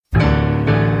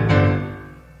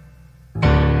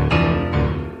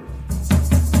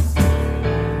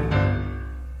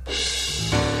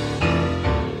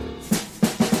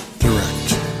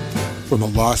from the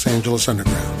Los Angeles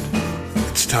Underground.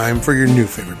 It's time for your new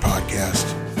favorite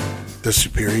podcast, The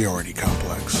Superiority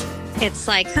Complex. It's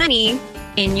like honey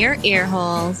in your ear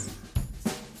holes.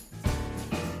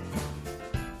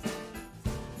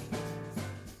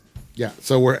 Yeah,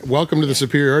 so welcome to The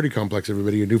Superiority Complex,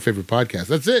 everybody, your new favorite podcast.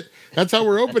 That's it. That's how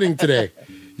we're opening today.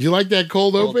 You like that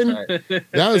cold open?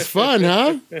 That was fun,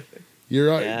 huh? We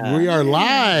are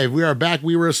live. We are back.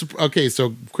 We were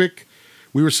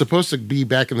supposed to be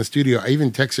back in the studio. I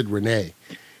even texted Renee,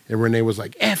 and Renee was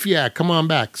like, "F yeah, come on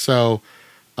back." So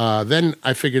then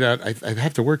I figured out I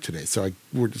have to work today, so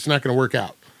it's not going to work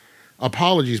out.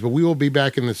 Apologies, but we will be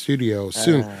back in the studio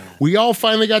soon. We all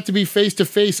finally got to be face to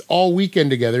face all weekend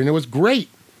together, and it was great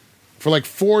for like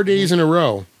 4 days in a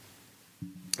row.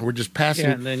 We're just passing.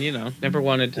 Yeah, and then never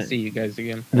wanted to see you guys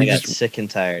again. I got sick and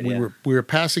tired. We were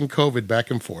passing COVID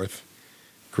back and forth.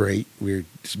 Great. We were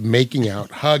just making out,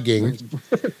 hugging.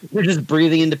 We're just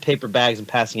breathing into paper bags and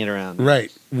passing it around. Right.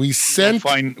 We'll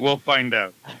find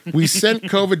out. We sent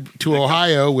COVID to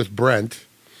Ohio with Brent.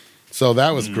 So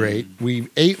that was great. We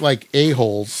ate like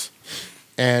a-holes,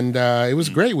 and it was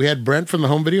great. We had Brent from the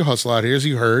Home Video Hustle out here, as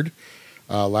you heard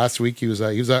last week. He was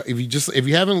out. If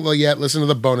you haven't yet listened to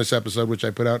the bonus episode, which I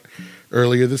put out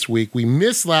earlier this week, we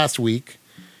missed last week.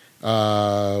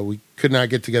 We could not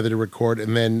get together to record,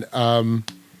 and then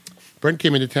Brent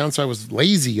came into town, so I was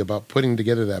lazy about putting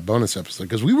together that bonus episode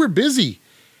because we were busy.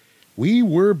 We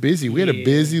had a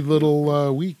busy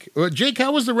little week. Jake,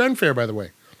 how was the Ren Fair, by the way?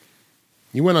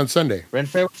 You went on Sunday. Ren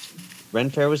Fair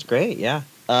was great, yeah.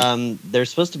 There's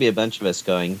supposed to be a bunch of us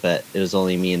going, but it was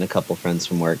only me and a couple friends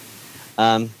from work.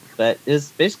 But it was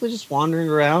basically just wandering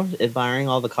around, admiring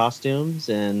all the costumes,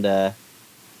 and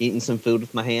eating some food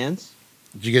with my hands.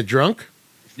 Did you get drunk?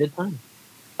 Good time.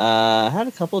 I had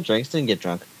a couple of drinks, didn't get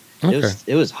drunk. Okay.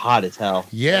 It was hot as hell.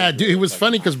 Yeah, dude, it was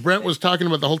funny because Brent was talking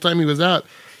about the whole time he was out.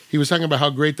 He was talking about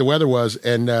how great the weather was,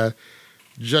 and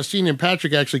Justine and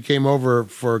Patrick actually came over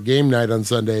for game night on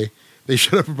Sunday. They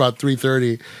showed up about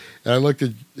 3:30, and I looked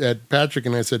at Patrick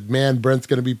and I said, "Man, Brent's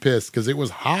going to be pissed because it was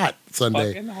hot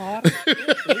Sunday. Fucking hot.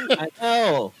 I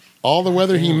know. All the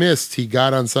weather he missed, he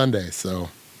got on Sunday. So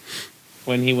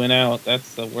when he went out,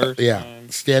 that's the worst. Yeah, time.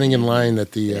 Standing in line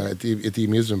at the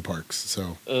amusement parks.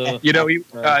 So he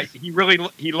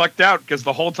lucked out because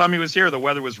the whole time he was here, the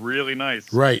weather was really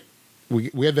nice. Right,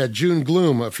 we had that June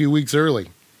gloom a few weeks early.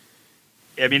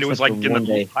 I mean, it was like in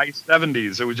the high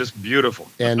 70s. It was just beautiful.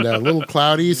 And a little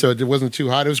cloudy, so it wasn't too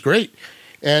hot. It was great.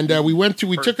 And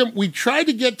we tried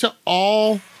to get to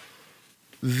all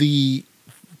the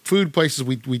food places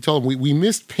we told them. We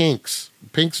missed Pink's.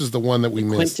 Pink's is the one that we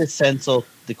missed.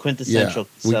 The quintessential.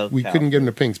 Yeah, we couldn't get him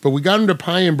to Pink's. But we got him to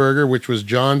Pie and Burger, which was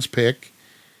John's pick.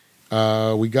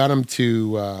 We got him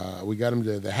to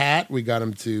the Hat. We got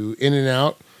him to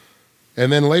In-N-Out. And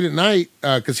then late at night,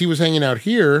 because he was hanging out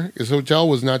here, his hotel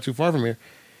was not too far from here,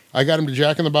 I got him to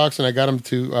Jack in the Box, and I got him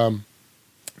to,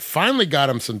 finally got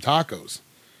him some tacos.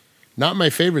 Not my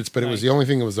favorites, but it was the only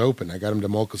thing that was open. I got him to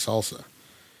Mocha Salsa.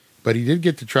 But he did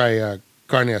get to try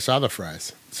carne asada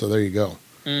fries. So there you go.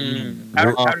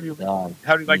 How do you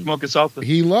like Mocha Salsa?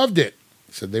 He loved it.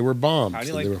 He said they were bomb. How do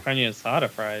you like carne asada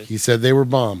fries? He said they were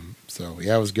bomb. So,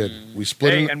 yeah, it was good. We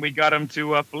split them. And we got him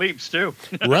to Philippe's, too.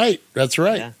 Right. That's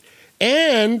right. Yeah.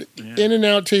 And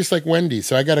In-N-Out tastes like Wendy's,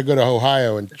 so I got to go to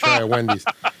Ohio and try a Wendy's.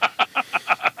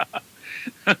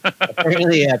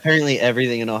 Apparently,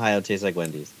 everything in Ohio tastes like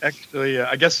Wendy's. Actually,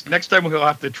 I guess next time we'll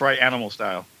have to try animal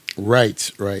style. Right.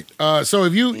 So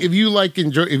if you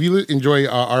enjoy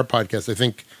our podcast, I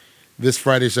think this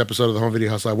Friday's episode of the Home Video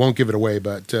Hustle, I won't give it away,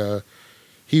 but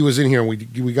he was in here and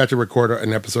we got to record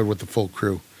an episode with the full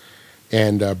crew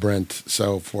and Brent.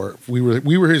 So we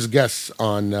were his guests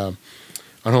on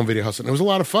Home Video Hustle. And it was a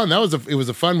lot of fun. It was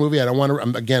a fun movie. I don't want to,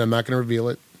 I'm not going to reveal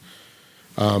it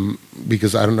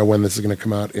because I don't know when this is going to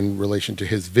come out in relation to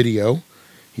his video.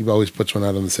 He always puts one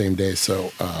out on the same day.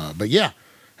 So, but yeah,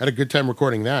 had a good time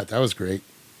recording that. That was great.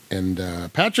 And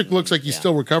Patrick looks like he's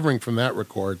still recovering from that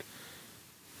record.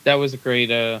 That was a great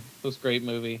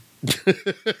movie.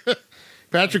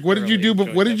 Patrick, what did you do?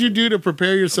 What did you do to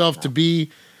prepare yourself to be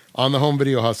on the Home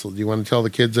Video Hustle? Do you want to tell the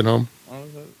kids at home?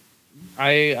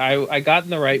 I got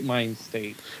in the right mind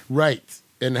state. Right.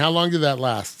 And how long did that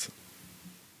last?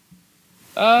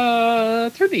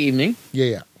 Through the evening.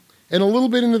 Yeah. And a little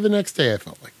bit into the next day, I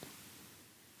felt like.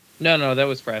 No, that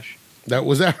was fresh. That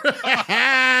was that.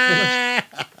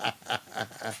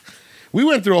 We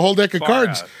went through a whole deck of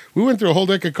cards. We went through a whole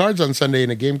deck of cards on Sunday in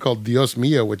a game called Dios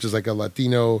Mio, which is like a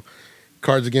Latino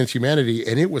Cards Against Humanity,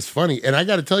 and it was funny. And I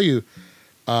got to tell you,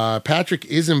 Patrick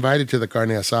is invited to the carne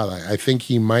asada. I think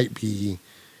he might be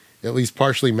at least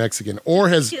partially Mexican, or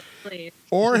has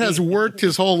worked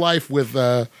his whole life with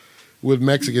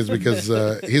Mexicans because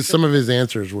some of his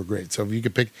answers were great. So if you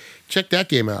could check that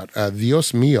game out,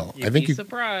 Dios Mío. You'd be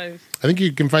surprised. I think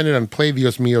you can find it on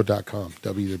playdiosmio.com.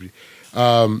 www.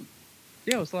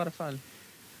 Yeah, it was a lot of fun.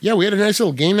 Yeah, we had a nice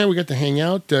little game night. We got to hang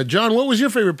out. John, what was your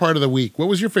favorite part of the week? What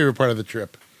was your favorite part of the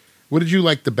trip? What did you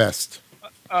like the best?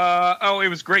 It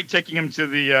was great taking him to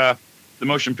the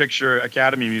Motion Picture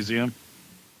Academy Museum.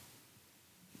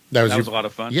 That was a lot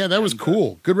of fun. Yeah, that was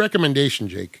cool. Good recommendation,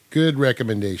 Jake. Good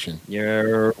recommendation.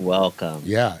 You're welcome.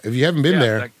 Yeah, if you haven't been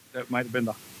there. That might have been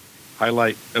the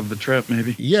highlight of the trip,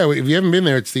 maybe. Yeah, if you haven't been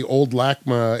there, it's the old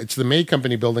LACMA. It's the May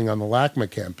Company building on the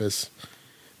LACMA campus.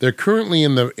 They're currently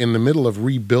in the middle of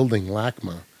rebuilding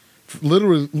LACMA,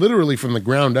 literally from the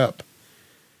ground up.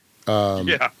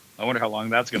 Yeah, I wonder how long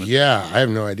that's going to take. Yeah, I have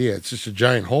no idea. It's just a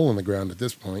giant hole in the ground at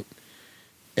this point.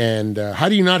 And how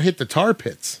do you not hit the tar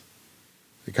pits?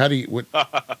 Like, how do you? What?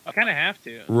 Kind of have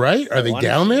to, right? Are they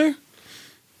down there?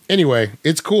 Anyway,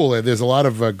 it's cool. There's a lot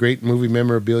of great movie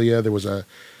memorabilia. There was a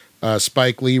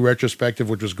Spike Lee retrospective,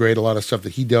 which was great. A lot of stuff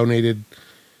that he donated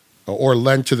or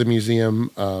lent to the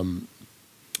museum.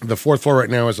 The fourth floor right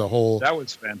now is a whole. That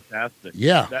was fantastic.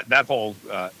 Yeah, that whole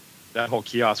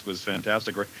kiosk was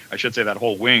fantastic. I should say that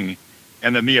whole wing,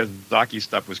 and the Miyazaki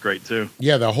stuff was great too.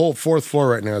 Yeah, the whole fourth floor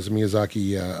right now is a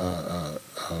Miyazaki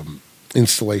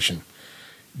installation.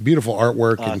 Beautiful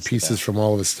artwork and pieces from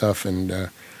all of his stuff, and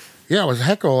yeah, it was a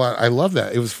heck of a lot. I love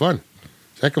that. It was fun.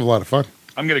 It's a heck of a lot of fun.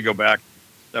 I'm gonna go back.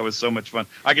 That was so much fun.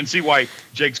 I can see why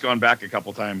Jake's gone back a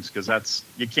couple times because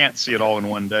you can't see it all in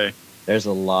one day. There's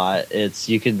a lot.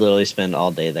 You could literally spend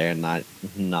all day there and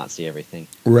not see everything.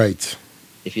 Right.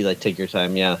 If you take your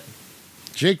time, yeah.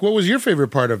 Jake, what was your favorite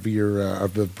part of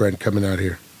the Brent coming out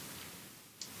here?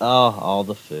 Oh, all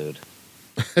the food.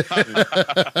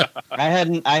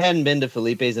 I hadn't been to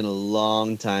Felipe's in a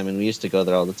long time, and we used to go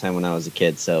there all the time when I was a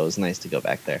kid. So it was nice to go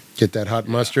back there. Get that hot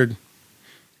mustard.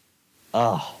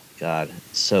 Oh God,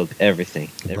 so everything.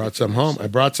 I brought some home.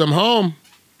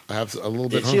 I have a little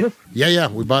bit home. You? Yeah.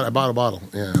 I bought a bottle.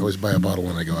 Yeah, I always buy a bottle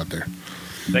when I go out there.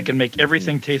 That can make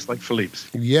everything taste like Philippe's.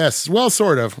 Yes, well,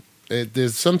 sort of.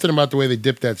 There's something about the way they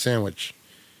dip that sandwich.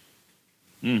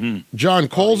 Mm-hmm. John,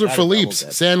 Coles or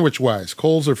Philippe's, sandwich-wise?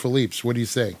 Coles or Philippe's? What do you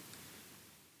say?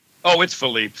 Oh, it's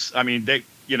Philippe's. I mean, they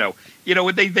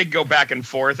go back and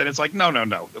forth, and it's like,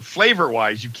 no.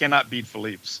 Flavor-wise, you cannot beat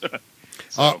Philippe's.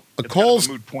 So it's Coles,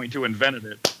 kind of a moot point who invented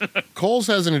it. Coles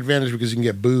has an advantage because you can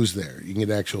get booze there. You can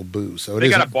get actual booze. So they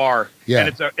got a bar, yeah,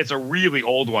 and it's a really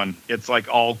old one. It's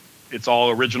all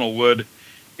original wood.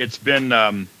 It's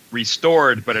been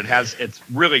restored, but it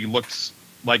really looks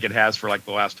like it has for like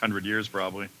the last 100 years,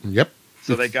 probably. Yep.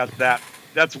 So they got that.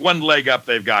 That's one leg up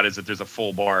they've got is that there's a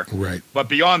full bar. Right. But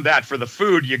beyond that, for the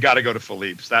food, you got to go to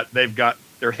Philippe's. That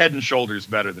they're head and shoulders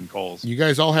better than Coles. You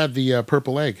guys all had the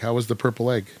purple egg. How was the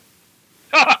purple egg?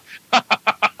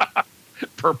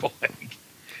 Purple egg.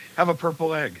 Have a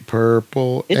purple egg.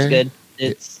 Purple It's egg. good.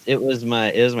 It was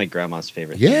my grandma's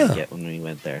favorite thing to get when we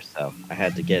went there, so I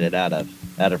had to get it out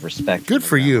of respect. Good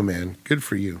for you, man. Good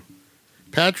for you.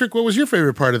 Patrick, what was your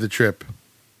favorite part of the trip?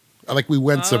 Like we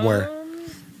went somewhere.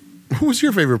 What was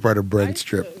your favorite part of Brent's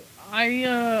trip? I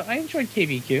enjoyed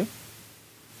KBQ.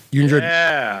 You enjoyed?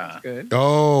 Yeah. That's good.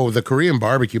 Oh, the Korean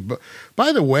barbecue.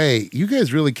 By the way, you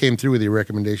guys really came through with your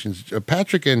recommendations.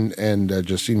 Patrick and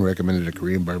Justine recommended a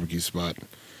Korean barbecue spot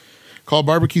called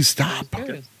Barbecue Stop.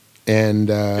 And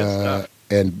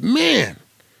man,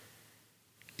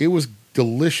 it was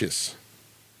delicious.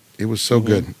 It was so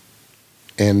good.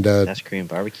 And that's Korean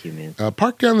barbecue, man.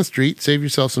 Park down the street, save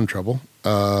yourself some trouble.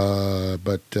 Yeah,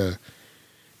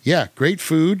 great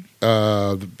food.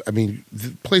 I mean,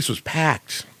 the place was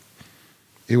packed.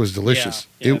 It was delicious.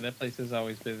 Yeah, that place is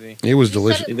always busy. It was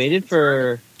delicious. We waited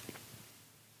for.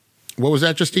 What was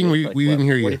that, Justine? We didn't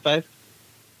hear you. 45?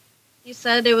 You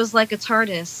said it was like a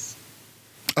TARDIS.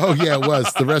 Oh, yeah, it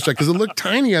was. The restaurant. Because it looked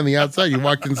tiny on the outside. You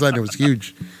walked inside and it was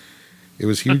huge. It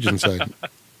was huge inside.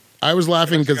 I was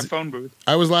laughing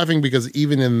because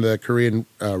even in the Korean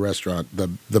restaurant,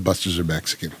 the busters are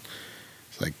Mexican.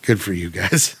 It's like, good for you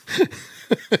guys.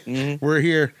 Mm-hmm. We're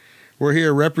here.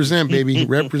 Represent, baby.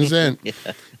 Represent. Yeah.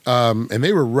 And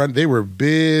they were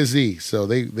busy. So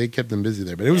they kept them busy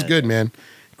there. But it was good, man.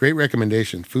 Great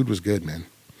recommendation. Food was good, man.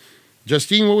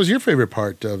 Justine, what was your favorite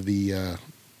part of the...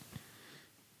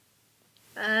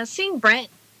 Seeing Brent.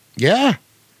 Yeah.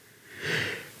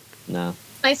 No.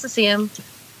 Nice to see him.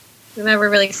 We've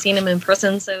never really seen him in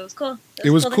person, so it was cool.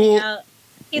 It was cool.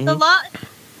 He's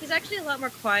he's actually a lot more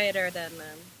quieter than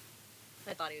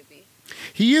I thought he would be.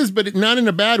 He is, but not in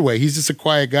a bad way. He's just a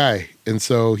quiet guy, and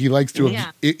so he likes to.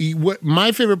 Yeah. What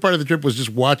my favorite part of the trip was just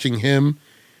watching him.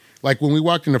 Like when we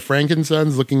walked into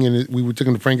Frankenson's, looking in, we took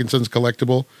him to Frankenson's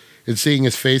collectible, and seeing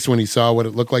his face when he saw what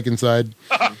it looked like inside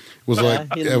was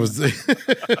it was.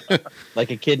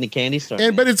 Like a kid in a candy store.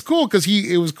 But it's cool because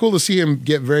it was cool to see him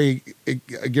get very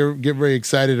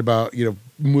excited about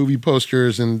movie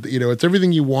posters, and it's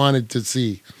everything you wanted to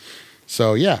see.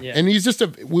 So yeah. And he's just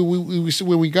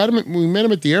when we met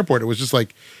him at the airport, it was just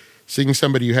like seeing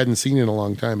somebody you hadn't seen in a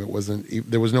long time.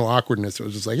 There was no awkwardness. It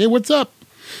was just like, hey, what's up?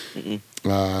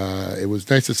 It was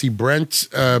nice to see Brent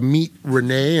meet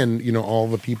Renee and all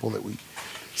the people that we.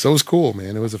 So it was cool,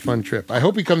 man. It was a fun trip. I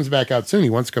hope he comes back out soon. He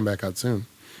wants to come back out soon.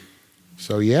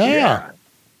 So yeah.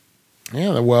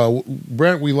 Well,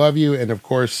 Brent, we love you, and of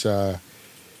course, you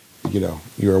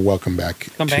are welcome back.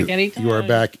 Come back anytime. You are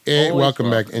back. Welcome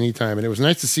back anytime. And it was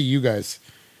nice to see you guys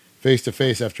face to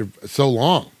face after so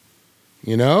long.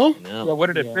 No. Well, what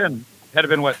had it been? Had it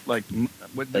been what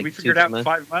did we figure it out in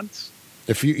 5 months?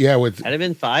 Had it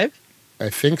been 5? I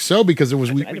think so, because it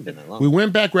was we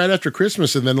went back right after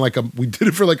Christmas, and then we did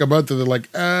it for like a month, and they're like,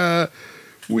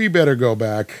 we better go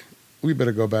back. We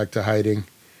better go back to hiding.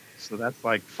 So that's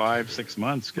like 5-6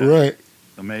 months. Guys. Right.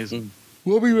 Amazing.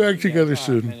 We'll be back together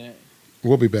soon.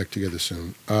 We'll be back together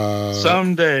soon.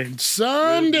 Someday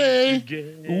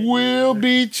we'll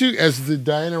be as the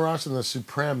Diana Ross and the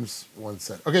Supremes once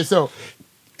said. Okay, so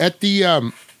at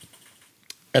the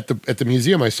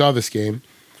museum, I saw this game.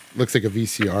 Looks like a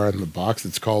VCR in the box.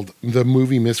 It's called the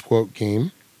Movie Misquote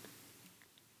Game.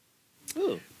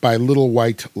 Ooh. By Little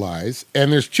White Lies.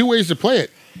 And there's 2 ways to play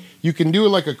it. You can do it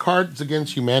like a Cards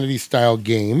Against Humanity style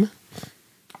game,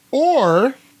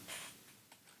 or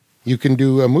you can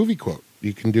do a movie quote.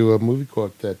 You can do a movie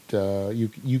quote that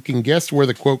you can guess where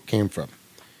the quote came from.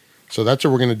 So that's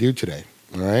what we're going to do today.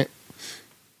 All right?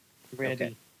 Ready.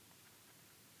 Okay.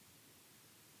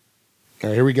 All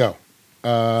right, here we go.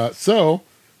 So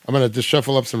I'm going to just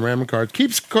shuffle up some random cards.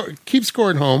 Keep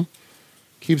score at home.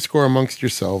 Keep score amongst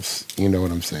yourselves. You know what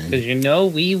I'm saying.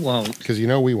 Because we won't. Because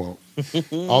we won't.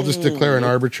 I'll just declare an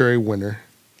arbitrary winner.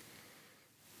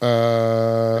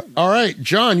 All right,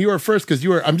 John, you are first because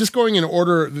I'm just going in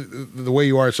order the way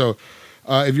you are. So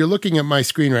if you're looking at my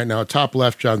screen right now, top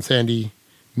left, John Sandy,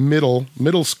 middle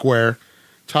square,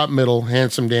 top middle,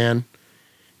 Handsome Dan.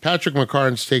 Patrick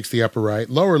McCarnes takes the upper right.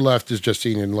 Lower left is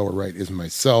Justine, and lower right is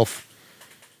myself.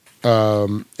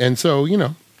 And so,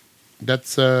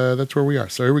 that's where we are.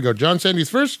 So here we go. John Sandy's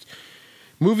first.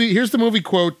 Here's the movie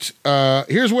quote.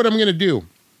 Here's what I'm going to do.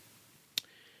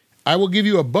 I will give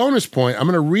you a bonus point. I'm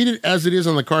going to read it as it is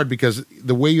on the card, because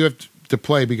the way you have to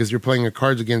play, because you're playing a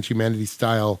Cards Against Humanity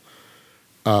style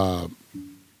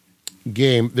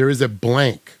game, there is a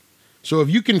blank. So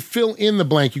if you can fill in the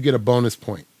blank, you get a bonus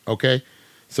point. Okay?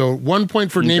 So 1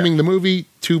 point for naming the movie,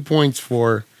 2 points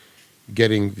for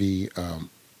getting the... all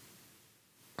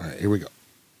right, here we go.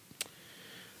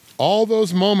 All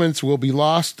those moments will be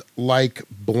lost like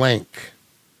blank.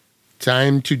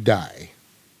 Time to die.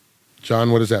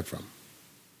 John, what is that from?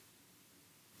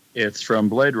 It's from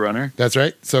Blade Runner. That's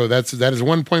right. So that is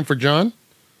 1 point for John.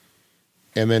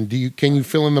 And then can you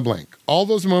fill in the blank? All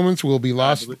those moments will be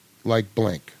lost like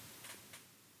blank.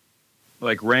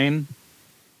 Like rain.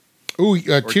 Ooh,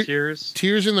 tears.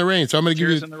 Tears in the rain. So I'm going to give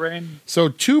you Tears in the rain. So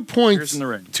 2 points. Tears in the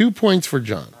rain. 2 points for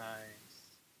John.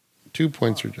 Nice. 2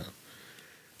 points for John.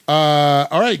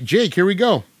 All right, Jake, here we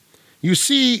go. You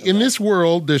see, in this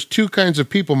world, there's 2 kinds of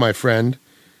people, my friend.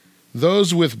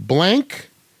 Those with blank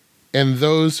and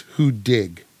those who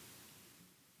dig.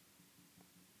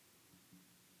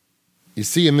 You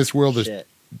see, in this world, there's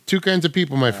 2 kinds of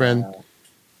people, my friend.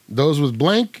 Those with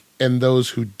blank and those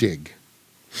who dig.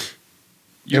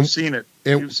 You've seen it.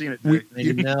 You've seen it,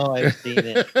 Jake. I know I've seen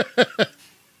it.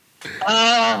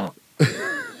 Oh!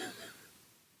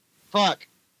 Fuck.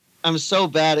 I'm so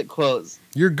bad at quotes.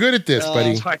 You're good at this,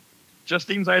 buddy.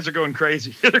 Justine's eyes are going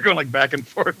crazy. They're going like back and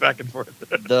forth.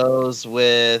 Those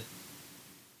with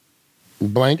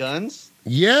blank guns?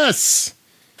 Yes.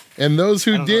 And those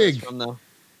who dig.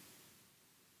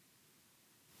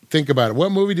 Think about it.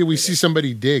 What movie did we see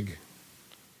somebody dig?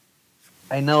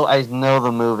 I know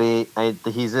the movie.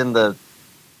 He's in the...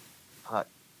 Fuck.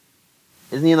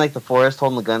 Isn't he in like the forest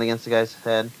holding the gun against the guy's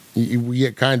head?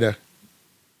 Yeah, kind of.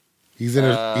 He's in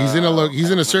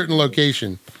a certain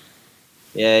location.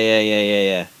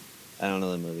 Yeah. I don't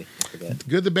know the movie. I forget.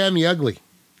 Good, the Bad, and the Ugly.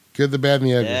 Good, the Bad, and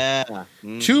the Ugly. Yeah.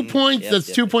 Mm-hmm. 2 points.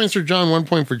 That's 2 points for John. 1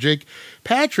 point for Jake.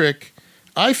 Patrick,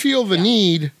 I feel the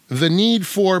need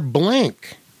for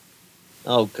blank.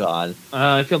 Oh God.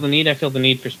 I feel the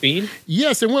need for speed.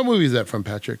 Yes, and what movie is that from,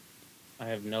 Patrick? I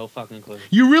have no fucking clue.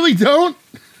 You really don't?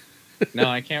 No,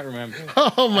 I can't remember.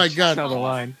 Oh my I just god! know the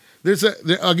line.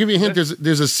 I'll give you a hint.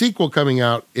 There's a sequel coming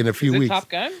out in a few Is it weeks. Top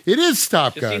Gun? It is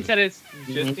Top Gun.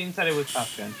 Justine said it was Top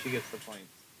Gun. She gets the point.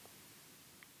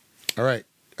 All right.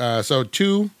 So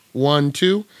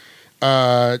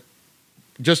 2-1-2.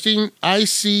 Justine, I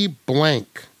see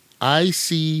blank. I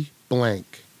see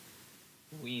blank.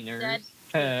 Wieners.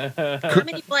 How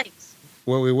many blanks?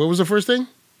 What was the first thing?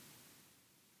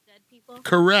 Dead people?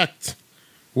 Correct.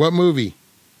 What movie?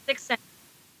 6 seconds.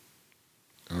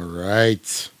 All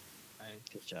right.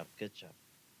 Good job. Good job.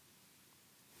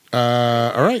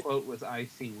 All right. Quote was I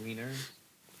see wieners.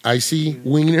 I see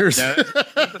wieners. Yeah,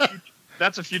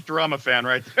 that's a Futurama fan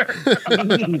right there.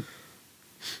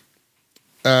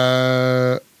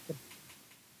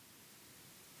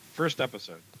 First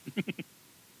episode.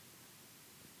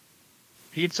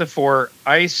 Pizza for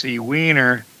icy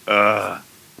wiener.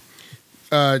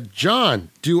 John,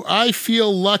 do I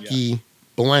feel lucky?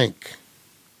 Blank.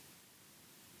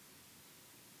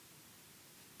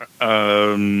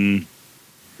 Well,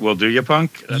 do you,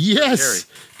 punk? That's Yes,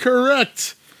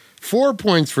 correct. 4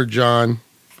 points for John.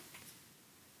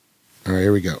 All right,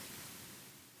 here we go.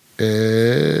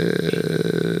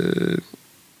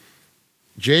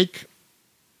 Jake,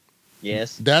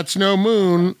 Yes. that's no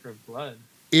moon. For blood.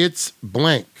 It's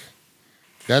blank.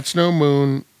 That's no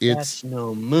moon. It's That's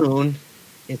no moon.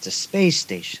 It's a space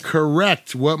station.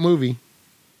 correct. What movie?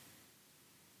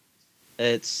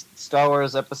 It's Star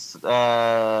Wars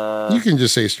episode. You can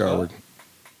just say Star Wars.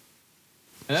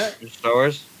 Star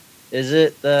Wars. Is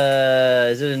it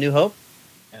a New Hope?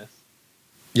 Yes.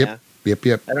 Yep.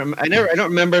 Yep. I don't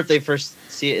remember if they first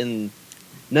see it in.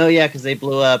 No, yeah, because they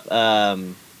blew up.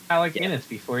 Alec Guinness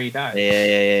before he died.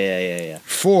 Yeah.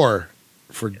 4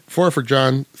 for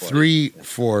John. 3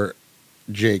 for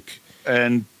Jake.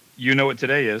 And you know what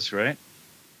today is, right?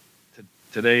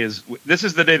 This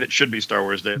is the day that should be Star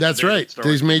Wars Day. That's right.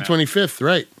 Today's May 25th,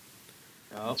 right?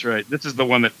 Oh. That's right. This is the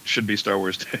one that should be Star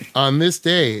Wars Day. On this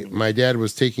day, my dad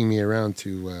was taking me around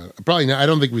to probably not. I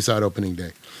don't think we saw it opening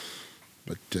day,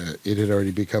 but it had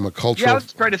already become a cultural. Yeah, I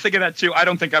was trying to think of that too. I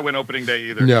don't think I went opening day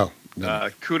either. No.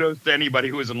 Kudos to anybody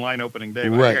who was in line opening day.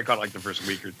 Right. I think I caught like the first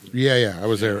week or two. Yeah. I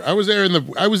was there. I was there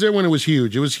when it was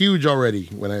huge. It was huge already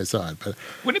when I saw it. But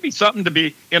Wouldn't it be something to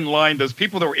be in line? Those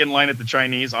people that were in line at the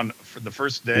Chinese for the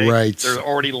first day, Right. They're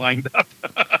already lined up.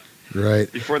 Right.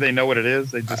 Before they know what it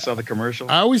is, they just saw the commercial.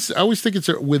 I always think it's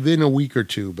within a week or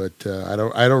two, but I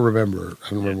don't remember.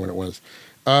 I don't remember when it was.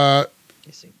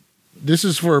 This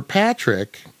is for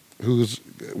Patrick, who's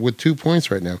with 2 points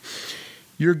right now.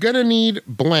 You're gonna need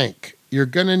blank. You're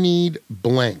gonna need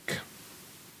blank.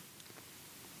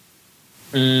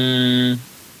 Good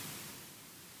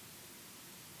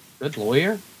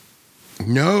lawyer?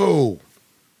 No.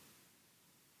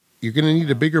 You're gonna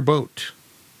need a bigger boat.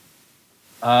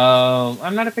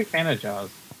 I'm not a big fan of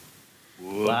Jaws.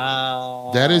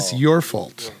 Wow. That is your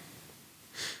fault.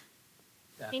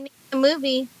 He needs a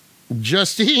movie.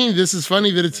 Justine, this is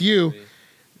funny that it's you.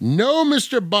 No,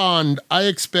 Mr. Bond, I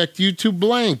expect you to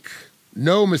blank.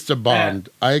 No, Mr. Bond,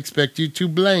 I expect you to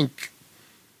blank.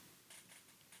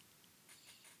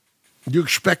 You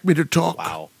expect me to talk?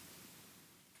 Wow.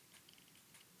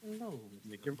 No.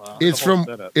 It's from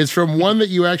one that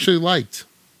you actually liked.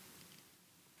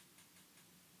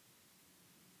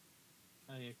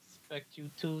 I expect you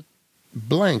to.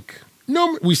 Blank.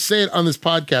 No, we say it on this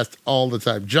podcast all the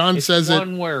time. John It's says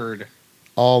one it word.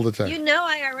 all the time. You know,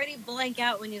 I already blank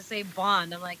out when you say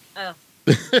Bond. I'm like, oh.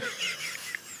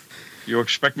 You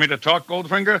expect me to talk,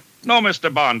 Goldfinger? No,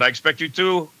 Mr. Bond. I expect you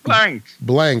to blank.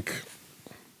 Blank.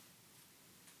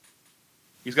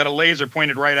 He's got a laser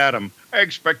pointed right at him. I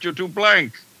expect you to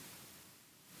blank.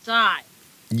 Die.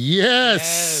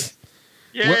 Yes.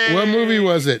 Yay. What movie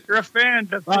was it? You're a fan.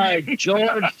 That's By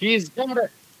George, he's got it.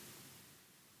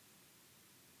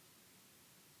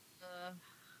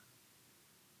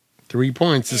 3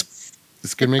 points.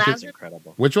 This can make it. Lazarus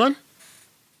Incredible. Which one?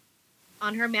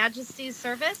 on Her Majesty's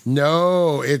service.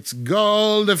 No, it's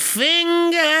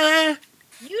Goldfinger.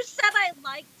 You said I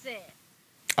liked it.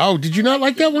 Oh, did you not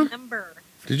like that one? Remember.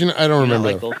 Did you? I don't You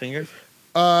remember. don't like Goldfinger?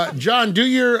 John, do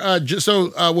your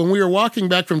when we were walking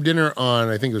back from dinner on,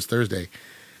 I think it was Thursday,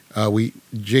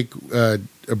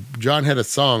 John had a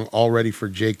song all ready for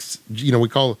Jake's. We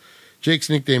call Jake's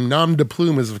nickname Nom de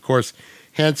Plume is of course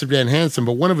Handsome Dan Handsome,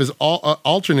 but one of his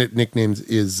alternate nicknames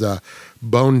is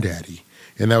Bone Daddy,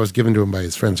 and that was given to him by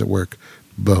his friends at work.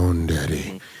 Bone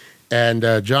Daddy, and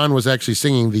John was actually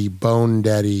singing the Bone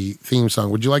Daddy theme song.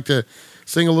 Would you like to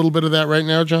sing a little bit of that right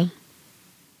now, John?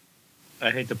 I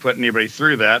hate to put anybody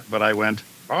through that, but I went,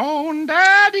 Bone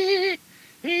Daddy,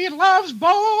 He loves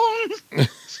bones.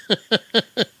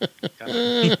 I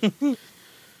love it.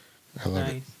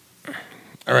 Nice.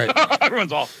 All right.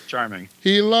 Everyone's all charming.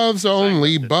 He loves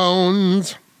only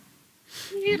bones.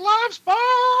 He loves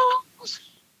bones.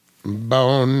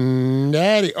 Bone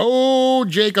Daddy. Oh,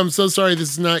 Jake, I'm so sorry.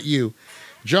 This is not you.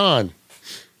 John,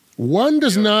 one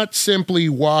does not simply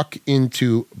walk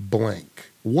into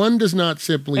blank. One does not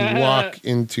simply walk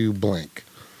into blank.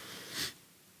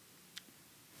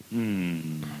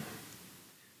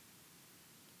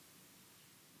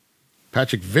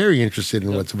 Patrick, very interested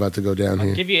in what's about to go down I'll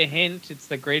here. give you a hint. It's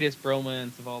the greatest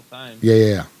bromance of all time.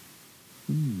 Yeah.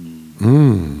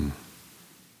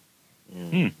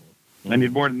 I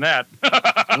need more than that.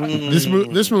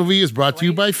 This movie is brought to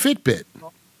you by Fitbit.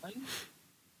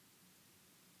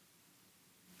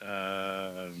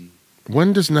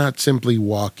 One does not simply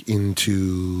walk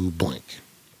into blank.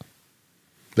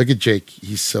 Look at Jake.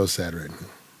 He's so sad right now.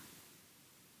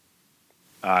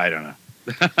 I don't know.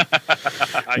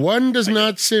 One does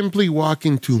not simply walk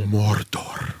into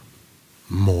Mordor.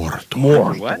 What?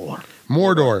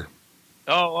 Mordor.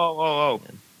 Oh.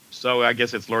 So I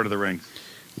guess it's Lord of the Rings.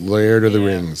 Lord of the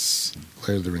Rings.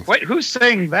 Wait, who's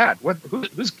saying that? What?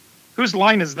 Whose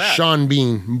line is that? Sean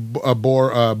Bean,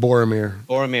 Boromir.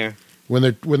 Boromir. When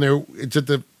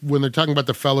they're talking about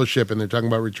the Fellowship and they're talking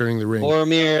about returning the ring.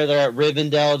 Boromir, they're at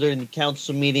Rivendell during the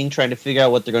council meeting trying to figure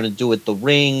out what they're going to do with the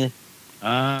ring.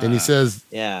 And he says,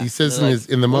 Yeah.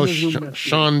 in the most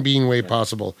Sean Bean way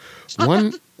possible.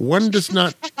 One does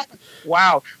not.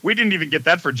 Wow, we didn't even get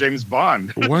that for James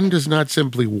Bond. One does not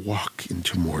simply walk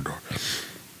into Mordor.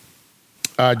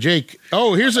 Jake.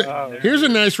 Oh, here's a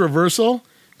nice reversal.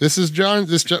 This is John.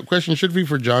 This question should be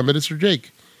for John, but it's for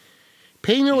Jake.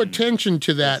 Pay no attention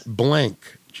to that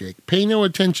blank, Jake. Pay no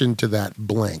attention to that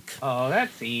blank. Oh,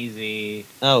 that's easy.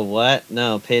 Oh, what?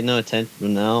 No, pay no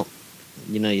attention. No.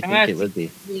 You think it would be.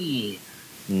 Easy.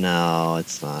 No,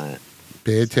 it's not.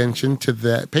 Pay attention to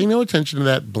that. Pay no attention to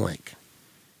that blank.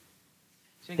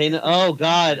 Oh,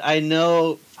 God. I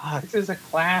know. Fuck. This is a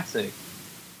classic.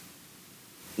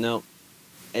 No.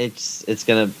 I'm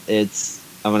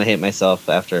going to hate myself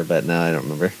after, but no, I don't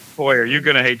remember. Boy, are you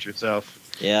going to hate yourself.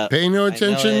 Yeah. Pay no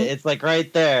attention. It's like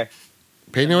right there.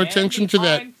 Pay no attention to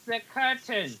that. The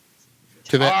curtain.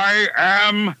 To that. I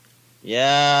am.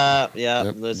 Yeah.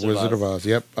 Yep, Wizard of Oz.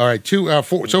 Yep. All right.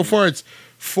 4. So far, it's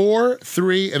 4,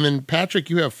 3, and then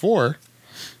Patrick, you have 4.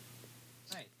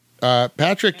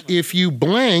 Patrick, if you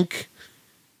blank,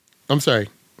 I'm sorry,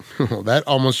 that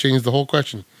almost changed the whole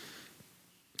question.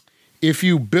 If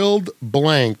you build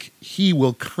blank, he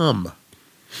will come.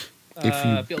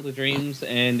 Field of Dreams,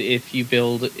 and if you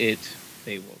build it,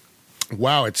 they will.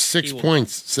 Wow, it's 6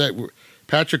 points.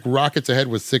 Patrick rockets ahead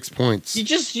with 6 points. You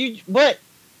just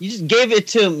gave it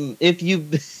to him. If you.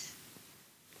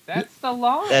 That's the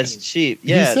line. That's cheap.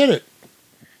 Yeah. He said it.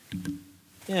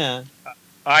 Yeah.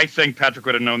 I think Patrick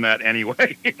would have known that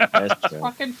anyway. That's true.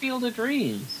 Fucking Field of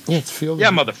Dreams. Yeah, it's Field.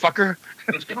 Yeah, motherfucker.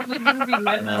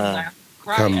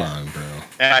 Come on, bro.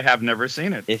 And I have never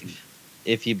seen it.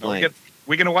 If you blank.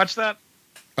 We gonna watch that?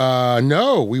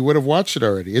 No, we would have watched it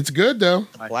already. It's good though.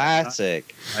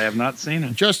 Classic. I have not seen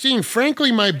it. Justine,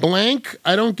 frankly, my blank,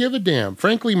 I don't give a damn.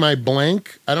 Frankly, my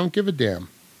blank, I don't give a damn.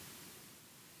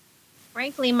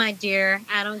 Frankly, my dear,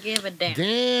 I don't give a damn.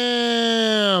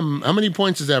 Damn. How many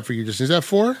points is that for you, Justine? Is that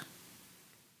 4?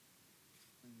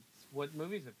 What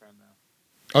movie is it from,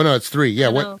 though? Oh, no, it's 3. Yeah, I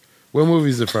what know. movie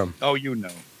is it from? Oh, you know.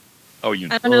 I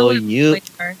don't know. Oh, you.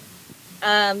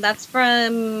 That's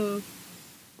from.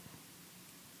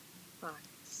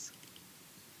 Fox.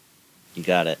 You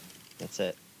got it. That's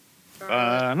it.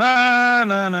 Na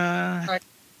na na.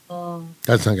 Oh.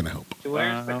 That's not going to help. She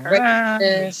wears the Right.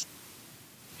 curtains.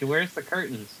 She wears the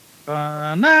curtains.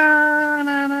 Na na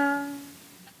na.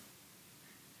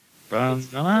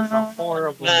 It's a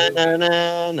horrible Na, movie. na,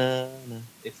 na, na, na.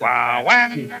 It's a Wow,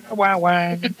 bad wow,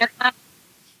 wow, wow.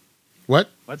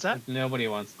 What? What's that? Nobody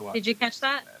wants to watch. Did you catch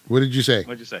that? What did you say?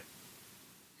 What'd you say?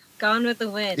 Gone with the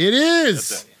Wind. It is.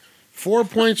 That's it. 4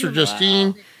 points for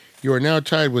Justine. You are now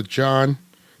tied with John.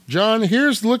 John,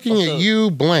 here's looking Also- at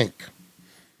you blank.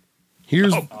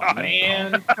 Here's Oh, Oh,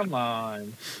 man, come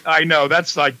on. I know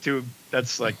that's like you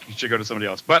should go to somebody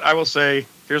else. But I will say,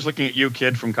 here's looking at you,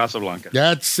 kid from Casablanca.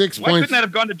 that's 6 Why points. couldn't that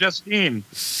have gone to Justine?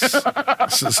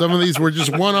 Some of these were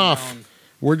just one off.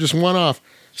 We're just one off.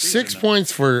 6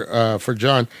 points for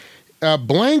John.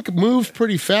 Blank moves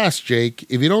pretty fast, Jake.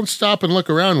 If you don't stop and look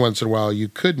around once in a while, you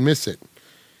could miss it.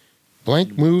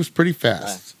 Blank moves pretty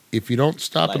fast. If you don't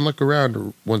stop and look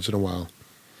around once in a while,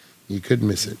 you could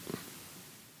miss it.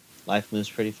 Life moves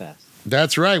pretty fast.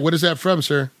 That's right. What is that from,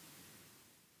 sir?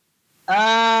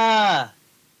 Ah!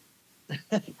 No.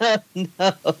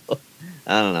 I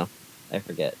don't know. I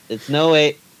forget. It's no,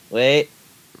 wait.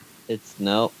 It's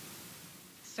no.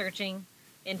 Searching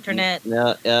internet.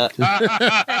 No,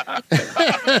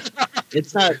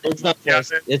 It's not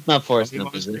Forrest. It's not Forrest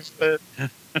Gump, is it? I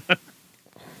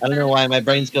don't know why my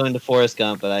brain's going to Forrest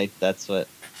Gump, but it's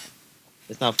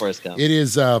not Forrest Gump. It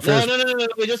is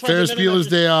Ferris Bueller's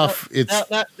Day Off.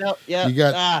 No. Yeah.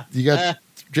 You got.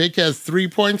 Jake has 3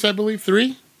 points, I believe.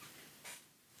 3.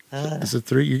 Is it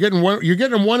 3? You're getting one. You're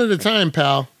getting them one at a time,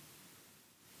 pal.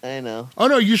 I know. Oh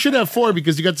no, you should have 4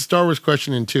 because you got the Star Wars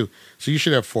question in 2. So you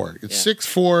should have 4. It's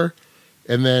 6-4,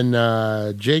 and then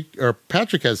Jake or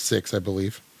Patrick has 6, I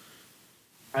believe.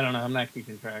 I don't know. I'm not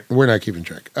keeping track. We're not keeping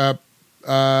track.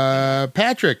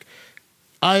 Patrick,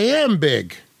 I am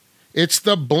big. It's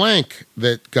the blank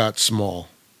that got small.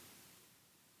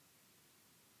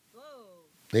 Whoa.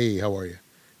 Hey, how are you?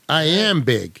 I am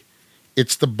big.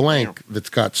 It's the blank that's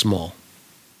got small.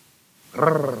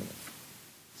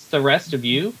 It's the rest of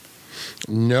you.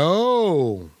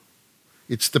 No.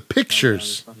 It's the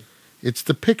pictures. It's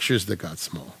the pictures that got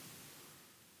small.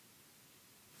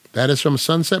 That is from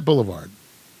Sunset Boulevard,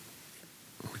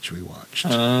 which we watched.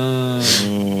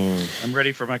 I'm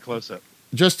ready for my close-up.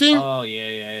 Justine? Oh,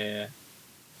 yeah.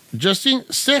 Justine,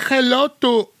 say hello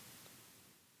to...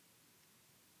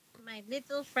 My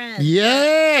little friend.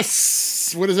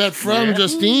 Yes! What is that from,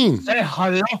 Justine? Say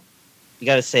hello. You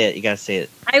gotta say it.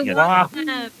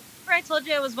 Remember I told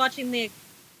you I was watching the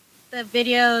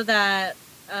video that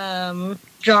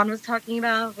John was talking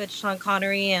about with Sean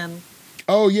Connery and...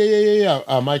 Oh, yeah.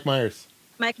 Mike Myers.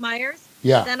 Mike Myers?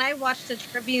 Yeah. Then I watched a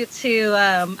tribute to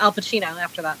Al Pacino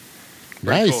after that.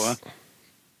 Nice. Cool, huh?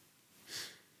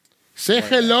 Say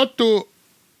hello to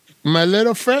my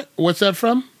little friend. What's that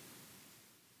from?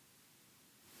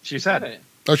 She said it.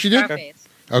 Oh, she did? Scarface.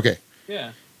 Okay.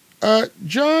 Yeah.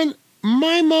 John,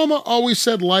 my mama always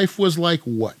said life was like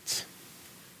what?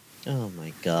 Oh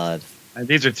my God. And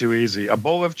these are too easy. A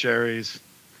bowl of cherries.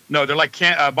 No, they're like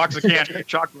a box of candy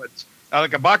chocolates.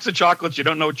 Like a box of chocolates, you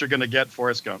don't know what you're going to get.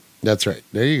 Forrest Gump. That's right.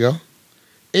 There you go.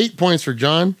 8 points for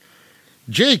John.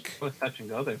 Jake. Let's touch and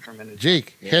go there for a minute.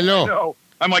 Jake, hello. No,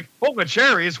 I'm like, bowl of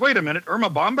cherries. Wait a minute, Irma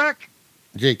Bombeck.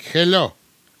 Jake, hello.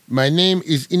 My name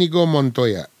is Inigo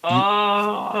Montoya.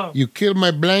 Oh. You kill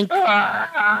my blank.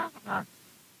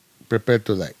 Prepare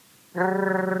to die.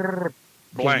 Kill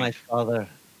Blank. my father.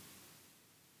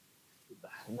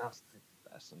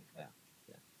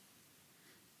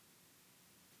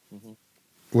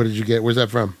 What did you get? Where's that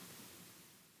from?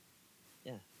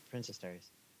 Yeah, Princess Diaries.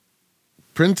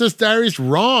 Princess Diaries?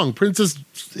 Wrong. Princess.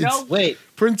 It's Wait.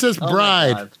 Princess Oh my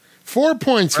Bride. God. 4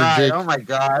 points for Jake. Oh my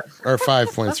God. Or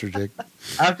 5 points for Jake.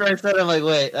 After I said it, I'm like,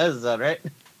 wait, that is not right.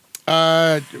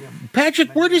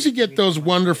 Patrick, where does he get those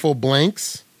wonderful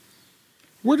blanks?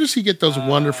 Where does he get those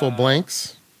wonderful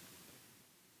blanks?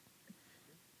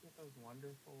 Those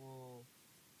wonderful.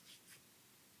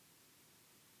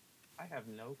 I have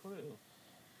no clue.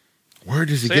 Where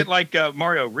does he Say get it like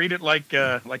Mario. Read it like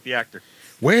the actor.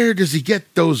 Where does he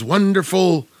get those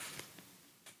wonderful?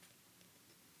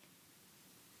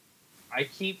 I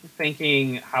keep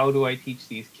thinking, how do I teach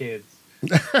these kids?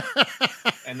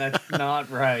 And that's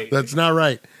not right. That's not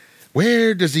right.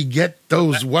 Where does he get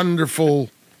those wonderful?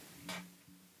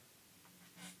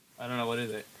 I don't know. What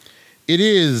is it? It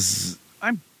is.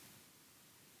 I'm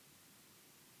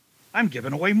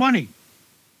giving away money.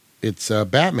 It's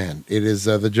Batman. It is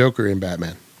the Joker in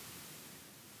Batman.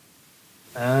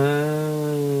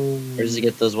 Where does he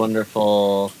get those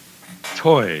wonderful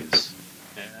Toys.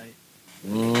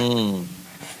 Mm.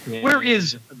 Yeah. Where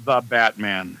is the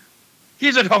Batman?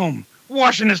 He's at home,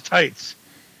 washing his tights.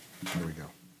 There we go.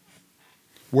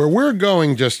 Where we're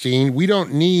going, Justine, we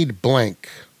don't need blank.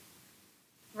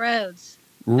 Roads.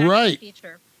 Right.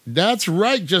 Feature. That's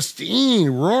right, Justine.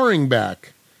 Roaring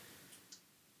back.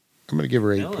 I'm going to give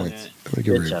her 8 Killing points. it. I'm going to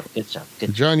give her Good 8. job. Good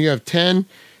job. John, you have 10.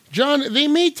 John, they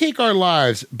may take our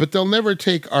lives, but they'll never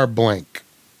take our blank.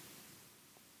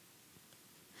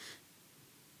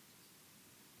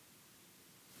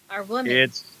 Our woman.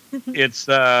 It's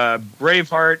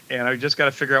Braveheart, and I just got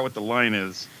to figure out what the line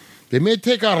is. They may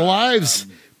take our lives,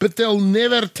 but they'll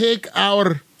never take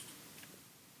our...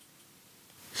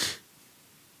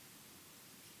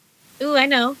 Ooh, I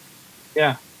know.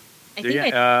 Yeah. I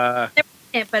think I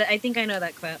it, but I think I know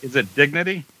that quote. Is it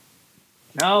Dignity?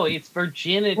 No, it's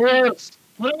virginity.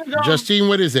 Justine,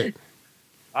 what is it?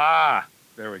 Ah,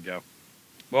 there we go.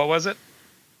 What was it?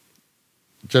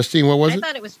 Justine, what was I it?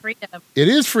 thought it was freedom. It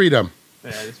is freedom.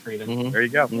 Yeah, it's freedom. Mhm. There you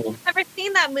go. Mhm. Never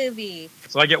seen that movie.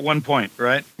 So I get 1 point,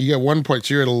 right? You got 1 point,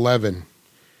 so you're at 11.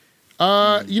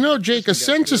 Jake, a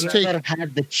census You take. ever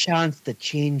had the chance to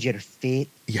change your fate?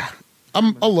 Yeah,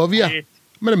 I'll love you. I'm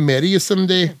gonna marry you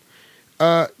someday.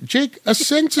 Jake, a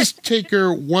census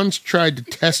taker once tried to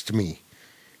test me.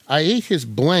 I ate his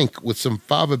blank with some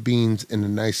fava beans and a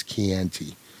nice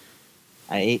Chianti.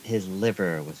 I ate his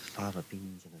liver with fava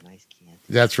beans and a nice Chianti.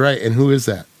 That's right. And who is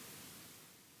that?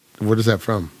 What is that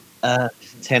from?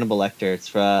 It's Hannibal Lecter. It's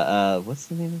from what's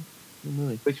the name of the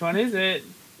movie? Which one is it?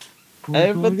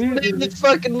 What's the name of this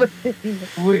fucking movie?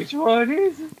 Which one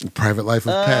is it? Private Life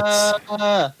of Pets.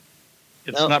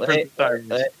 It's not Prince of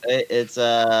Darkness. It's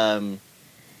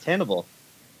Hannibal.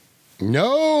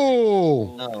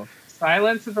 No. No.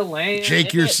 Silence of the Lambs.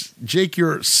 Jake,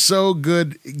 you're so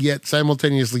good yet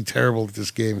simultaneously terrible at this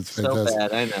game. It's So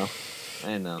fantastic. bad.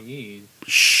 I know. Jeez.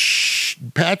 Shh, I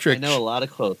Patrick. know a lot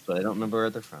of quotes, but I don't remember where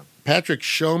they're from. Patrick,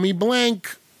 show me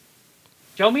blank.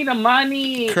 Show me the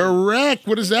money. Correct.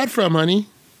 What is that from, honey?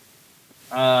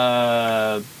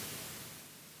 Tom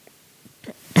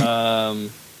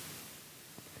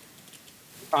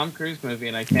Cruise movie,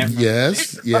 and I can't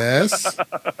remember. Yes.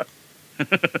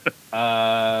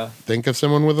 Think of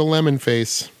someone with a lemon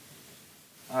face.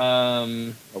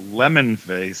 A lemon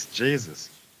face. Jesus.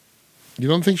 You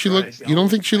don't think she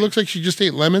looks like she just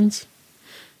ate lemons?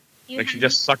 Like she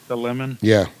just sucked the lemon?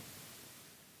 Yeah.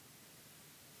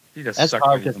 She just That's sucked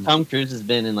hard the because lemon. Tom Cruise has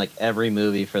been in like every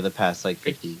movie for the past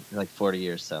 40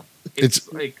 years. So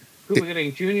It's like Cuba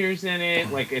Gooding Jr.'s in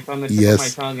it. Like it's on the tip Yes. of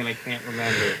my tongue, and I can't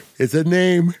remember. It's a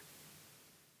name.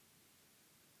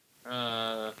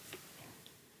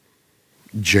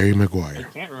 Jerry I Maguire.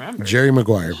 can't remember. Jerry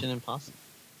Maguire. Mission Impossible.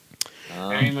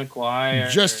 Harry Maguire.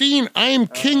 Justine, I am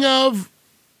king of.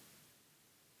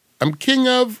 I'm king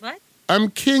of. What? I'm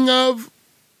king of.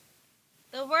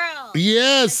 The world.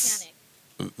 Yes.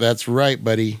 Titanic. That's right,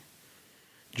 buddy.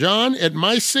 John, at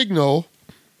my signal,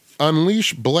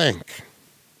 unleash blank.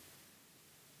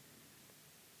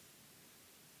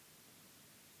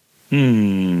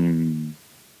 Hmm.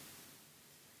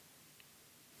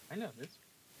 I know this.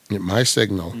 At my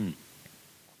signal,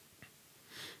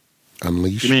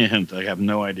 unleash. Give me a hint. I have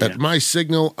no idea. At my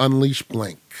signal, unleash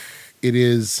blank. It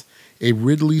is a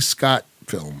Ridley Scott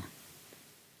film.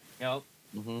 Yep.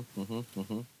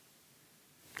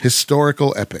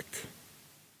 Historical epic.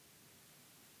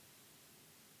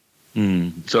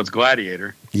 So it's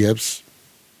Gladiator. Yes.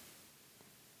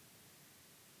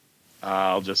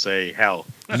 I'll just say hell.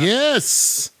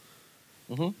 Yes.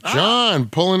 John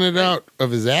pulling it out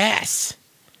of his ass.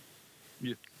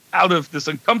 Out of this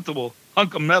uncomfortable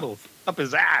hunk of metal up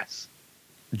his ass.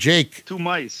 Jake, 2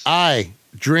 mice. I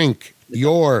drink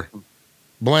your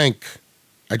blank.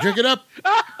 I drink it up.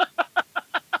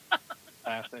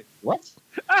 Classic. What?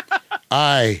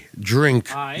 I drink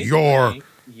your drink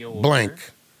your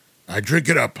blank. I drink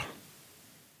it up.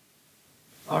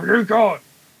 Oh, you go.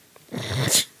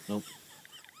 Nope.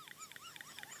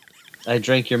 I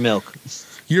drank your milk.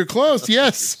 You're close.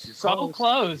 Yes. So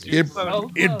close. You're so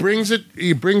close. It brings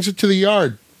it to the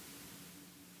yard.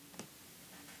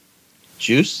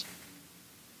 Juice?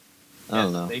 I Yes,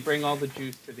 don't know. They bring all the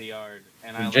juice to the yard,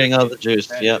 and I Bring like all it the juice,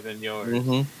 better yep. than yours.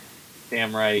 Mm-hmm.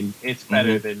 Damn right, it's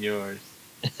better than yours.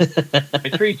 I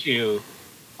treat you,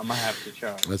 I'm gonna have to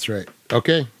charge. That's right.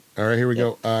 Okay. All right. Here we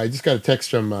go. I just got a text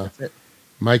from it.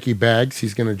 Mikey Baggs.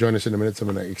 He's going to join us in a minute, so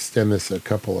I'm going to extend this a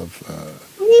couple of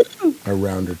a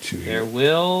round or two There here.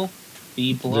 will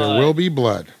be blood. There will be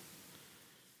blood.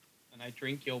 And I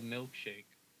drink your milkshake.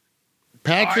 I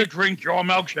Patrick, drink your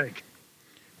milkshake.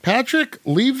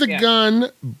 leave the Yeah.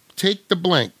 gun. Take the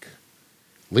blank.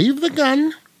 Leave the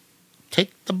gun.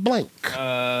 Take the blank.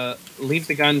 Leave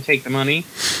the gun, take the money.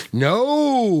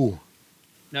 No.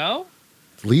 No?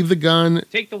 Leave the gun.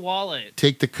 Take the wallet.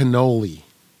 Take the cannoli.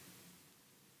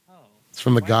 Oh. It's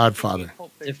from The Why Godfather. would you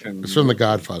Pulp Fiction? Different. It's from The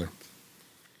Godfather.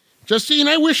 Justine,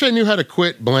 I wish I knew how to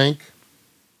quit blank.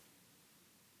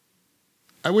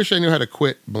 I wish I knew how to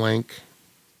quit blank.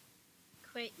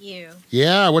 Quit you.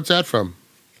 Yeah, what's that from?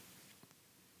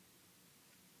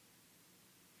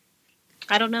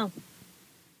 I don't know.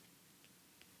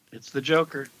 It's the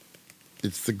Joker.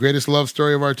 It's the greatest love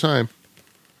story of our time.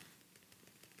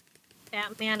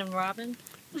 Batman and Robin.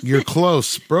 You're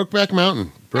close. Brokeback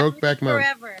Mountain. Brokeback Mountain.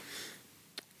 Forever.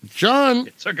 John,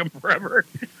 It took him forever.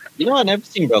 You know, I've never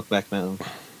seen Brokeback Mountain.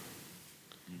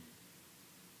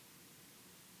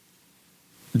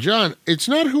 John, it's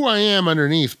not who I am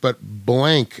underneath, but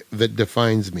blank that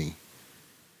defines me.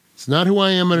 It's not who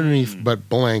I am underneath, but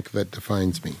blank that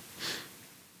defines me.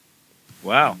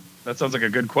 Wow. That sounds like a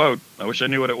good quote. I wish I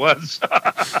knew what it was.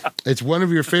 It's one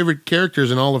of your favorite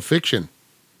characters in all of fiction,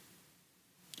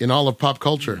 in all of pop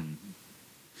culture.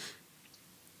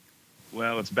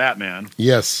 Well, it's Batman.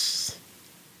 Yes.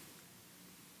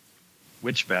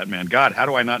 Which Batman? God, how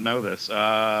do I not know this?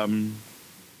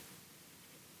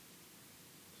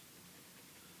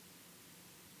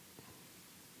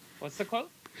 What's the quote?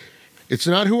 It's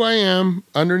not who I am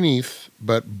underneath,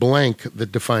 but blank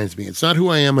that defines me. It's not who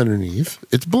I am underneath.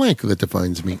 It's blank that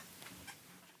defines me.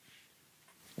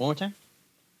 One more time.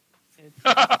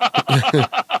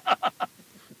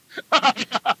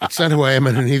 It's not who I am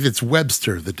underneath. It's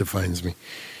Webster that defines me.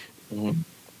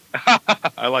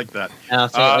 I like that.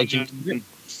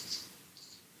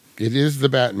 It is the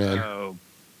Batman. Oh,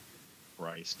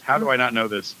 Christ! How do I not know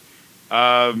this?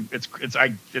 It's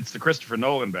the Christopher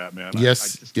Nolan Batman.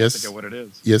 Yes, I just can't yes. think of what it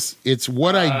is. Yes, it's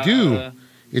what I do.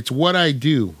 It's what I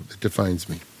do that defines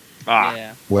me.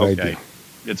 Yeah. What I okay.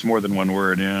 do. It's more than one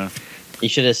word. Yeah. You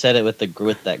should have said it with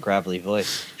that gravelly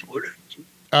voice.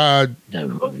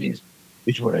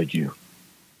 It's what I do.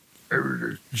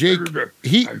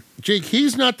 Jake,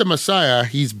 he's not the Messiah.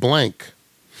 He's blank.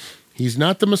 He's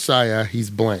not the Messiah. He's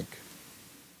blank.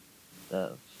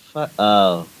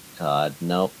 Oh God,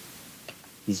 nope.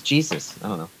 He's Jesus. I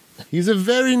don't know. He's a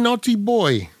very naughty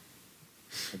boy.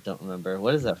 I don't remember.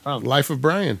 What is that from? Life of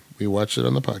Brian. We watched it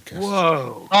on the podcast.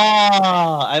 Whoa.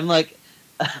 Oh, I'm like,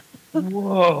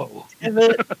 Whoa. damn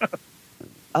it.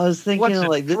 I was thinking What's it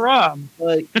like this. from?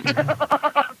 Like,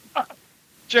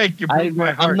 Jake, you broke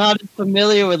my heart. I'm not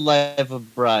familiar with Life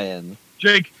of Brian.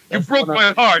 Jake, you That's broke what my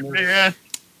I'm heart, familiar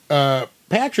man.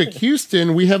 Patrick,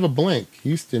 Houston, we have a blank.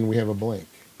 Houston, we have a blank.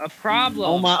 A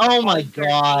problem. Oh my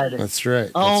God. That's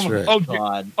right. Oh That's my right. Oh,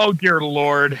 God. Oh, dear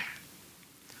Lord.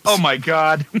 Oh, my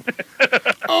God.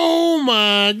 Oh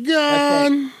my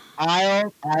God.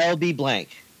 I'll be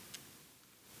blank.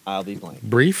 I'll be blank.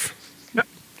 Brief.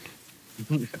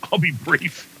 I'll be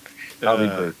brief. I'll be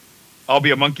brief. I'll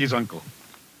be a monkey's uncle.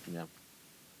 Yeah.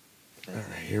 All right,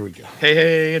 here we go.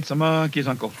 Hey, it's a monkey's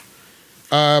uncle.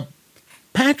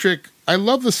 Patrick, I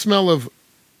love the smell of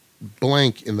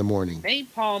blank in the morning.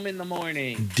 Napalm in the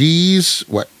morning. D's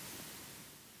what?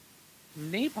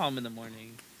 Napalm in the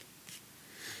morning.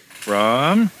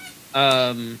 From?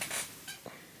 Oh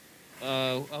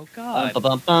God.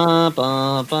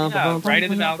 Yeah, Ride of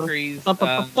the Valkyries.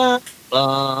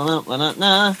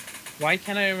 Why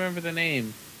can't I remember the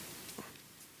name?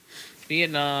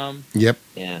 Vietnam. Yep.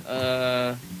 Yeah.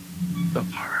 The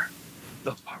power.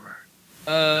 The power.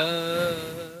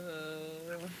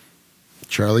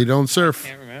 Charlie don't surf.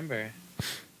 Can't remember.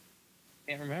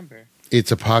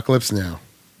 It's Apocalypse Now.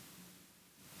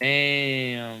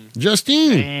 Damn.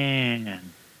 Justine,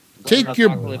 Man. take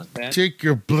your Apocalypse Now. take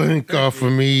your blank off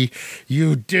of me,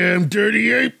 you damn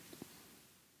dirty ape.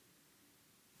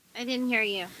 I didn't hear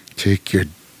you. Take your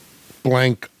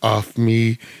blank off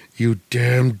me, you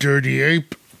damn dirty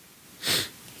ape.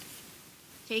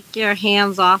 Take your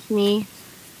hands off me.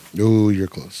 Oh, you're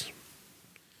close.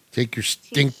 Take your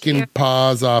stinking your-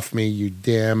 paws off me, you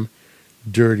damn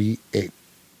dirty ape.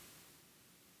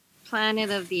 Planet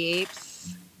of the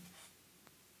Apes.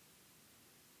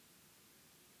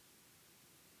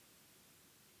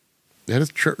 That is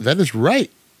true. That is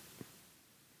right.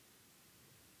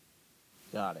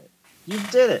 Got it. You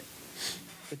did it.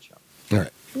 Good job. All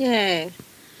right. Yay.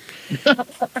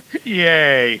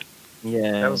 Yay.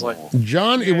 Yeah. That was like,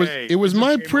 John, Yay. it was It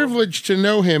my just came privilege to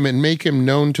know him and make him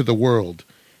known to the world.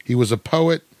 He was a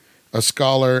poet, a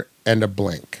scholar, and a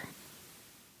blank.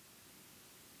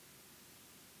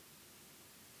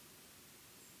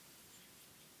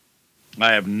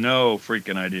 I have no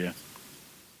freaking idea.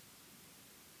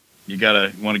 You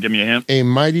want to give me a hint? A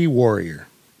mighty warrior.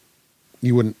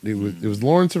 You wouldn't. It was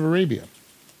Lawrence of Arabia.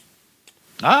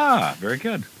 Ah, very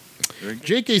good. Very good.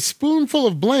 Jake, a spoonful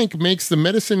of blank makes the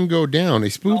medicine go down. A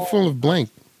spoonful of blank.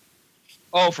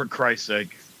 Oh, for Christ's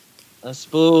sake. A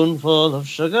spoonful of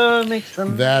sugar makes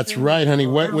them. That's right, honey.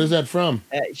 What was that from?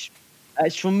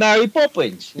 It's from Mary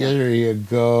Poppins. Yeah. There you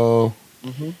go.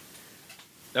 Mm-hmm.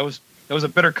 That was a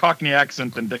better Cockney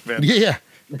accent than Dick Van. Yeah.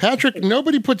 Patrick,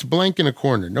 nobody puts blank in a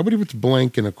corner. Nobody puts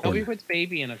blank in a corner. Nobody puts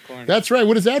baby in a corner. That's right.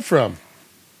 What is that from?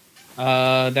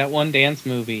 That one dance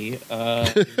movie.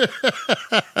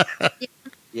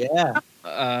 Yeah.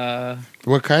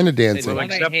 What kind of The dancing? one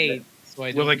I accept hate. it. So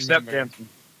I We'll don't accept remember. dancing.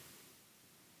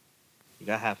 You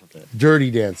got half of it.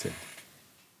 Dirty dancing.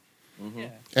 Mm-hmm. Yeah.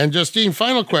 And Justine,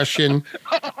 final question.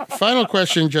 Final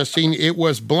question, Justine. It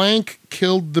was blank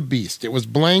killed the beast. It was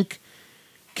blank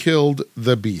killed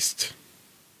the beast.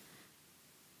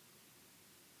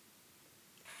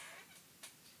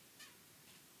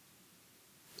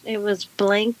 It was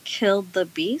blank killed the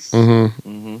beast. Mm-hmm.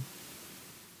 Mm-hmm.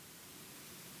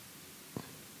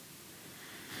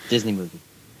 Disney movie.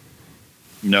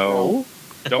 No.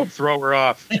 Don't throw her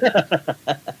off.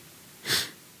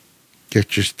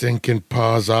 Get your stinking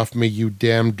paws off me, you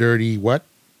damn dirty what?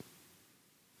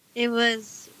 It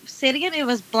was. Say it again. It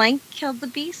was blank killed the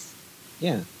beast.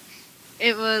 Yeah.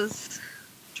 It was.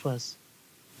 Twas.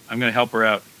 I'm going to help her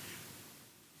out.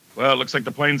 Well, it looks like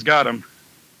the plane's got him.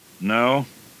 No.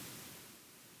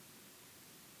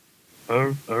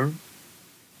 I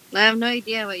have no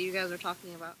idea what you guys are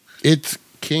talking about. It's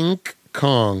King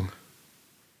Kong.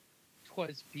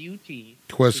 Twas beauty.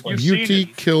 'Twas You've Beauty seen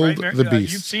it, Killed right? the You've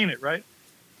Beast. seen it, right?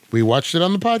 We watched it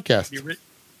on the podcast.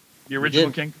 The original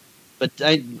did. King. But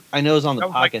I know it was on the That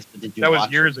was like- podcast, but did you That watch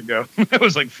was years ago. That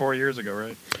was like 4 years ago,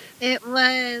 right? It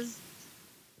was.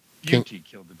 Beauty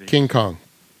killed the beast. King Kong.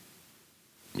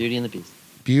 it? Beauty and the Beast.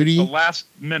 Beauty. The last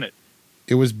minute.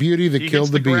 It was Beauty that He killed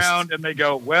hits the the beast. ground, and they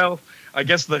go, "Well, I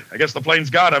guess the plane's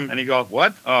got him." And he goes,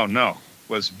 "What? Oh no,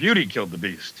 was Beauty killed the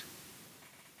beast?"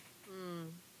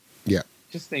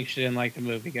 Just think she didn't like the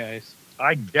movie, guys.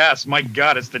 I guess. My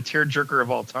God, it's the tearjerker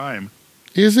of all time.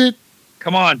 Is it?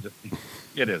 Come on,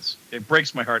 it is. It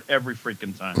breaks my heart every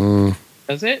freaking time.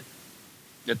 Does it?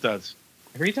 It does.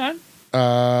 Every time?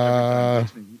 Every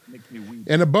time. Makes me weep.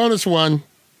 And a bonus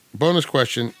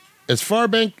question. As far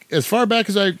back as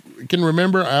I can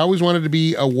remember, I always wanted to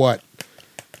be a what?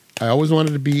 As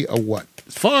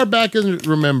far back as I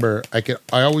remember,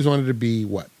 I always wanted to be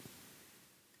what?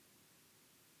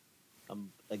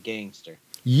 A gangster.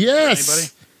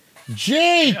 Yes.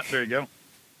 Jake. Yeah, there you go.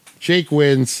 Jake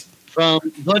wins. From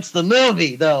what's the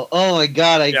movie though? Oh my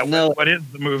God, I Yeah, know. what is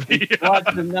the movie? Watch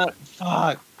them not.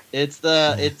 Fuck. It's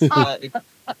shit.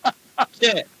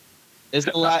 It's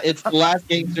the last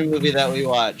gangster movie that we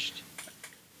watched.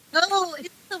 Oh, it's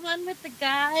the one with the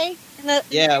guy. And the,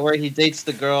 Yeah, where he dates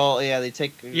the girl. Yeah, they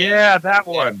take. Yeah, that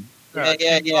one. Yeah.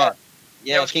 King Yeah,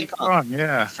 it was King King Kong. Kong.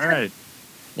 Yeah, all right.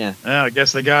 Yeah. I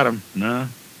guess they got him. No.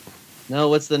 No,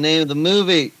 what's the name of the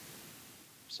movie?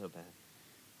 So bad.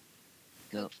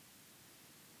 No.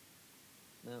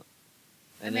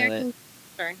 I know American. it.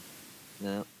 Sorry.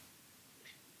 No.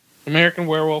 American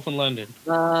Werewolf in London.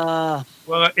 Ah.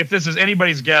 Well, if this is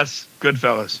anybody's guess,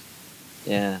 Goodfellas.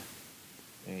 Yeah.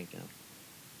 There you go.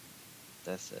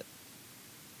 That's it.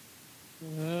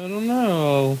 I don't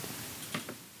know.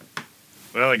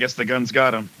 Well, I guess the guns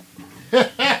got him.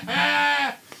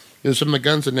 It was from the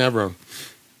Guns of Navarone.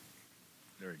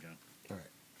 There we go.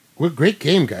 What great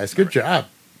game, guys. Good job.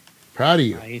 Proud of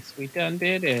you. Nice. We done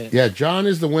did it. Yeah, John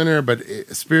is the winner, but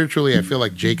spiritually, I feel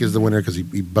like Jake is the winner because he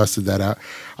busted that out.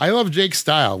 I love Jake's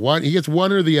style. He gets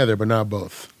one or the other, but not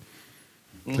both.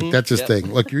 Like, that's his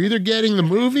thing. Look, you're either getting the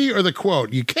movie or the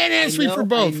quote. You can't ask me for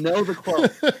both. I know the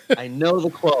quote. I know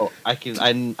the quote. I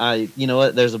you know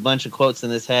what? There's a bunch of quotes in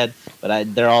this head,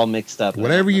 but they're all mixed up.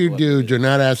 Whatever you do, you're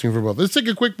not asking for both. Let's take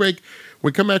a quick break.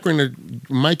 We come back.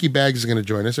 Mikey Baggs is going to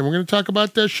join us, and we're going to talk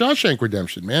about Shawshank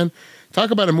Redemption, man. Talk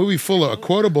about a movie full of a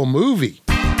quotable movie.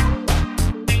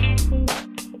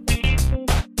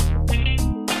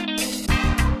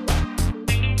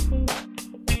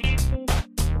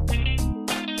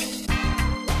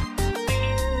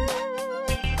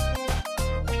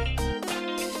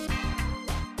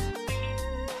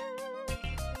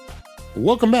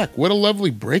 Welcome back. What a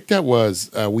lovely break that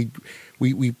was.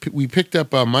 We picked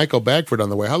up Michael Bagford on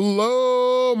the way.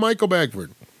 Hello, Michael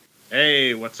Bagford.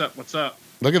 Hey, what's up? What's up?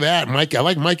 Look at that, Mike. I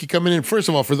like Mikey coming in. First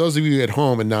of all, for those of you at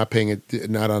home and not paying it,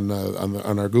 not on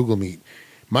our Google Meet,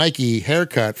 Mikey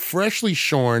haircut, freshly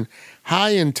shorn,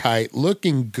 high and tight,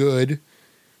 looking good.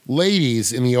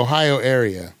 Ladies in the Ohio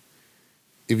area,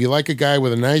 if you like a guy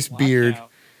with a nice beard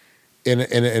and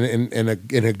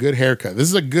a good haircut, this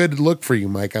is a good look for you,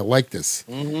 Mike. I like this.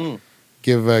 Mm-hmm.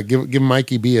 Give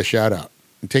Mikey B a shout out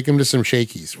and take him to some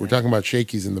Shakies. We're talking about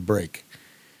Shakies in the break.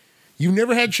 You've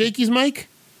never had Shakies, Mike?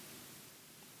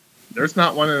 There's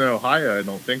not one in Ohio. I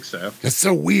don't think so. That's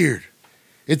so weird.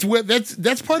 It's what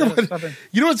that's part of what.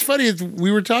 You know what's funny is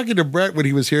we were talking to Brett when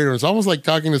he was here, and it was almost like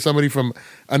talking to somebody from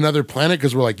another planet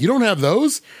because we're like, you don't have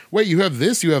those? Wait, you have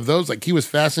this? You have those? Like he was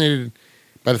fascinated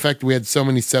by the fact that we had so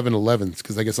many 7-Elevens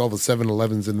because I guess all the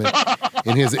 7-Elevens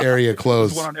in his area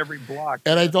closed. There's one on every block.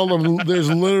 And I told him there's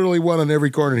literally one on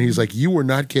every corner. And he's like, you were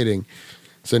not kidding.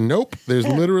 I said, nope. There's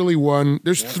literally one.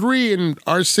 There's 3 in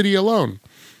our city alone.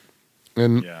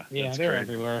 And Yeah, that's they're great.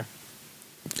 everywhere.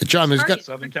 John, there's got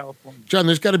Southern California.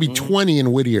 to be 20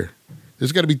 in Whittier.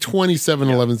 There's got to be 20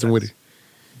 7-Elevens in Whittier.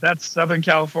 That's Southern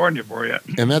California for you.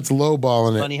 And that's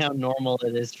lowballing it. Funny how normal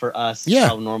it is for us. Yeah.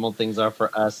 How normal things are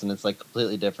for us, and it's like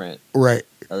completely different. Right.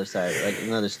 Other side, like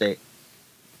another state.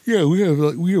 Yeah, we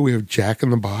have Jack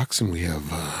in the Box and we have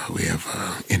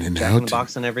In and Jack in the Out.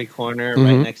 Box on every corner, Mhm.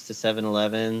 right next to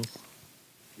 7-Eleven.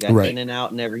 You got Right. In and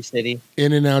Out in every city.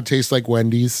 In and Out tastes like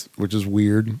Wendy's, which is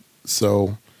weird.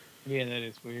 So, Yeah, that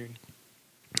is weird.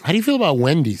 how do you feel about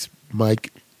Wendy's,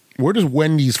 Mike? Where does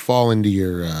Wendy's fall into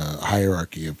your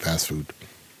hierarchy of fast food?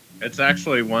 It's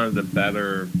actually one of the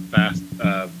better fast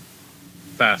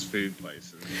food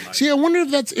places. See, I wonder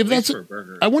if that's At least for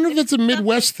burgers. I wonder if that's a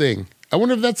Midwest thing. I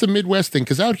wonder if that's a Midwest thing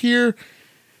because out here,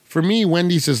 for me,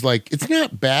 Wendy's is like it's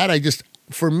not bad.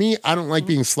 For me, I don't like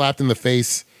being slapped in the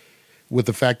face with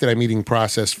the fact that I'm eating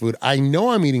processed food. I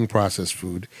know I'm eating processed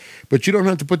food, but you don't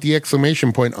have to put the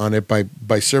exclamation point on it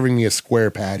by serving me a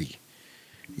square patty.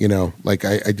 You know, like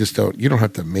I just don't. You don't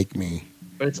have to make me.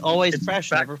 But it's always It's fresh,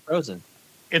 back- never frozen.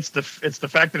 It's the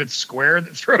fact that it's square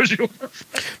that throws you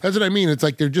off. That's what I mean. It's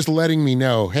like they're just letting me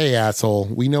know, hey, asshole,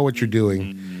 we know what you're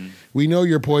doing. We know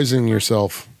you're poisoning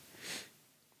yourself.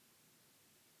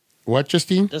 What,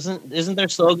 Justine? Isn't their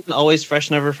slogan always fresh,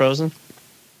 never frozen?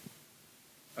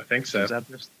 I think so. Is that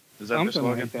their Something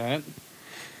slogan? like that.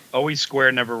 Always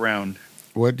square, never round.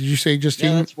 What did you say, Yeah,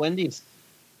 Justine? that's Wendy's.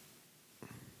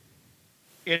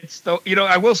 It's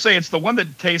I will say it's the one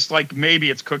that tastes like maybe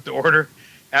it's cooked to order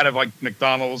out of like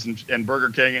McDonald's and Burger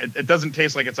King. It doesn't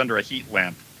taste like it's under a heat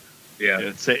lamp. Yeah.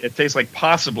 It tastes like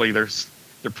possibly they're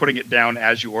putting it down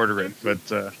as you order it. But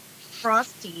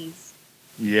Frosties.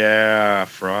 yeah,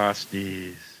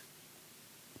 Frosties.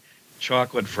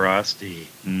 Chocolate Frosty.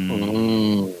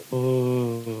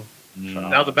 Oh.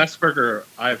 Now, the best burger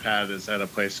I've had is at a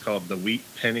place called the Wheat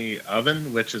Penny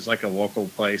Oven, which is like a local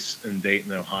place in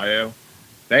Dayton, Ohio.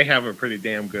 They have a pretty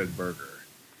damn good burger.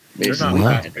 They're not Wow.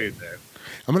 fast food, though.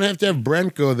 I'm going to have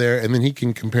Brent go there, and then he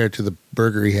can compare it to the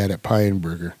burger he had at Pie and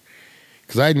Burger.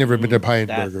 Because I had never been to Pie and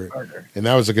That Burger, burger. and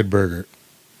that was a good burger.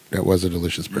 That was a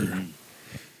delicious burger.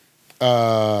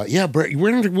 Yeah, Brent,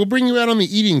 we'll bring you out on the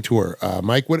eating tour.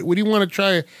 Mike, what do you want to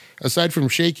try aside from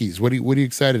Shakey's? What are you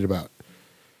excited about?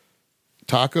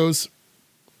 Tacos?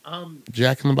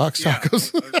 Jack in the Box Yeah,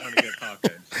 tacos? I want to get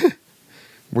tacos.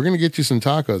 We're going to get you some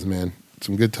tacos, man.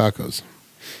 Some good tacos.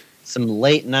 Some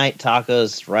late night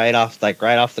tacos right off the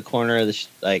corner of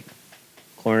the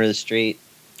corner of the street.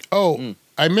 Oh,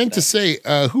 I meant to say,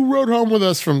 who rode home with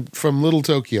us from Little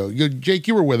Tokyo? Jake,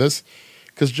 you were with us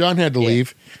because John had to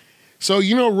leave. So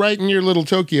right near Little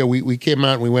Tokyo, we came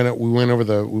out and we went over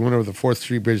the 4th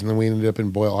Street Bridge, and then we ended up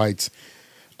in Boyle Heights.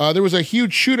 There was a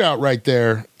huge shootout right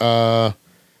there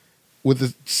with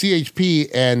the CHP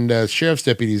and sheriff's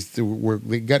deputies.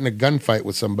 They got in a gunfight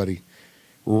with somebody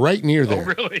right near there. Oh,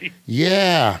 really?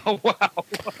 Yeah. Oh, wow.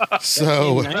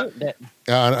 So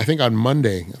I think on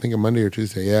Monday. I think on Monday or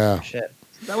Tuesday. Yeah. Shit.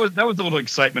 That was a little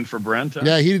excitement for Brent. Huh?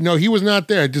 Yeah. He was not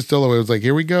there. I just told him, I was like,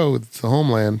 here we go. It's the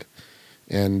homeland.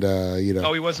 And Oh,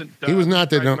 he wasn't. he was not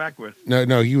there. riding No, back with.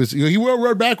 no, he was. He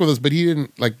rode back with us, but he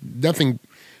didn't like nothing.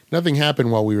 Nothing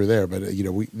happened while we were there. But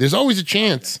there's always a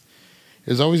chance.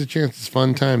 There's always a chance. It's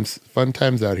fun times. Fun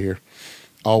times out here.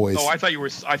 Always. Oh, I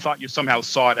thought you somehow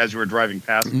saw it as you were driving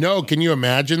past. No, can you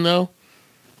imagine though?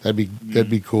 That'd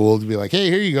be cool to be like, hey,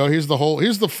 here you go. Here's the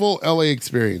full LA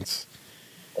experience.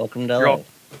 Welcome to You're LA. all-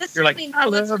 This You're like, means I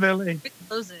that's love where LA. it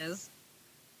closes.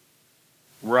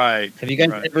 Right. Have you guys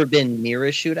right. ever been near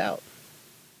a shootout?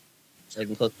 Like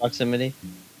in close proximity?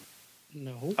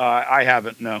 No. I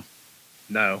haven't. No.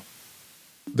 No.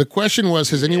 The question was,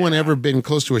 has anyone ever been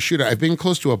close to a shootout? I've been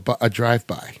close to a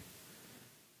drive-by.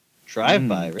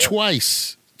 Drive-by, really?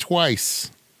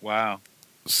 Twice. Wow.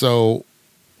 So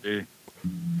Gee.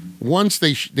 once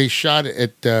they shot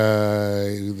at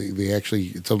they actually,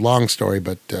 it's a long story,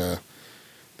 but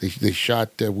they shot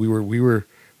we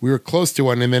were close to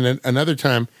one, and then another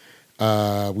time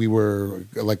we were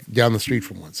like down the street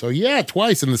from one. So yeah,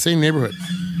 twice in the same neighborhood.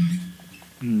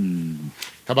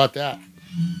 How about that?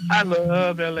 I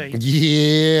love LA.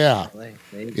 Yeah, LA,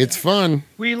 there you it's fun.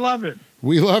 We love it.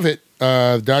 We love it.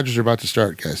 Dodgers are about to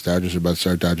start, guys. Dodgers are about to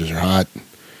start. Dodgers are hot.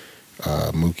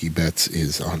 Mookie Betts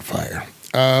is on fire.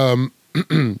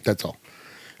 That's all.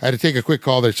 I had to take a quick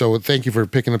call there, so thank you for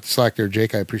picking up the slack there,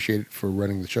 Jake. I appreciate it for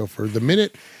running the show for the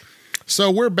minute. So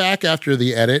we're back after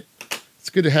the edit. It's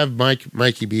good to have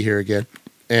Mikey be here again,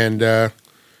 and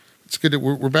it's good that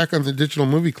we're back on the Digital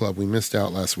Movie Club. We missed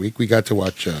out last week. We got to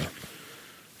watch.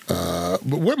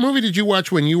 What movie did you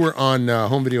watch when you were on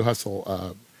Home Video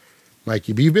Hustle,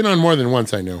 Mikey? But you've been on more than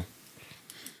once, I know.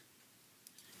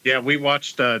 Yeah, we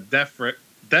watched Death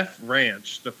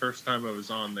Ranch the first time I was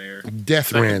on there. Death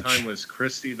Second Ranch. time was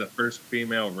Christy, the first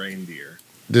female reindeer.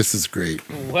 This is great.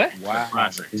 What? Wow.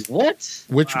 Classic. What?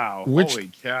 Which Wow. which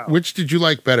Holy cow. which did you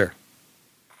like better?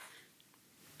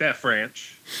 Death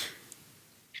Ranch.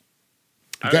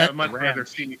 That- I'd much rather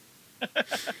see.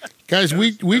 Guys, we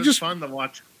it was just fun to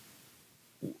watch.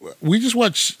 we just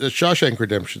watched Shawshank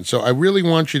Redemption, so I really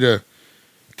want you to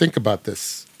think about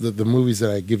this, the movies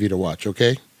that I give you to watch,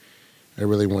 okay? I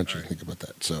really want you to think about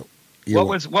that. So,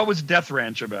 What was Death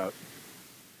Ranch about?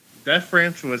 Death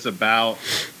Ranch was about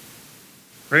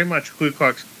pretty much Ku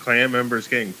Klux Klan members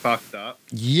getting fucked up.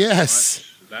 Yes.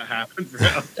 That happened.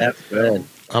 That's good.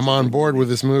 I'm on board with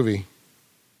this movie.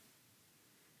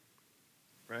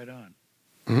 Right on.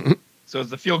 Mhm. So it's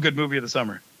the feel-good movie of the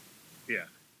summer. Yeah.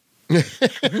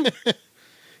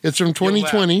 It's from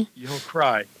 2020. You'll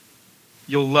cry.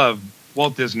 You'll love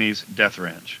Walt Disney's Death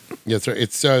Ranch. Yeah, that's right.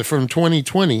 It's from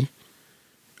 2020.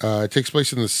 It takes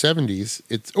place in the 70s.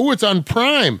 It's on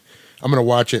Prime. I'm gonna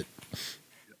watch it.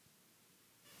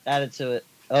 Add it to it.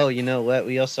 Oh, you know what?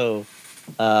 We also,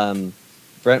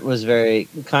 Brent was very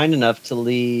kind enough to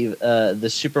leave the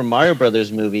Super Mario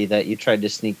Brothers movie that you tried to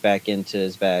sneak back into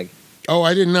his bag. Oh,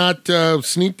 I did not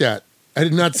sneak that. I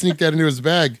did not sneak that into his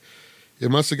bag. It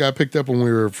must have got picked up when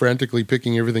we were frantically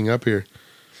picking everything up here.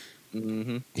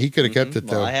 Mm-hmm. He could have kept it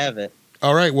though. Well, I have it.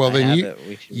 All right. Well, I then have you. it.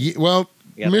 We should- we gotta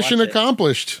Mission watch it.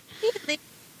 accomplished.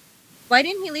 Why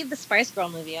didn't he leave the Spice Girl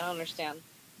movie? I don't understand.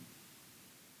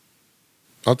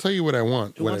 I'll tell you what I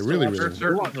want. Who What I wants to really, watch really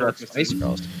Certain want. Who wants to watch Spice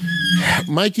Girls?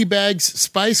 Mikey Bags,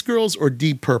 Spice Girls, or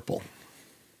Deep Purple.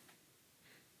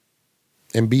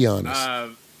 And be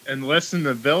honest. Enlisting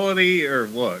ability or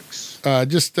looks?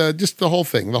 Just the whole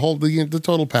thing, the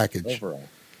total package. Overall.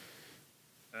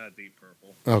 Deep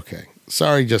Purple. Okay.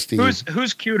 Sorry, Justine.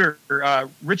 Who's cuter,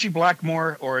 Richie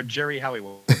Blackmore or Jerry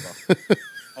Halliwell?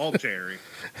 All Jerry.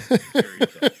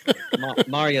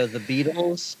 Mario, the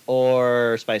Beatles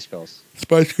or Spice Girls?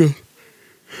 Spice Girls.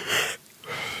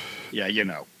 Yeah, you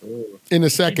know. In a I'm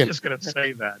second. just gonna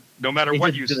say that. No matter He's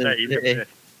what just you gonna say. say-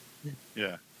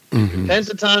 Yeah. Mhm.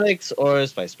 Pentatonics or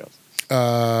Spice Girls?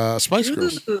 Spice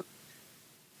Girls. Ooh.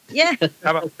 Yeah.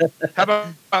 How about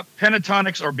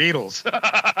Pentatonics or Beatles?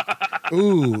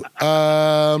 Ooh.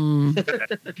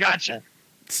 Gotcha.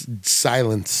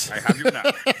 Silence. I have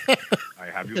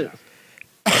you now.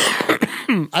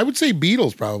 I would say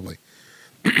Beatles, probably.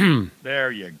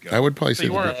 There you go. I would probably So say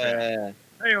you are a Beatles. fan.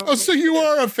 Hey, Oh, so you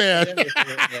are a fan.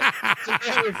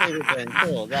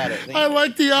 Cool, got it. I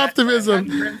like the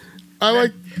optimism. I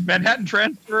like Manhattan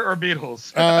Transfer or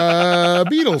Beatles?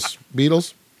 Beatles.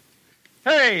 Beatles.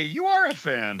 Hey, you are a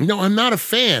fan. No, I'm not a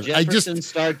fan.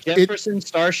 Jefferson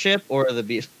Starship or the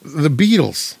Beatles? The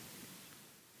Beatles.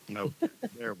 No,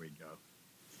 there we go.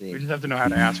 See. We just have to know how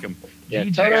to ask them. Yeah,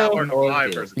 DJ Toto Allen or or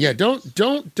Beatles? Beatles? Yeah,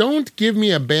 don't give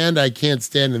me a band I can't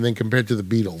stand and then compare it to the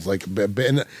Beatles, like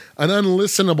an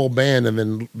unlistenable band, and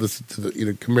then listen to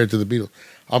the compared to the Beatles.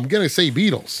 I'm gonna say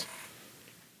Beatles.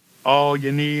 All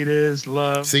you need is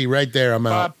love. See, right there, I'm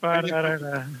out.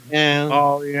 Ba-ba-da-da-da. Yeah.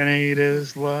 All you need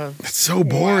is love. It's so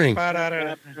boring.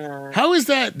 Ba-ba-da-da-da. How is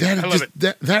that? I love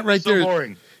That right So there.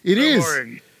 boring. It So is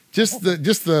boring. just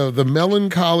the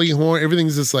melancholy horn.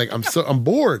 Everything's just like I'm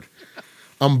bored.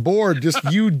 I'm bored. Just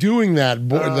you doing that.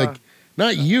 Like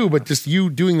not you, but just you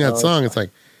doing that song. It's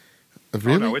like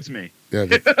really. Oh, no, it's me. Yeah,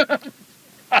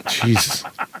 Jesus,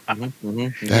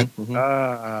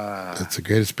 that's the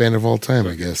greatest band of all time,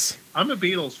 I guess. I'm a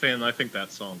Beatles fan. And I think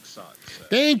that song sucks. So.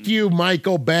 Thank you,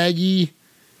 Michael Baggy.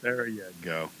 There you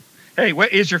go. Hey,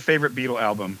 what is your favorite Beatle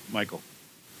album, Michael?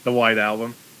 The White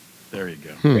Album. There you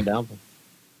go. Great album.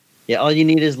 Yeah, all you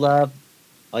need is love.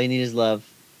 All you need is love.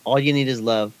 All you need is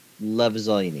love. Love is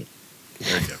all you need.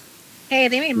 There you go. Hey,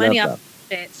 they made money Love off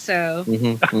of it, so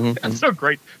That's so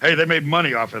great. Hey, they made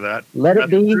money off of that. Let it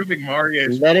be. Proving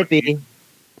Mario's Let it be.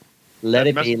 Let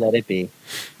it That be. Let it be.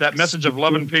 That message of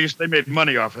love and peace, they made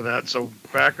money off of that, so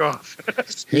back off. Hey,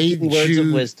 Speaking words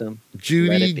of wisdom. Let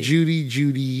Judy, it be.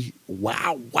 Judy.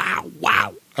 Wow.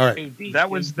 All right. That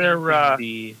was their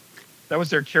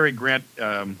Cary Grant.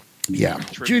 Yeah.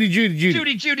 Tribute. Judy.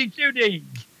 Judy.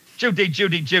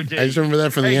 I just remember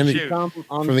that from the Hey, Andy, Jude.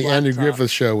 from the Andrew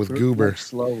Griffith show with Goober.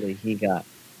 Slowly, he got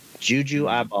Juju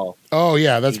Eyeball, Oh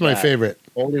yeah, that's my Yeah. favorite.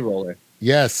 Holy Roller.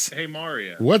 Yes. Hey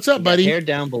Mario. What's up, He got buddy? hair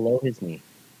down below his knee.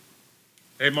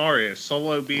 Hey Mario.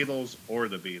 Solo Beatles or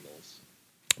the Beatles?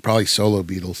 Probably solo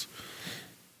Beatles.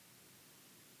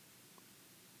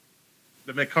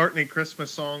 The McCartney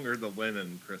Christmas song or the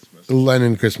Lennon Christmas The song?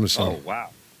 Lennon Christmas Oh song. wow.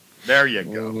 There you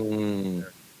go. Mm.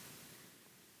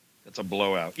 That's a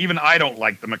blowout. Even I don't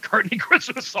like the McCartney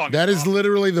Christmas song. That is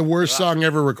literally the worst Wow. song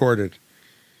ever recorded.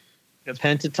 It's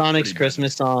Pentatonics pretty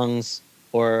Christmas songs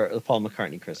or the Paul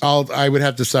McCartney Christmas. I would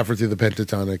have to suffer through the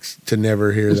Pentatonics to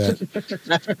never hear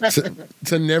that.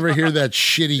 to never hear that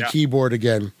shitty Yeah. keyboard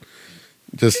again.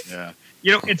 Just Yeah.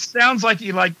 You know, it sounds like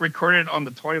you like recorded it on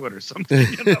the toilet or something.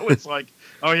 You know, it's like,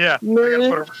 oh yeah, I gotta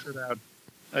put a record out.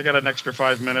 I got an extra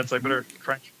 5 minutes. I better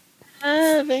crank.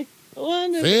 Having a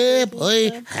wonderful Fair Christmas boy,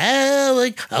 time.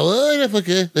 having a wonderful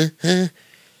Christmas.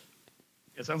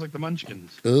 It sounds like the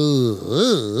Munchkins.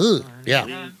 Ooh.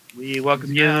 Yeah. We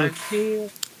welcome you.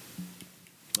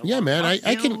 Yeah, man.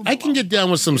 I can get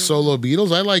down with some solo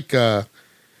Beatles. I like. I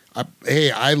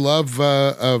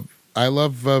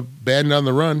love Band on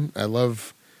the Run. I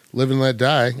love Live and Let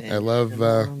Die. I love.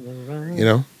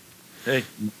 Hey,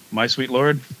 my sweet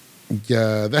Lord.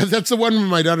 Yeah, that's the one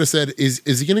my daughter said. Is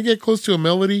he going to get close to a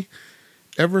melody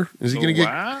ever? Is he going to get?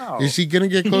 Wow. Is he going to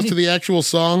get close to the actual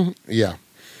song? Yeah.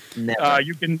 Never.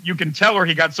 You can tell where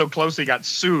he got so close he got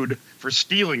sued for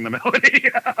stealing the melody.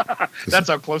 That's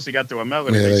how close he got to a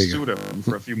melody. Yeah, there They you sued him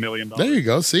for a few $1 million. There you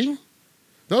go. See,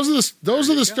 those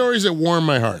are the stories that warm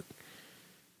my heart.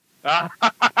 How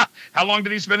long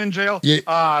did he spend in jail?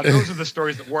 Yeah. Those are the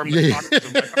stories that warm the pockets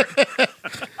of my heart.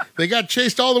 They got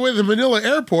chased all the way to the Manila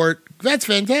airport. That's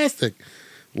fantastic.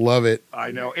 Love it.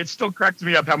 I know. It still cracks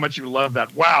me up how much you love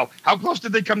that. Wow. How close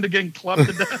did they come to getting clubbed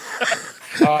to death?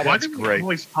 Why That's do we great.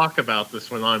 always talk about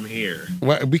this when I'm here?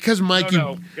 Well, because Mike,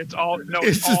 No, it's all. No,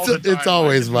 It's it's all just- the time. it's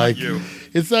always It's not Mike. you.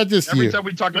 it's not just Every you. time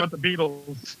we talk about the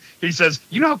Beatles, he says,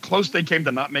 "You know how close they came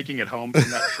to not making it home from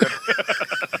that trip."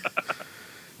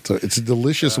 So it's a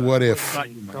delicious what It's if. not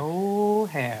you, Mike. So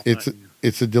happy.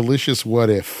 It's a delicious what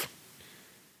if.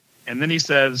 And then he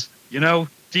says, "You know,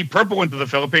 Deep Purple went to the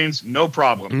Philippines. No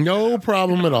problem." No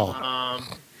problem at all.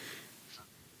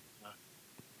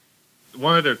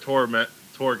 One of their tour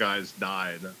guys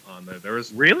died on there. There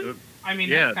was Really? I mean,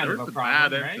 yeah, that's kind there of was a a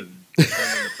bad problem, right?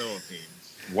 incident in the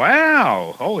Philippines.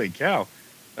 Wow! Holy cow!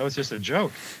 That was just a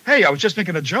joke. Hey, I was just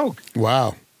making a joke.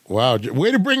 Wow.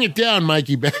 Way to bring it down,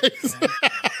 Mikey Bags.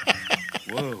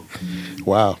 Whoa!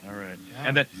 Wow. All right.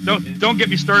 And then don't get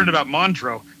me started about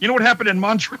Montreux. You know what happened in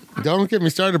Montreux? Don't get me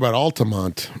started about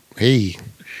Altamont. Hey,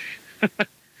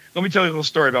 Let me tell you a little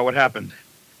story about what happened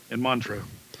in Montreux.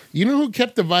 you know who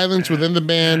kept the violence within the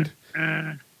band?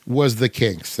 Was the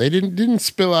Kinks. They didn't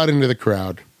spill out into the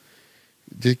crowd.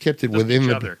 They kept it Just within each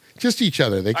the other. just each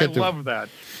other. They I kept love that.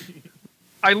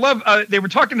 I love. They were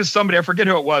talking to somebody. I forget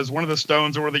who it was. One of the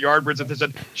Stones or one of the Yardbirds. And they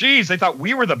said, "Geez, they thought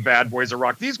we were the bad boys of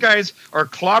rock. These guys are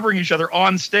clobbering each other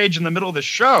on stage in the middle of the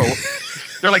show.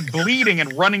 They're like bleeding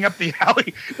and running up the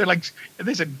alley. They're like." And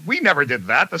they said, "We never did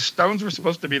that. The Stones were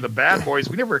supposed to be the bad boys.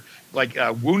 We never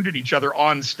wounded each other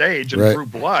on stage and Right. drew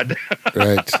blood."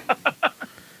 right.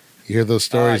 You hear those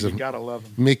stories You of gotta love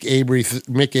them.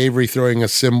 Mick Avery throwing a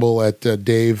cymbal at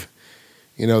Dave.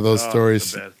 You know those Oh,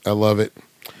 stories. the best. I love it.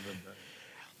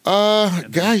 And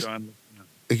then Guys, John-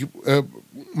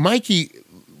 Mikey,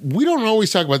 we don't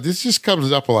always talk about this. Just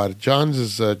comes up a lot. John,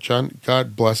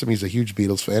 God bless him. He's a huge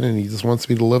Beatles fan, and he just wants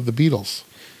me to love the Beatles,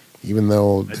 even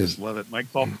though I just love it, Mike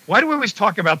Paul. Why do we always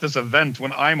talk about this event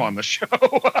when I'm on the show?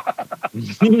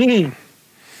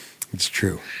 it's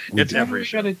true. It's Never every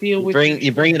show. got to deal with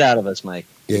You bring it out of us, Mike.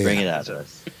 You Yeah. bring it out of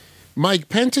us. Mike,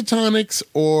 Pentatonics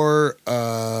or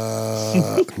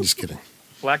I'm just kidding.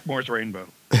 Blackmore's Rainbow.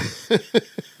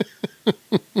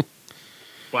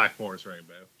 Blackmore's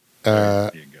Rainbow.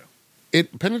 There you go.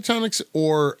 Pentatonics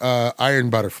or Iron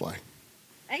Butterfly.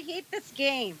 I hate this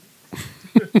game.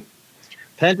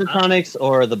 Pentatonics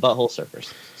or the Butthole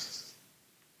Surfers?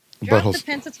 Drop Buttholes.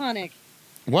 the pentatonic.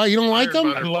 Why you don't like Iron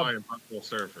them? Butterfly and Butthole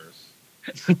Surfers.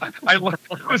 I love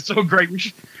it. Was so great.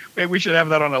 We should have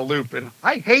that on a loop. And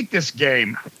I hate this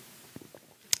game.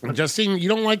 Justine, you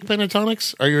don't like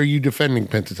Pentatonics, or are you defending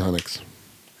Pentatonics?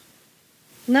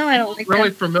 No, I don't like Really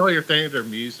that. familiar thing with their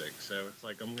music, so it's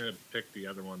like I'm going to pick the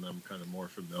other one that I'm kind of more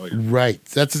familiar with. Right.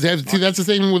 That's the thing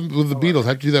with the Beatles. I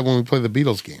have to do that when we play the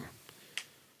Beatles game.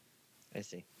 I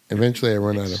see. Eventually, I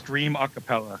run out of. Extreme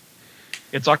acapella.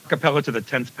 It's acapella to the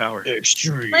 10th power.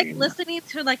 Like listening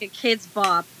to like a kid's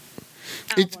bop.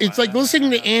 It's like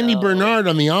listening to Andy Bernard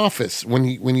on The Office when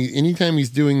he anytime he's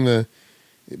doing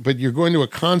but you're going to a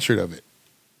concert of it.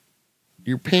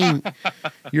 You're paying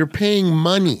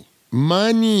money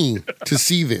to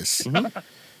see this.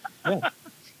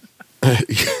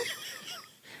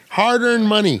 Hard-earned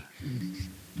money.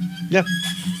 Yeah.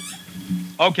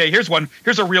 Okay, here's one.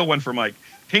 Here's a real one for Mike.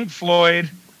 Pink Floyd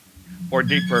or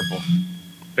Deep Purple?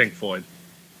 Pink Floyd.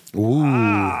 Ooh.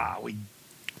 How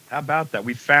about that?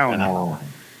 We found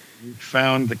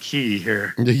the key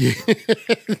here.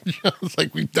 It's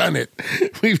like we've done it.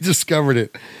 We've discovered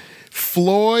it.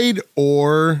 Floyd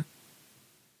or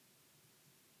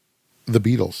the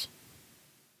Beatles?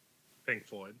 Pink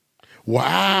Floyd.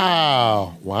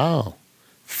 Wow.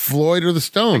 Floyd or the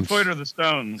Stones? Pink Floyd or the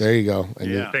Stones? There you go.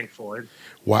 Yeah. Pink Floyd.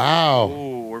 Wow.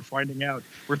 Oh, we're finding out.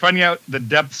 We're finding out the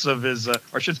depths of his, or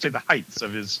I should say, the heights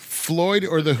of his. Floyd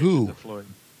or the Who? The Floyd.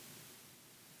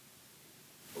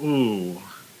 Ooh,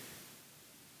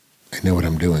 I know what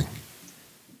I'm doing.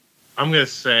 I'm gonna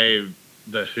say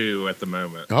the Who at the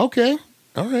moment. Okay.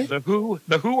 All right. The Who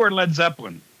or Led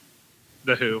Zeppelin?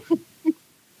 The Who.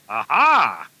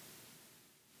 Aha!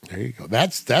 There you go.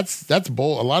 That's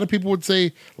bold. A lot of people would say,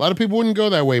 a lot of people wouldn't go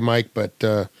that way, Mike, but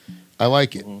I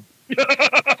like it.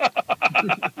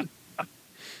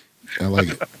 I like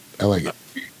it. I like it.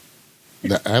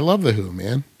 I love the Who,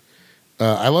 man.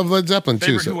 I love Led Zeppelin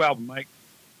too. Favorite Who album, Mike?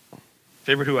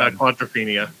 Favorite Who album?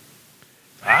 Quadrophenia.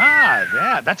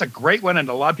 Yeah, that's a great one, and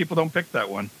a lot of people don't pick that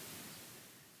one.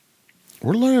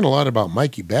 We're learning a lot about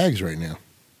Mikey Bags right now.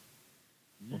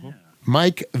 Yeah.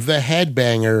 Mike the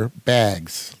Headbanger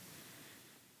Bags.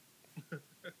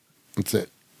 That's it.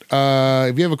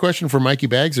 If you have a question for Mikey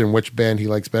Bags and which band he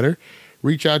likes better,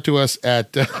 reach out to us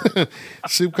at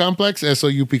Soup Complex,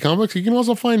 SOUP Complex. You can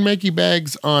also find Mikey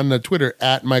Bags on Twitter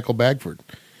at Michael Bagford.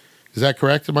 Is that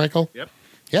correct, Michael? Yep.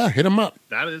 Yeah, hit him up.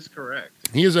 That is correct.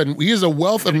 He is a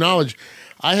wealth of knowledge.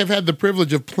 I have had the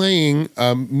privilege of playing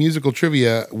musical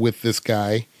trivia with this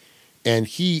guy, and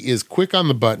he is quick on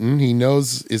the button. He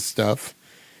knows his stuff,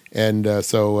 and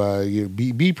so you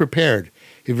be prepared.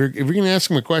 If you're going to ask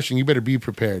him a question, you better be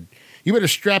prepared. You better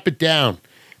strap it down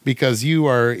because you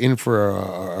are in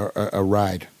for a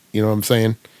ride. You know what I'm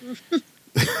saying?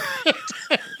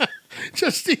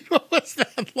 Justine, what was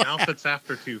that laugh? Now, if it's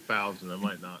after 2000, I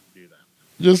might not do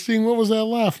that. Justine, what was that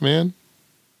laugh, man?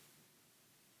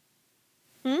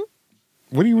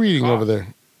 What are you reading over there?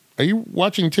 Are you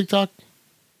watching TikTok?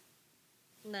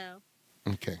 No.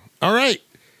 Okay. All right.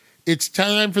 It's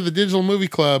time for the Digital Movie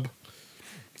Club.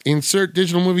 Insert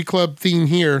Digital Movie Club theme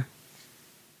here.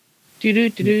 Do.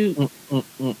 Go,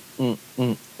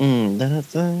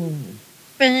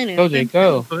 Jake,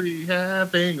 go. So you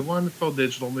having a wonderful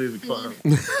digital movie club.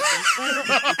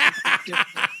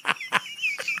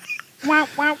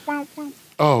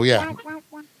 Oh, yeah.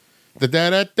 The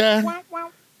da-da-da.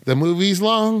 The movie's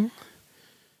long.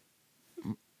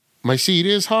 My seat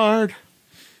is hard.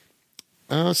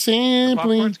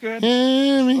 Simply popcorn's good.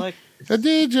 having Like, a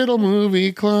Digital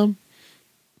Movie Club.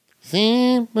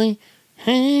 Simply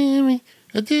having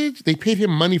a digital. They paid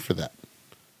him money for that.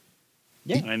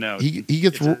 yeah. I know. He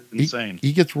gets It's insane.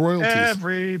 He gets royalties.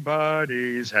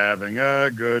 Everybody's having a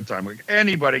good time.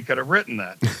 Anybody could have written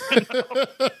that.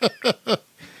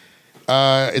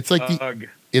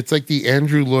 It's like the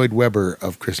Andrew Lloyd Webber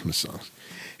of Christmas songs.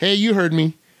 Hey, you heard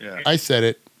me. Yeah. I said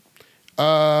it.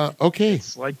 Okay.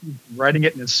 It's like he's writing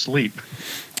it in his sleep.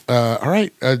 All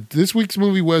right. This week's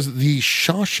movie was The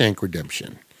Shawshank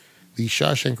Redemption. The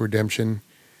Shawshank Redemption.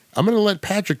 I'm going to let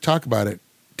Patrick talk about it.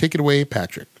 Take it away,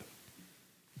 Patrick.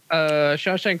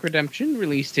 Shawshank Redemption,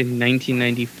 released in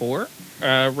 1994,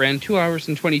 ran 2 hours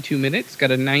and 22 minutes,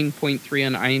 got a 9.3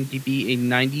 on IMDb, a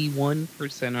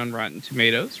 91% on Rotten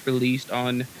Tomatoes, released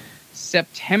on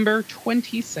September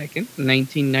 22nd,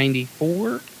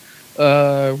 1994,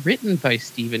 written by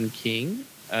Stephen King,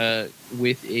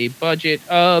 with a budget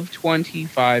of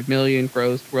 $25 million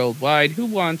grossed worldwide. Who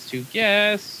wants to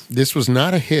guess? This was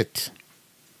not a hit.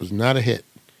 It was not a hit.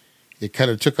 It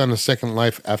kind of took on a second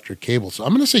life after cable. So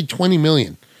I'm going to say 20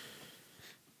 million.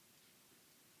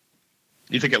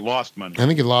 You think it lost money? I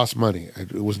think it lost money.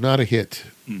 It was not a hit.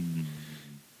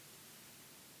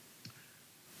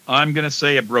 I'm going to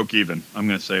say it broke even. I'm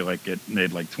going to say like it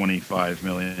made like 25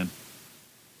 million.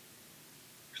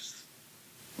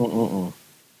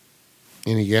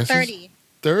 Any guesses? 30.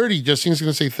 30. Justine's going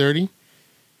to say 30.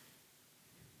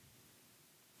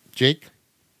 Jake?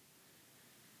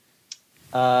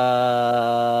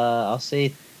 I'll say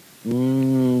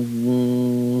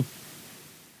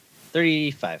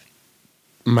 35.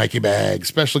 Mikey Bag,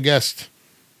 special guest.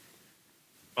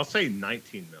 I'll say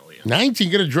 19 million. 19,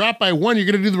 you're going to drop by one. You're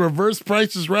going to do the reverse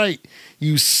prices right.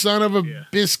 You son of a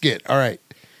biscuit. All right.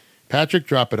 Patrick,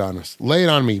 drop it on us. Lay it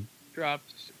on me.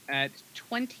 Dropped at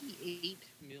 $28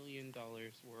 million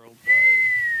worldwide.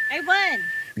 I won.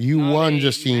 You Not won, a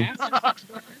Justine.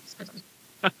 massive-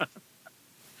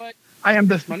 But I am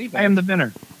the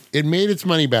winner. It made its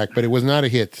money back, but it was not a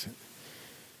hit.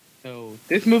 so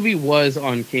this movie was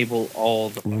on cable all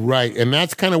the time. Right. And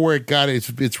that's kind of where it got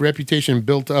its reputation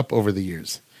built up over the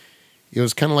years. It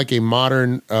was kind of like a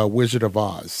modern Wizard of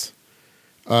Oz.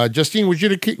 Justine, would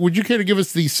you care to give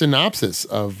us the synopsis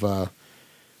of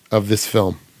this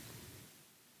film?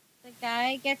 The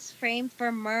guy gets framed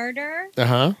for murder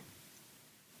Uh-huh.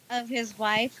 of his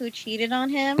wife who cheated on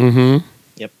him. Mm-hmm.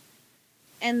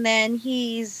 And then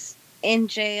he's in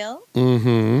jail.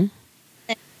 Mm-hmm.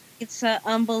 And It's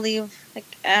unbelievable. Like,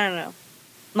 I don't know,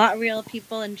 not real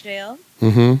people in jail,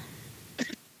 Mm-hmm.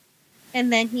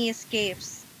 and then he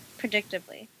escapes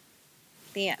predictably.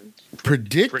 The end.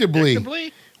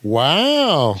 Predictably.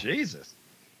 Wow. Jesus.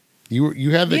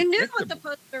 You had the You knew what the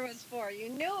poster was for. You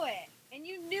knew it, and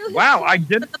you knew. his Wow, I connection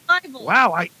did. with the Bible.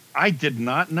 Wow, I did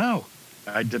not know.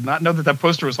 I did not know that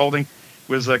poster was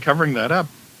covering that up.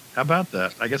 How about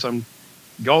that? I guess I'm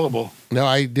gullible. No,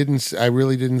 I didn't. I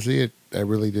really didn't see it. I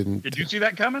really didn't. Did you see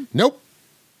that coming? Nope.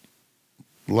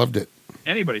 Loved it.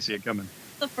 Anybody see it coming?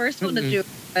 The first one to do it,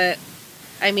 but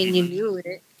I mean, you knew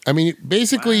it. I mean,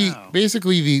 basically, Wow.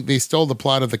 they stole the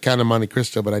plot of the Count of Monte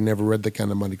Cristo, but I never read the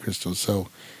Count of Monte Cristo, so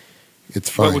it's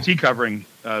fine. What was he covering?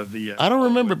 The I don't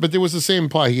remember, but there was the same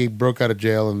plot. He broke out of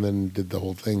jail and then did the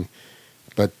whole thing.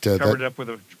 But covered it up with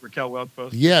a Raquel Welch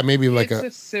poster. yeah, maybe like It's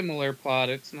a similar plot.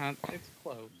 It's not. It's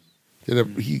close.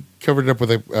 he covered it up with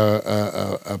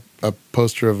a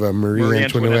poster of Marie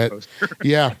Antoinette. poster.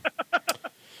 Yeah,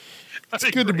 That's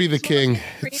it's good to be the king.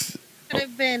 It's, Could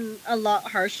have been a lot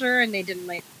harsher, and they didn't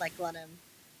like let him.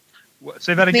 What,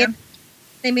 say that again.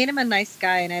 They made him a nice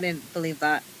guy, and I didn't believe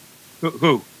that.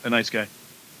 Who? A nice guy.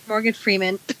 Morgan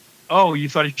Freeman. Oh, you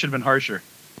thought he should have been harsher.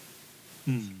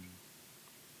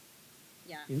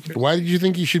 Yeah. why did you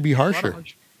think he should be harsher?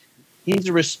 He's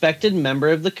a respected member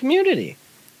of the community.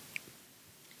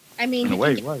 I mean, In a he way,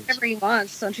 can he do was. whatever he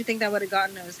wants. Don't you think that would have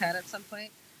gotten to his head at some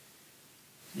point?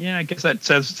 Yeah, I guess that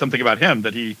says something about him,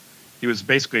 that he was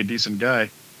basically a decent guy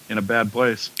in a bad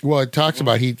place. Well, it talks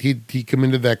about he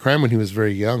committed that crime when he was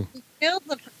very young. He killed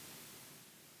the.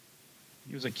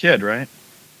 He was a kid, right?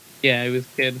 Yeah, he was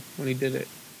a kid when he did it.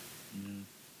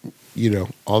 You know,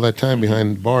 all that time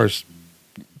behind bars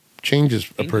changes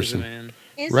a Changes person. man.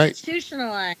 Right.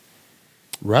 Institutionalized.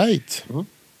 Right.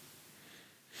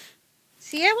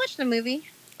 See, I watched the movie.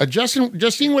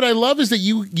 Justine, what I love is that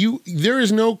you there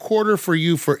is no quarter for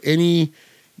you for any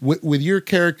with your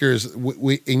characters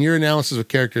in your analysis of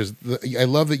characters. I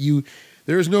love that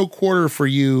there is no quarter for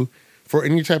you for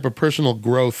any type of personal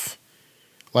growth.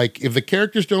 Like if the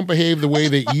characters don't behave the way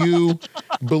that you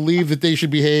believe that they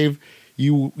should behave,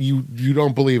 you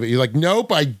don't believe it. You're like,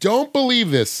 nope, I don't believe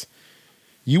this.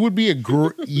 You would be a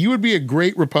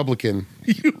great Republican.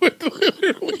 You would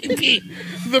literally be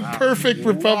the perfect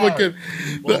Republican.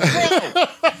 Whoa.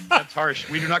 That's harsh.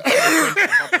 We do not call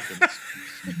Republicans.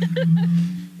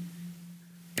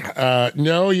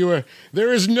 No,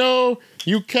 there is no.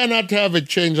 You cannot have a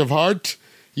change of heart.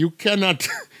 You cannot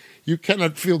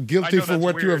feel I guilty know for that's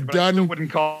what weird, you have but I still done.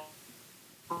 wouldn't call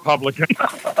Republican.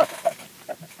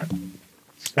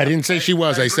 I didn't say she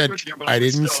was. I said agree with you, but I I would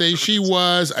didn't still- say she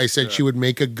was. I said she would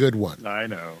make a good one. I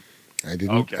know. I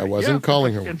didn't. Okay. I wasn't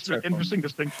calling her one. Interesting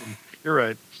distinction. You're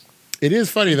right. It is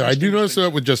funny though. I do notice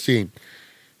that with Justine.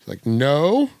 It's like,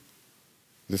 no,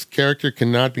 this character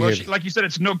cannot Well, behave. like you said,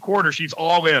 it's no quarter. She's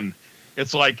all in.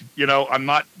 It's like, I'm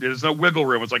not, there's no wiggle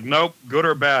room. It's like, nope, good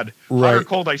or bad. Hot or Right.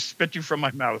 cold, I spit you from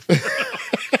my mouth.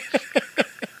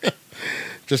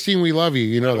 Justine, we love you.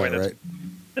 You know By the that, way,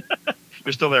 right?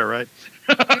 You're still there, right?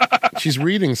 She's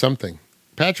reading something.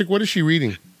 Patrick, what is she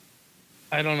reading?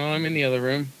 I don't know. I'm in the other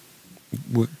room.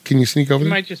 Can you sneak over He there?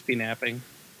 might just be napping.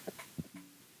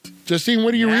 Justine,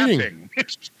 what are you reading? Napping.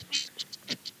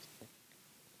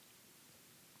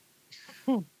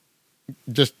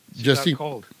 Just She's Justine. out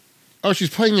cold. Oh, she's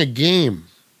playing a game.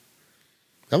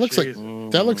 That looks like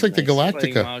Jeez. that looks like the Playing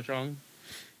Galactica.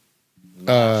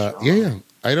 Mahjong. Yeah.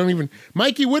 I don't even.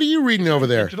 Mikey, what are you reading over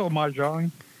there? Digital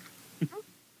mahjong.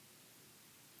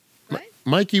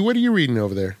 Mikey, what are you reading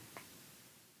over there?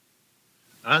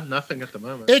 Nothing at the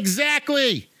moment.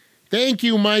 Exactly. Thank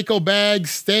you, Michael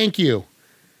Baggs. Thank you.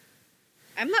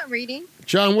 I'm not reading.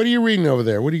 John, what are you reading over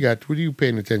there? What do you got? What are you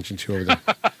paying attention to over there?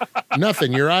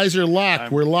 Nothing. Your eyes are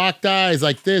locked. We're locked eyes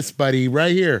like this, buddy,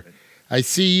 right here. I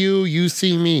see you, you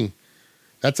see me.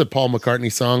 That's a Paul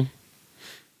McCartney song,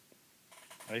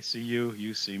 I see you,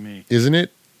 you see me. isn't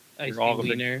it? I You're see all the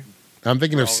big- wiener. I'm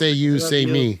thinking of Say You, love Say you,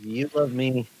 Me. You love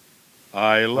me.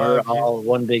 I We're love you. all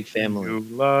one big family. You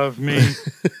love me.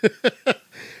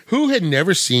 Who had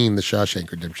never seen The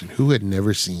Shawshank Redemption? Who had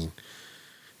never seen?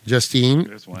 Justine,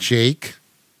 There's one. Jake,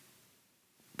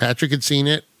 Patrick had seen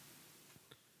it.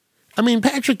 I mean,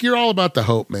 Patrick, you're all about the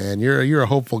hope, man. You're a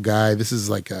hopeful guy. This is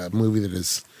like a movie that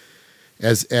is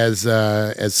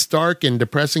as stark and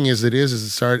depressing as it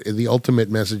is. The ultimate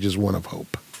message is one of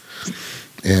hope,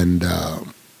 and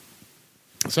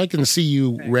so I can see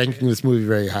you ranking this movie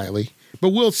very highly. But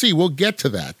we'll see. We'll get to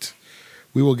that.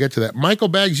 We will get to that. Michael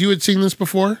Baggs, you had seen this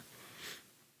before?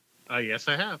 Yes,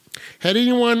 I have. Had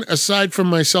anyone aside from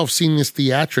myself seen this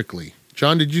theatrically?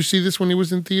 John, did you see this when it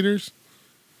was in theaters?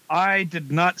 I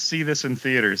did not see this in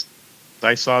theaters.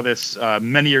 I saw this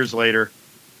many years later.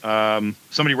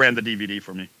 Somebody ran the DVD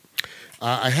for me.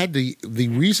 I had the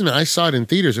reason I saw it in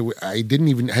theaters. I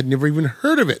had never even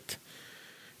heard of it.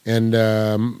 And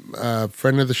a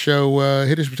friend of the show,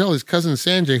 Hitesh Patel, his cousin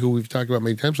Sanjay, who we've talked about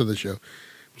many times on the show,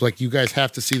 was like, "You guys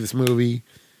have to see this movie.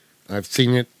 I've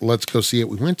seen it. Let's go see it."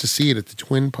 We went to see it at the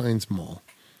Twin Pines Mall.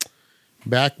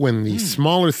 Back when the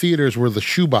smaller theaters were the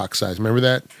shoebox size. Remember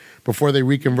that? Before they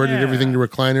reconverted everything to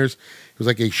recliners. It was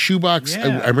like a shoebox.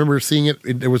 Yeah. I remember seeing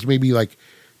it. There was maybe like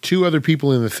 2 other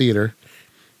people in the theater,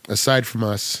 aside from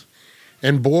us.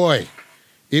 And boy,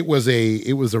 it was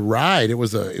a ride.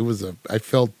 I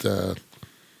felt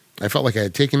like I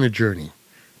had taken a journey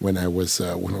when it was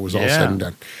all said and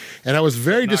done. And I was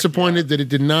very disappointed that it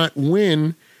did not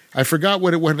win. I forgot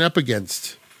what it went up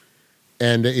against.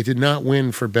 And it did not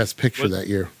win for Best Picture that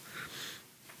year.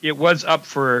 It was up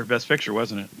for Best Picture,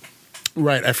 wasn't it?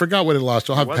 Right. I forgot what it lost.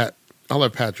 I'll have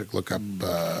Patrick look up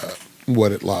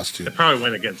what it lost to. It probably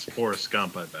went against Forrest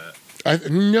Gump, I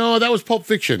bet. No, that was Pulp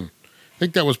Fiction. I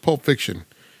think that was Pulp Fiction.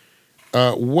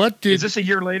 What did Is this a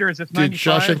year later? Is this did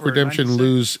 95 Shawshank or Redemption 96?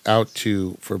 lose out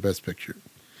to for Best Picture?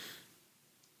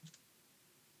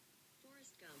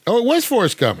 Oh, it was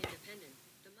Forrest Gump.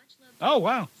 Oh,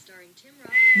 wow.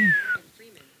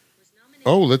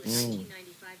 Oh, let's.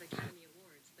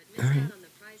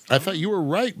 I thought you were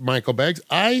right, Michael Beggs.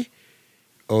 I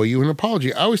owe you an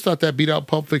apology. I always thought that beat out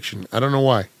Pulp Fiction. I don't know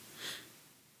why.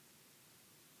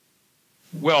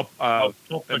 Well, Pulp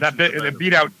Fiction's a better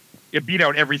it beat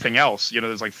out everything else. You know,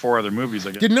 there's like 4 other movies,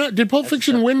 I guess. Did Pulp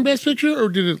Fiction win Best Picture, or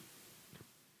did it?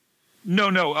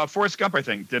 No. Forrest Gump, I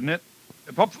think, didn't it?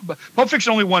 Pulp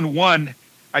Fiction only won 1,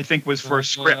 I think, was for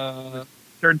script.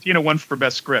 Tarantino won for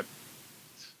Best Script.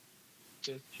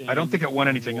 I don't think it won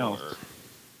anything else.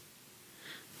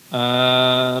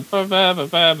 Best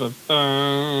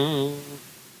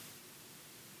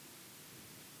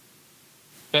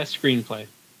screenplay.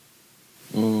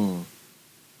 Mm.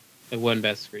 It won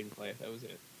best screenplay. That was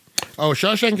it. Oh,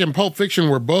 Shawshank and Pulp Fiction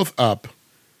were both up,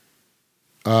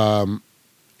 and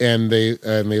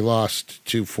they lost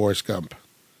to Forrest Gump.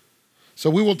 So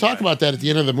we will talk about that at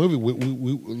the end of the movie.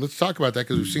 Let's talk about that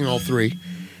because we've seen all 3.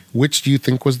 Which do you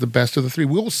think was the best of the 3?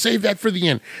 We'll save that for the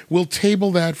end. We'll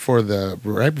table that for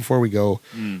right before we go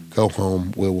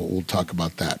home. We'll talk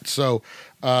about that. So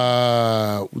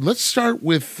let's start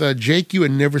with Jake. You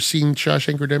had never seen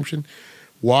Shawshank Redemption.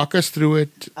 Walk us through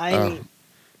it. I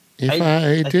think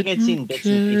I'd seen bits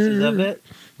and pieces of it.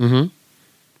 Mm-hmm.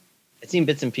 I'd seen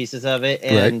bits and pieces of it,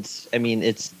 and I mean,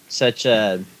 it's such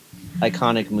a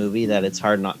iconic movie that it's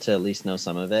hard not to at least know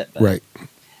some of it. But, Right.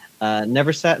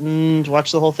 Never sat and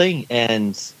watched the whole thing,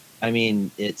 and I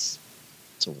mean,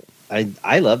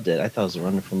 I loved it. I thought it was a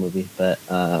wonderful movie, but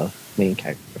main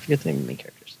character, I forget the name of the main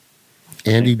characters.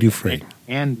 Andy Dufresne.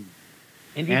 Andy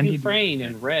Dufresne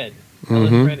and Red.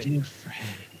 Mm-hmm.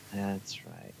 That's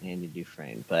right, Andy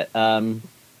Dufresne. But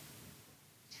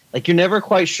like, you're never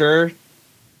quite sure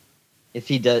if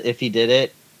he did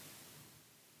it,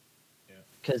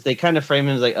 because they kind of frame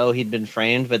him as like, oh, he'd been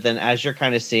framed, but then as you're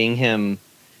kind of seeing him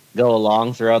go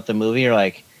along throughout the movie, you're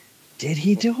like, did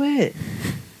he do it?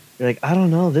 You're like, I don't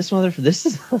know, this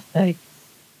is like,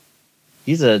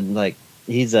 he's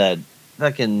a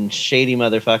fucking shady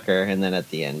motherfucker, and then at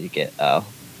the end you get, what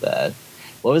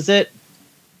was it?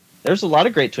 There's a lot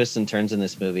of great twists and turns in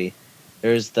this movie.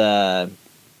 There's when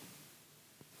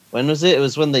was it? It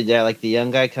was when the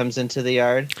young guy comes into the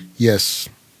yard. Yes.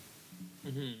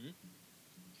 Mm-hmm.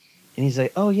 And he's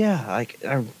like, oh yeah,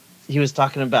 he was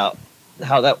talking about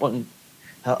some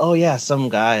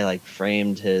guy like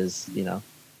framed his,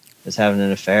 was having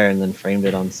an affair, and then framed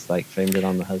it on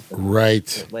the husband.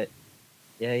 Right. Wait.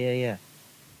 Yeah.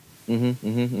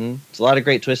 It's a lot of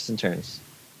great twists and turns.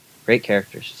 Great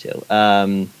characters too.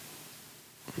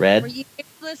 Red. Were you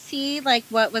able to see like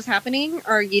what was happening,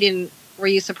 or you didn't? Were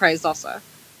you surprised also?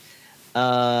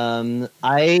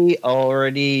 I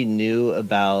already knew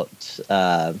about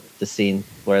the scene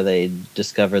where they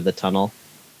discover the tunnel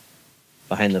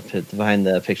behind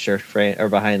the picture frame, or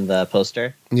behind the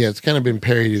poster. Yeah, it's kind of been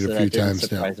parodied a few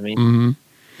times now. Surprise me. Mm-hmm.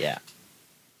 Yeah,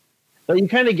 but you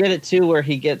kind of get it too, where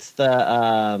he gets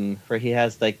where he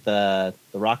has like the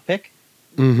rock pick.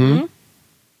 Mm-hmm.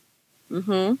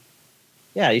 Mm-hmm.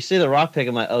 Yeah, you see the rock pick.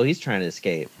 I'm like, oh, he's trying to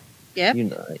escape. Yep.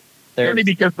 Only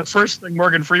because the first thing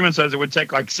Morgan Freeman says, it would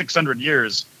take like 600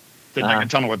 years to make a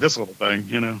tunnel with this little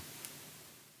thing,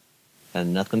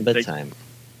 And nothing but time.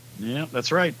 Yeah,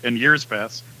 that's right. And years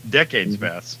pass, decades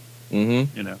pass.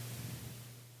 Mm-hmm.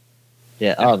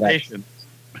 Yeah. Oh, patience.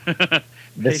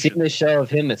 The scene they show of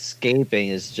him escaping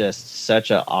is just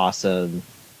such an awesome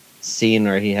scene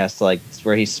where he has to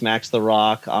where he smacks the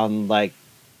rock on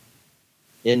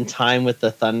in time with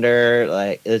the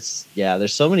thunder.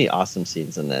 There's so many awesome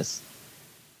scenes in this.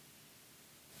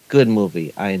 Good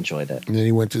movie. I enjoyed it. And then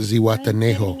he went to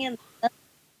Zihuatanejo.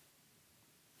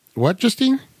 What,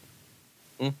 Justine?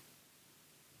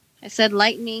 I said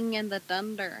lightning and the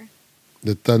thunder.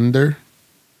 The thunder?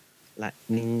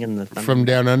 Lightning and the thunder. From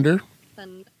Down Under?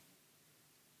 Thunder.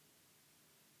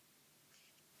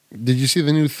 Did you see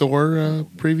the new Thor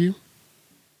preview?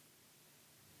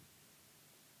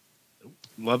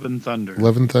 Love and Thunder.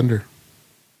 Love and Thunder.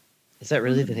 Is that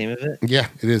really the name of it? Yeah,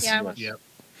 it is. Yeah,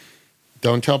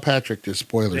 Don't tell Patrick. There's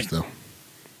spoilers, though.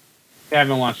 I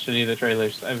haven't watched any of the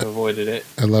trailers. I've avoided it.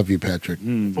 I love you, Patrick.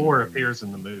 Thor appears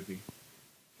in the movie.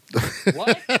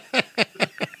 What?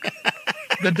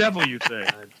 The devil, you say?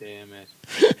 God damn it.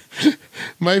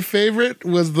 My favorite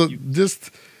was the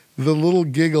little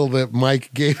giggle that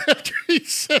Mike gave after he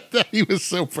said that. He was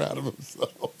so proud of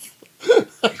himself.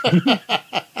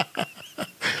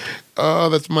 Oh,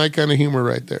 that's my kind of humor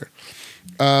right there.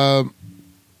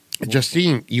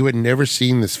 Justine, you had never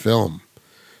seen this film.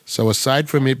 So aside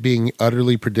from it being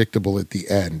utterly predictable at the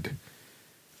end,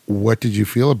 what did you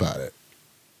feel about it?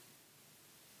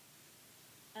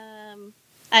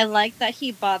 I like that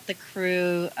he bought the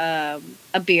crew a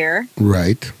beer.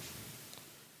 Right.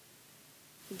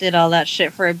 Did all that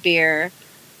shit for a beer.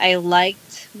 I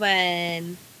liked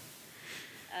when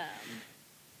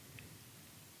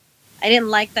I didn't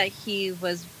like that he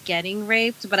was getting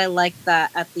raped, but I liked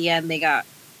that at the end they got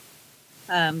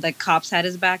the cops had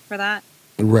his back for that.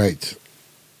 Right.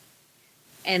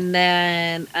 And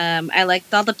then I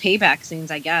liked all the payback scenes,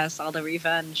 I guess, all the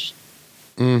revenge.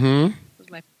 Mm-hmm. Was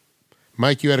my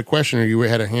Mike, you had a question or you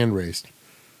had a hand raised?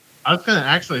 I was going to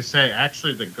actually say,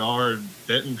 the guard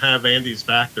didn't have Andy's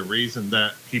back. The reason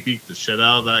that he beat the shit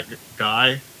out of that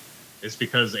guy is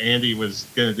because Andy was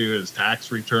going to do his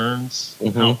tax returns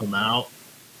and help him out.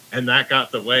 And that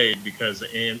got delayed because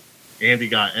Andy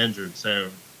got injured. So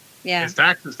his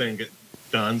taxes didn't get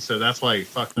done. So that's why he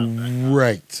fucked up that guy.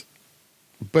 Right.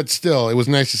 But still, it was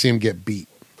nice to see him get beat.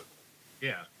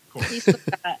 Yeah, of course. he still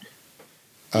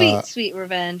got sweet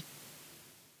revenge.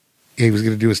 He was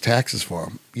going to do his taxes for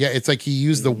him. Yeah, it's like he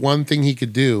used the one thing he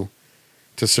could do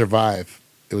to survive.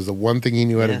 It was the one thing he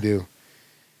knew how to do.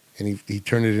 And he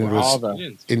turned it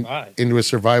into a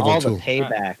survival all tool. The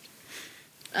payback.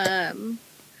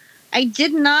 I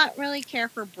did not really care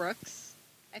for Brooks.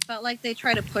 I felt like they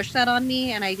tried to push that on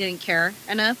me, and I didn't care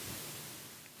enough.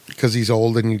 Because he's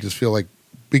old and you just feel like,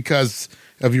 because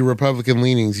of your Republican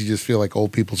leanings, you just feel like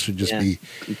old people should just be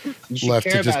left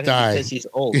to just die. Because he's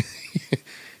old.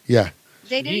 Yeah.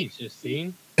 They didn't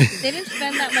Justine. they didn't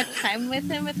spend that much time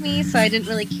with me, so I didn't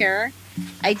really care.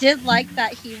 I did like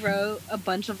that he wrote a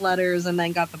bunch of letters and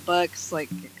then got the books. Like,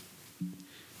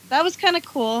 that was kind of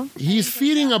cool. He's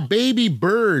feeding a baby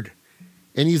bird,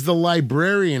 and he's the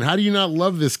librarian. How do you not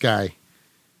love this guy?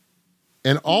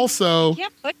 And also, he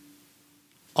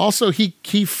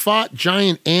fought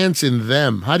giant ants in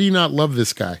them. How do you not love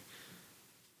this guy?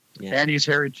 Yeah. And he's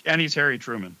Harry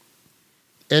Truman.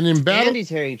 And in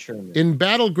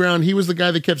Battleground, he was the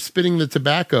guy that kept spitting the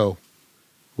tobacco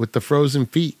with the frozen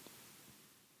feet.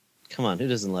 Come on, who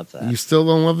doesn't love that? You still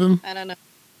don't love him? I don't know.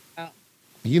 Oh.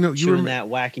 You that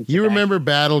wacky. You remember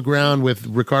Battleground with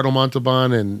Ricardo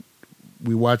Montalban, and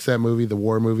we watched that movie, the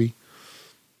war movie,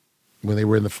 when they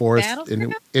were in the forest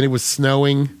and it was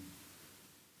snowing.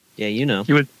 Yeah, you know.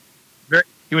 He was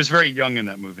very young in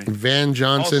that movie. Van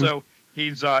Johnson. Also,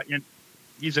 he's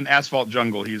in Asphalt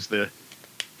Jungle. He's the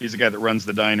guy that runs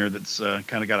the diner that's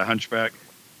kind of got a hunchback.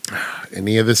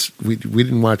 Any of this, we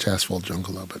didn't watch Asphalt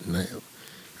Jungle though, but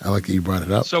I like that you brought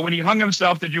it up. So when he hung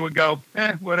himself, did you go,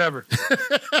 whatever?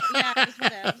 Yeah, it was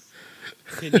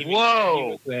whatevs.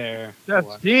 Whoa, there.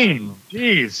 Justine,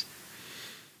 jeez.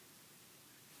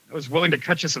 I was willing to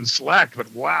cut you some slack,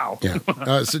 but wow. Yeah.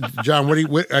 So, John, do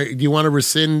you want to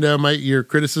rescind your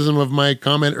criticism of my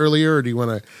comment earlier, or do you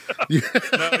want to? No, you're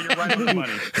right on the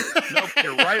money. Nope,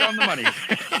 you're right on the money.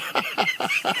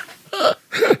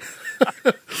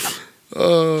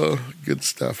 Oh, good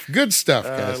stuff. Good stuff,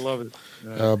 guys. I love it.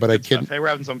 But I kid. Hey, we're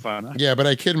having some fun. Huh? Yeah, but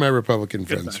I kid my Republican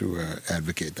friends who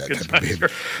advocate that type of behavior.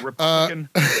 Republican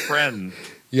friend.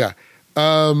 Yeah.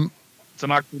 It's an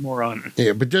oxymoron.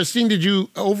 Yeah, but Justine, did you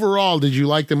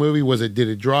like the movie? Did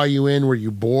it draw you in? Were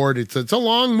you bored? It's a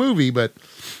long movie, but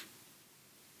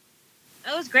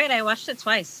It was great. I watched it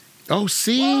twice. oh,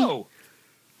 see, Whoa.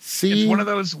 see, It's one of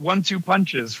those 1-2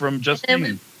 punches from Justine.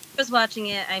 I was watching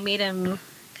it. I made him,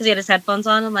 because he had his headphones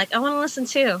on. I'm like, I want to listen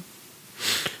too.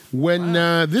 When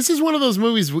this is one of those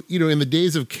movies, you know, in the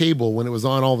days of cable when it was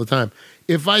on all the time.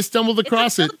 If I stumbled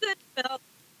across it,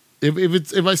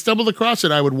 if I stumbled across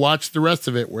it, I would watch the rest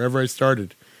of it wherever I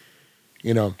started.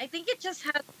 You know, I think it just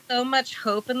has so much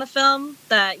hope in the film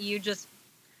that you just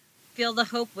feel the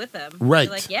hope with him. Right.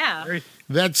 You're like, yeah.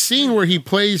 that scene where he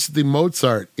plays the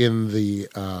Mozart in the,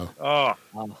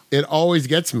 it always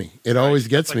gets me. It always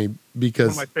gets me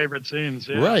because one of my favorite scenes.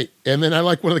 Yeah. Right. And then I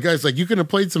like one of the guys like, you could have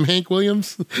played some Hank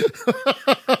Williams.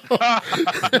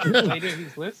 Later,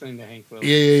 he's listening to Hank Williams.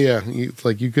 Yeah. It's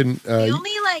like you couldn't. The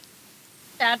only like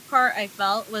sad part I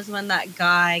felt was when that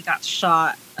guy got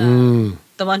shot. Mm.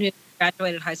 The one who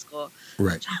graduated high school.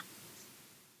 Right.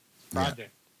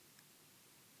 Project.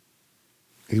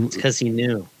 Because he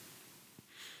knew.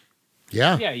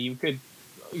 Yeah. Yeah, you could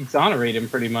exonerate him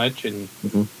pretty much, and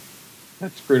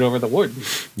that screwed over the warden.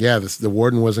 Yeah, the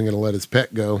warden wasn't going to let his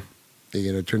pet go.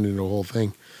 You know, it turned into a whole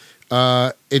thing.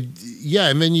 And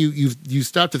then you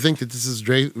stop to think that this is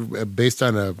based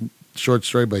on a short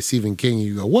story by Stephen King. And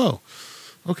you go, whoa,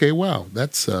 okay, wow,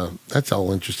 that's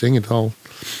all interesting. It all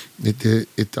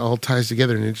ties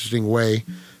together in an interesting way.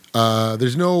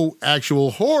 There's no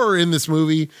actual horror in this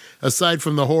movie aside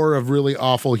from the horror of really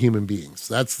awful human beings.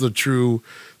 That's the true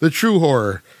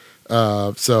horror.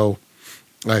 So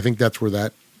I think that's where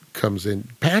that comes in.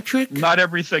 Patrick? Not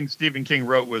everything Stephen King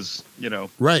wrote was,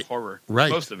 right. horror.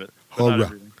 Right. Most of it. But Horror. not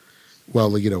everything. Well,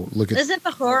 look at... Isn't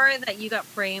the horror that you got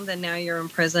framed and now you're in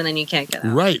prison and you can't get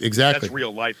out? Right, exactly. That's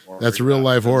real life horror. That's real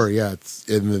life horror, yeah.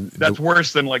 That's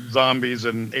worse than like zombies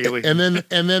and aliens.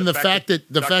 And then the fact that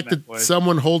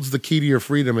someone holds the key to your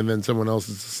freedom and then someone else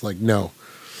is just like, no.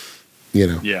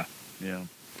 Yeah.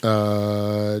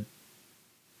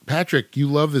 Patrick, you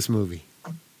love this movie.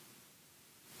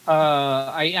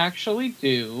 I actually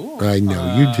do. I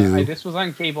know you do. This was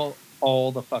on cable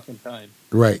all the fucking time.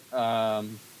 Right.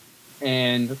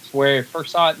 And that's where I first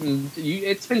saw it, and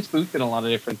it's been spoofed in a lot of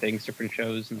different things, different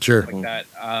shows and Sure. stuff like that.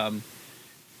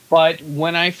 But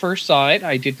when I first saw it,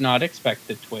 I did not expect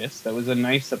the twist. That was a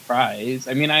nice surprise.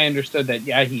 I mean, I understood that,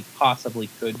 yeah, he possibly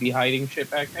could be hiding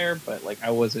shit back there, but like I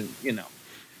wasn't,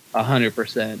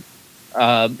 100%.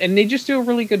 And they just do a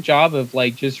really good job of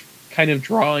like just kind of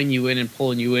drawing you in and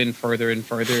pulling you in further and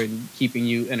further and keeping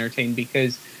you entertained,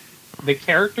 because the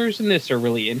characters in this are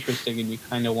really interesting and you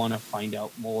kind of want to find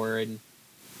out more. And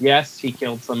yes, he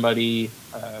killed somebody,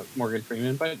 Morgan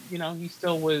Freeman, but he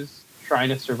still was trying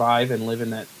to survive and live in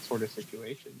that sort of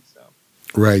situation. So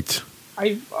right.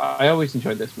 I always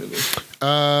enjoyed this movie.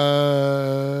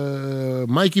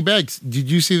 Mikey Beggs,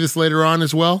 did you see this later on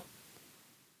as well?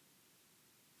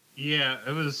 Yeah,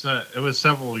 it was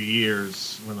several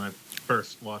years when I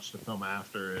first watched the film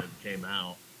after it came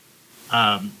out.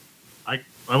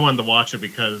 I wanted to watch it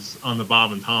because on the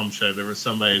Bob and Tom show there was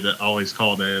somebody that always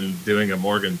called in doing a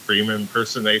Morgan Freeman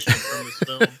impersonation from this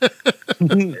film.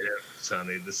 Yeah,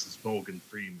 Sonny, this is Morgan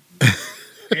Freeman.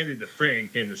 Andy Dufresne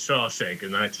came to Shawshank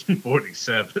in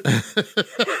 1947.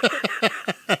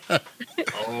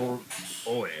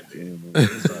 Oh, Andy.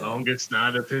 It was the longest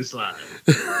night of his life.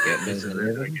 Get busy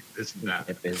living,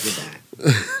 get busy dying.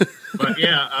 But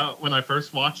yeah, when I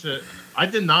first watched it, I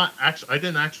didn't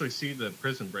actually see the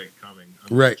prison break coming.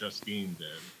 Right. Justine did.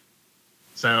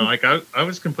 So like I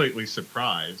was completely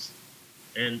surprised.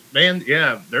 And man,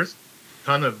 yeah, there's a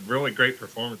ton of really great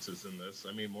performances in this.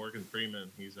 I mean, Morgan Freeman,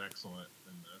 he's excellent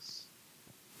in this.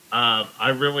 I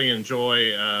really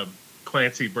enjoy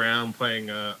Clancy Brown playing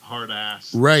a hard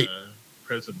ass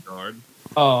prison guard.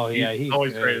 Oh yeah, he's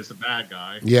always great as a bad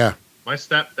guy. Yeah. My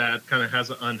stepdad kind of has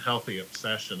an unhealthy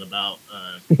obsession about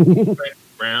Clancy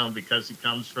Brown because he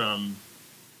comes from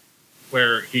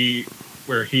where he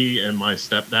and my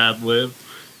stepdad lived.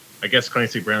 I guess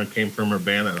Clancy Brown came from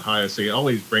Urbana, Ohio, so he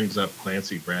always brings up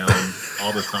Clancy Brown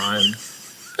all the time.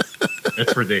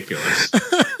 It's ridiculous.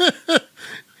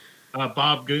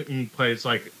 Bob Gooten plays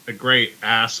like a great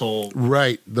asshole.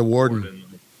 Right, the warden.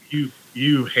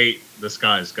 You hate this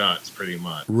guy's guts pretty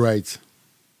much. Right.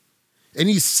 And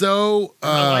he's so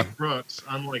I like Brooks,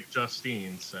 unlike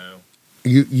Justine, so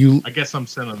you I guess I'm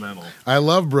sentimental. I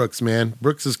love Brooks, man.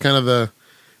 Brooks is the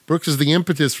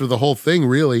impetus for the whole thing,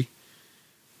 really.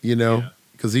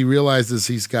 Because he realizes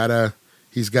he's gotta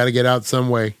get out some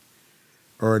way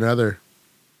or another.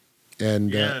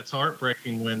 And yeah, it's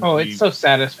heartbreaking when. Oh, it's so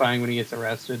satisfying when he gets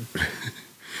arrested.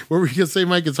 What were you gonna say,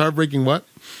 Mike? It's heartbreaking. What?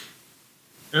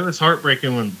 It was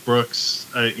heartbreaking when Brooks,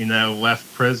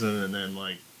 left prison and then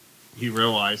like he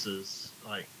realizes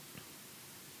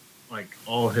like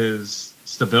all his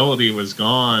stability was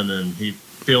gone and he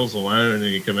feels alone and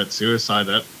he commits suicide.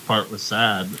 That part was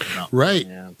sad. Right.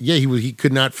 Yeah. He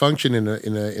could not function in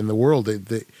the world.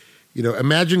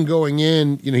 Imagine going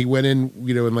in. He went in.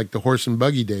 In like the horse and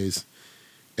buggy days,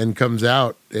 and comes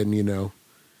out, and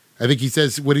I think he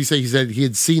says, what did he say? He said he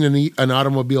had seen an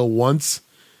automobile once,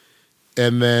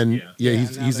 and then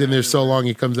he's in there so long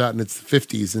he comes out and it's the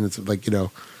 50s, and it's like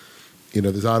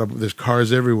there's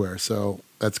cars everywhere. So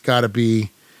that's got to be.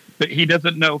 But he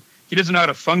doesn't know how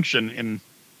to function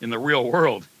in the real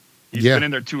world. He's been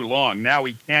in there too long. Now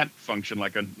he can't function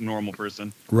like a normal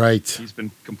person. Right. He's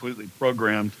been completely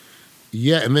programmed.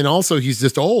 Yeah, and then also he's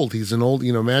just old. He's an old.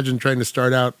 Imagine trying to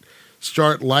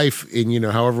start life in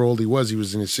however old he was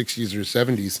in his 60s or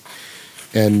 70s,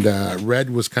 and Red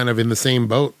was kind of in the same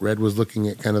boat. Red was looking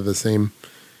at kind of the same,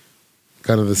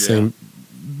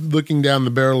 looking down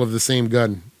the barrel of the same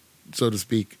gun, so to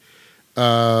speak.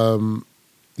 That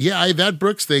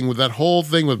Brooks thing, with that whole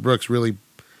thing with Brooks, really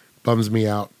bums me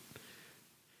out,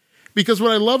 because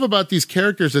what I love about these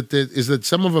characters is that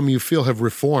some of them you feel have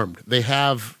reformed. They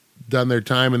have done their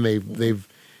time, and they've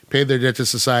paid their debt to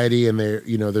society, and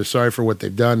they're sorry for what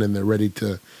they've done, and they're ready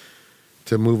to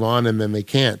move on, and then they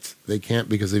can't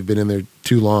because they've been in there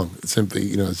too long. It's simply,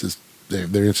 it's just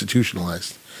they're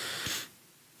institutionalized,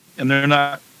 and they're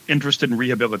not interested in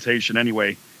rehabilitation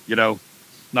anyway.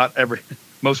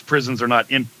 Most prisons are not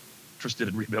interested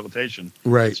in rehabilitation.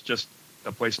 Right. It's just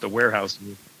a place to warehouse.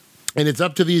 And it's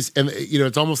up to these, and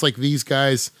it's almost like these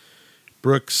guys,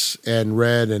 Brooks and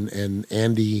Red and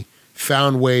Andy,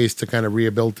 found ways to kind of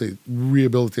rehabilitate.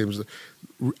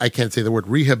 I can't say the word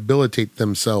rehabilitate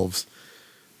themselves.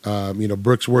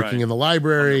 Brooks working in the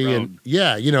library, and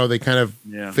they kind of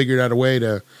figured out a way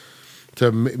to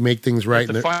make things right.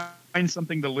 To find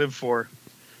something to live for.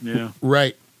 Yeah.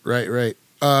 Right.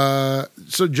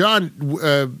 So John,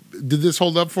 did this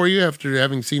hold up for you after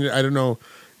having seen it? I don't know.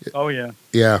 Oh yeah.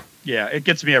 Yeah. Yeah, it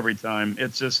gets me every time.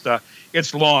 It's just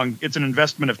it's long. It's an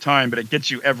investment of time, but it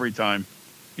gets you every time.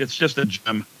 It's just a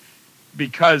gem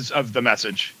because of the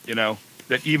message,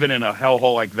 that even in a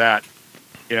hellhole like that,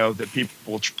 that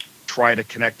people try to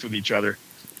connect with each other.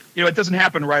 It doesn't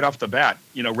happen right off the bat.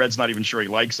 Red's not even sure he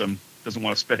likes him, doesn't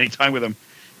want to spend any time with him.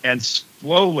 And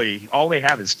slowly, all they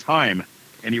have is time.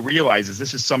 And he realizes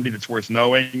this is somebody that's worth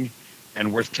knowing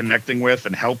and worth connecting with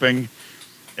and helping.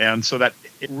 And so that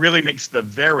it really makes the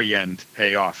very end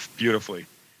pay off beautifully.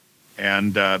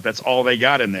 And that's all they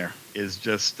got in there is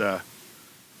just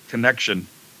connection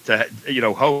to,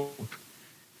 hope,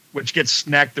 which gets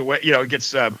snacked away, it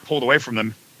gets pulled away from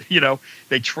them.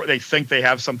 They think they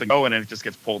have something going and it just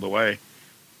gets pulled away.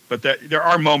 But there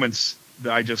are moments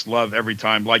that I just love every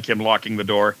time, like him locking the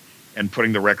door and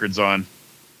putting the records on.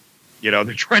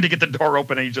 They're trying to get the door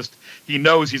open and he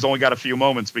knows he's only got a few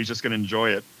moments, but he's just going to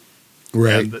enjoy it.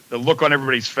 Right. And the look on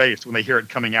everybody's face when they hear it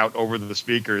coming out over the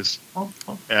speakers.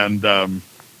 And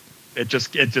it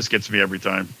just gets me every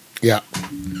time. Yeah.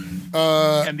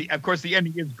 And of course the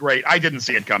ending is great. I didn't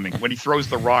see it coming. When he throws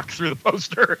the rock through the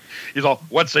poster, he's all,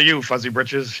 "What say you, fuzzy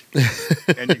britches?"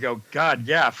 And you go, God,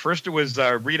 yeah. First it was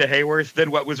Rita Hayworth.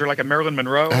 Then what was there, like a Marilyn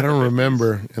Monroe? I don't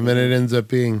remember. And then it ends up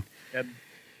being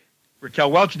Raquel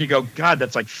Welch, and you go, God,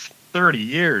 that's like 30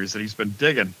 years that he's been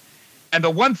digging. And the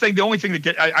only thing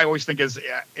that I always think is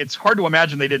it's hard to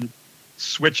imagine they didn't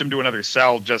switch him to another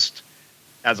cell just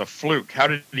as a fluke. How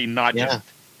did he not just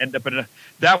end up in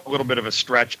that little bit of a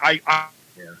stretch? I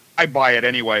buy it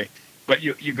anyway. But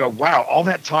you go, wow, all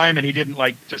that time, and he didn't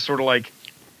just sort of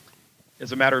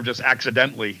as a matter of just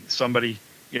accidentally somebody,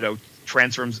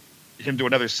 transfers him to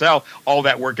another cell. All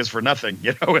that work is for nothing,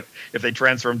 if they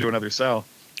transfer him to another cell.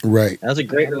 Right. That was a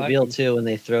great reveal too when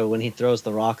he throws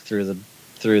the rock through the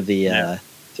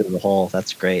hole.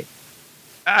 That's great.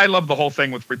 I love the whole thing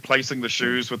with replacing the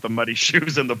shoes with the muddy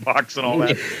shoes in the box and all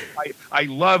that. I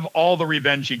love all the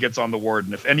revenge he gets on the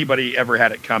warden. If anybody ever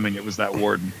had it coming, it was that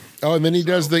warden. Oh, and then he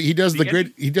does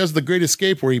the great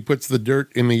escape where he puts the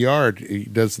dirt in the yard. He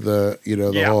does the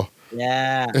whole.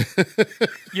 Yeah.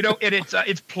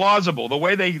 It's plausible the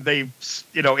way they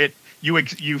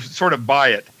you sort of buy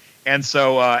it. And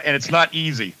so, and it's not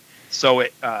easy. So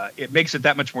it makes it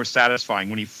that much more satisfying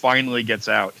when he finally gets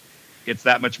out. It's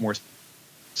that much more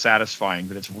satisfying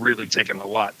that it's really taken a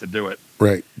lot to do it.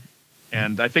 Right.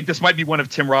 And I think this might be one of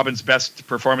Tim Robbins' best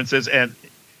performances. And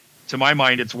to my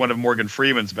mind, it's one of Morgan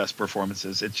Freeman's best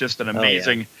performances. It's just an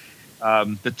amazing,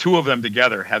 the two of them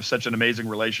together have such an amazing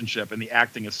relationship, and the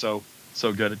acting is so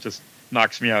good. It just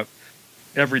knocks me out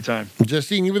every time.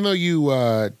 Justine, even though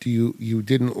you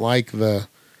didn't like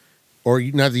or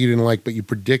not that you didn't like, but you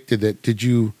predicted it. Did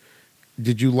you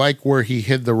like where he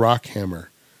hid the rock hammer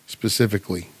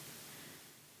specifically?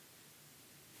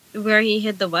 Where he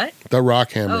hid the what? The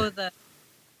rock hammer. Oh, the.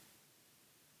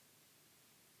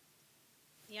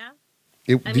 Yeah.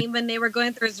 It- I did, mean, when they were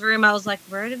going through his room, I was like,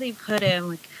 where did they put him?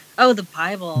 Like, oh, the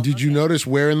Bible. did you Okay. notice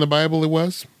where in the Bible it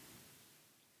was?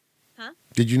 Huh?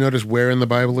 Did you notice where in the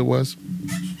Bible it was?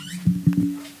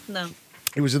 No.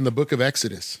 It was in the book of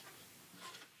Exodus.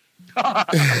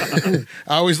 I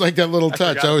always like that little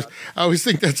touch. I always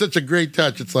think that's such a great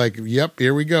touch. It's like, yep,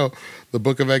 here we go. The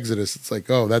book of Exodus. It's like,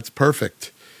 oh, that's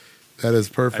perfect. That is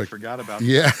I perfect. forgot about that.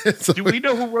 Yeah. Do we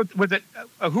know who wrote? Was it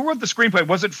who wrote the screenplay?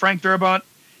 Was it Frank Darabont?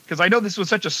 Because I know this was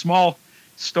such a small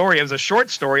story. It was a short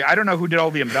story. I don't know who did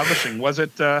all the embellishing. Was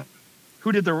it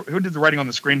who did the writing on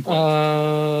the screenplay?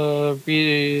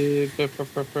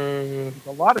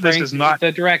 A lot of this is not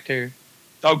the director.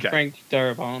 okay. Frank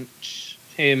Darabont.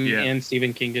 Him Yeah. and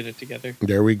Stephen King did it together.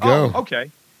 There we go. Oh, okay.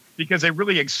 Because they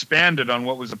really expanded on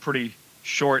what was a pretty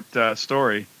short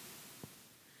story.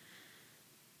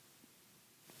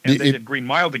 And they did Green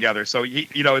Mile together. So,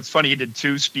 it's funny. He did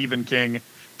 2 Stephen King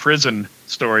prison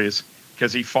stories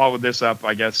because he followed this up,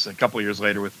 I guess, a couple of years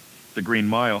later with The Green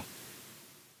Mile.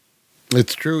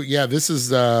 It's true. Yeah, this is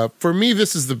for me.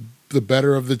 This is the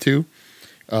better of the two.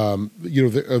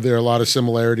 There are a lot of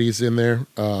similarities in there,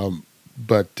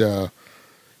 but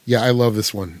yeah, I love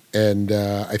this one, and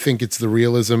I think it's the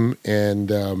realism and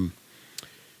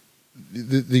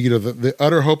the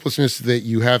utter hopelessness that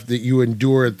you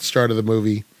endure at the start of the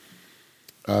movie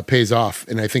pays off,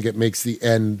 and I think it makes the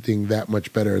ending that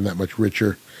much better and that much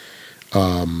richer.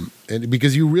 And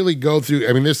because you really go through,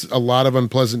 I mean, there's a lot of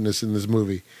unpleasantness in this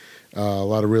movie. A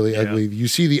lot of really ugly. You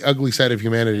see the ugly side of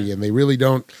humanity, and they really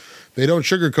don't. They don't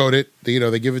sugarcoat it.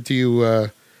 They give it to you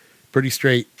pretty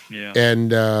straight. Yeah.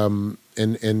 And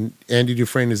Andy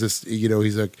Dufresne is this.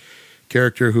 He's a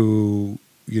character who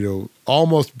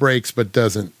almost breaks but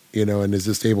doesn't. And is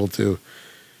just able to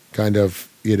kind of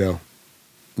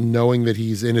knowing that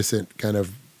he's innocent, kind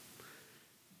of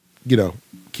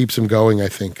keeps him going. I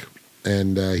think,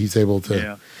 and he's able to.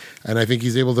 Yeah. And I think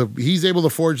he's able to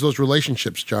forge those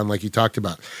relationships, John, like you talked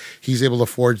about. He's able to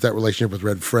forge that relationship with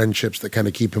Red, friendships that kind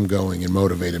of keep him going and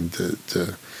motivate him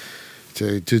to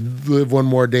live one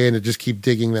more day and to just keep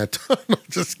digging that tunnel,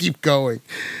 just keep going,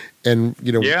 and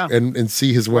and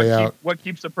see his way out. What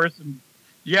keeps a person?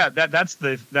 Yeah, that's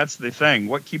the thing.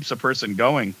 What keeps a person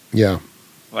going? Yeah,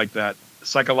 like that,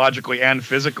 psychologically and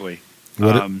physically.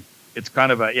 It's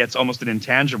kind of it's almost an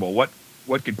intangible.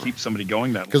 What could keep somebody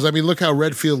going that long? Because, I mean, look how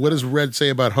Red feels. What does Red say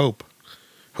about hope?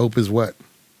 Hope is what?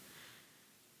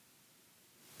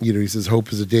 He says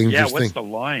hope is a dangerous thing. Yeah, what's the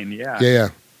line? Yeah. Yeah.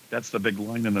 That's the big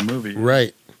line in the movie.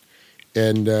 Right.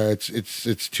 And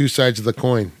it's two sides of the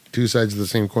coin. Two sides of the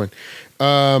same coin.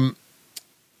 What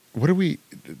are we...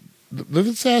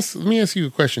 Let me ask you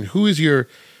a question. Who is your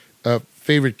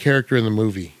favorite character in the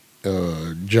movie,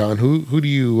 John? Who do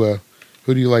you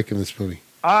like in this movie?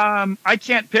 I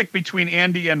can't pick between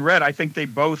Andy and Red. I think they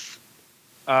both,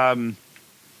 I think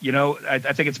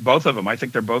it's both of them. I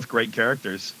think they're both great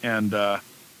characters and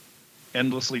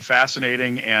endlessly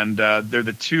fascinating. And they're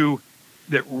the two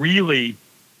that really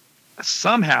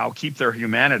somehow keep their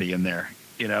humanity in there,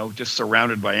 just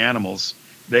surrounded by animals.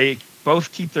 They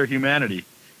both keep their humanity.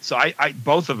 So I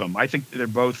both of them, I think they're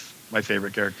both my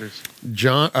favorite characters.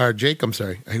 Jake, I'm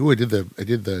sorry. I did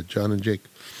the John and Jake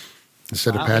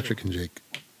instead of Patrick and Jake.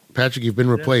 Patrick, you've been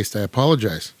replaced. I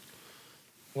apologize.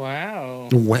 Wow.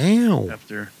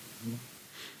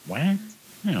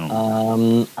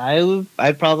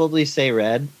 I'd probably say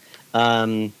Red,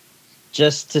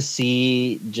 just to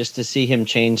see him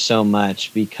change so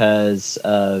much because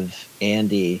of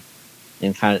Andy,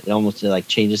 and kind of almost like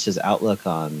changes his outlook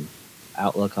on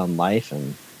life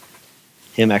and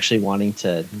him actually wanting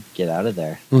to get out of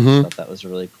there. Mm-hmm. I thought that was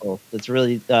really cool. It's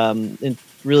really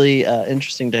really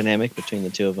interesting dynamic between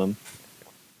the two of them.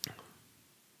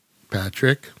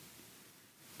 Patrick?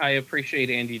 I appreciate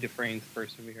Andy Dufresne's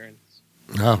perseverance.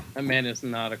 Oh. That man is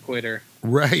not a quitter.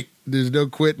 Right. There's no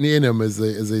quitting in him, as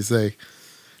they say.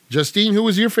 Justine, who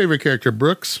was your favorite character?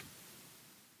 Brooks?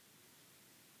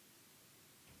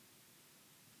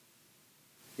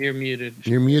 You're muted.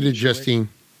 You're muted, Justine.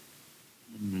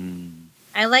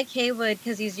 I like Haywood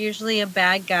because he's usually a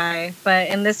bad guy, but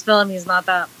in this film, he's not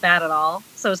that bad at all.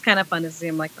 So it's kind of fun to see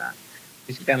him like that.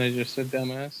 He's kind of just a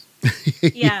dumbass.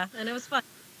 Yeah, and it was fun.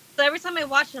 So every time I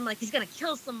watch him, like, he's going to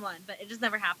kill someone, but it just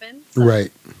never happened. So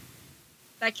Right.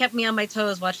 that kept me on my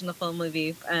toes watching the full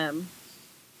movie. Still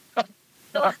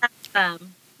has,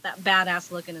 that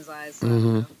badass look in his eyes. So,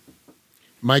 Mhm.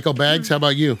 Michael Baggs, how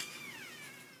about you?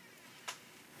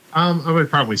 I would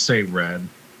probably say Red.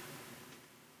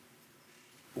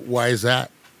 Why is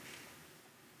that?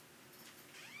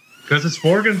 Because it's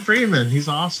Morgan Freeman. He's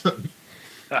awesome.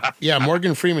 Yeah,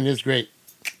 Morgan Freeman is great.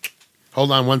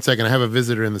 Hold on one second. I have a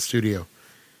visitor in the studio.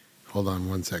 Hold on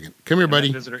one second. Come here,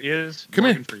 buddy. That visitor is Come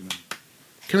Morgan here. Freeman.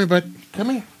 Come here, bud. Come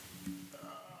here.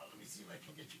 Let me see if I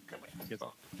can get you.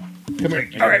 Come here.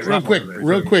 Come here. All right,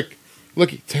 real quick.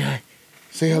 Looky, say hi.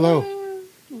 Say hello.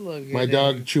 Look My at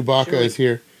dog him. Chewbacca is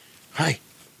here. Hi.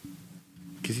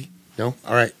 Kizzy? No?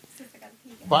 All right.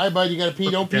 Bye, bud. You got to pee.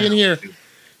 Don't pee in here.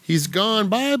 He's gone.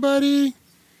 Bye, buddy.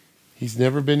 He's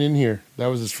never been in here. That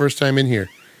was his first time in here.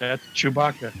 That's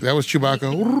Chewbacca. That was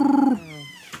Chewbacca.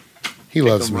 He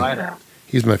loves me.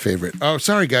 He's my favorite. Oh,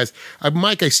 sorry, guys.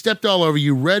 Mike, I stepped all over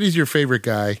you. Red is your favorite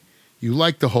guy. You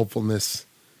like the hopefulness.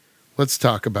 Let's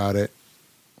talk about it.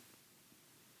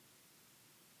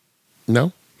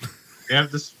 No? Yeah,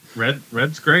 this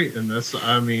Red's great in this.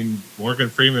 I mean, Morgan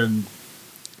Freeman.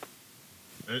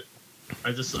 I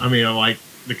like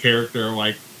the character,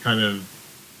 like kind of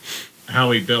how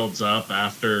he builds up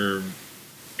after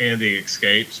Andy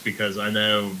escapes, because I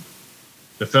know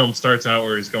the film starts out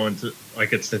where he's going to,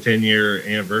 like, it's the 10-year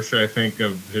anniversary, I think,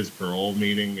 of his parole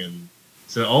meeting, and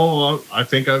so, I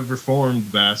think I've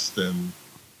reformed best, and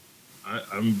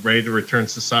I'm ready to return to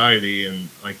society, and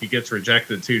like he gets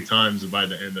rejected 2 times, and by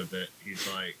the end of it,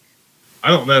 he's like, I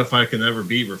don't know if I can ever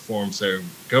be reformed, so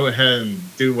go ahead and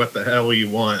do what the hell you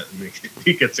want, and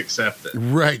he gets accepted.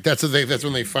 Right. That's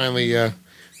when they finally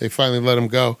let him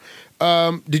go.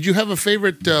 Did you have a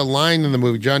favorite line in the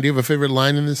movie, John? Do you have a favorite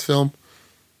line in this film?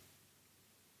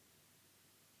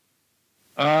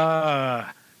 Well,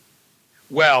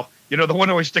 the one that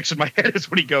always sticks in my head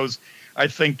is when he goes, I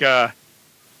think a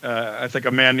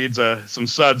man needs some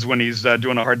suds when he's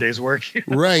doing a hard day's work.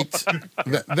 Right.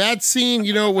 That scene,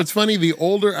 what's funny, the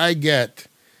older I get,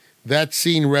 that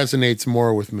scene resonates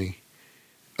more with me.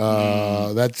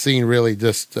 That scene really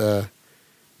just, the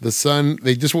son,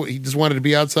 he just wanted to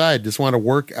be outside, just wanted to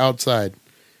work outside.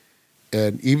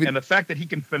 And the fact that he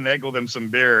can finagle them some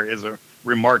beer is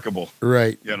remarkable.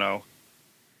 Right.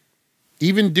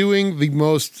 Even doing the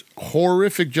most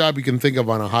horrific job you can think of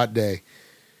on a hot day,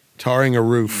 tarring a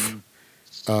roof,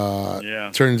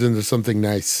 turns into something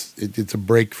nice. It's a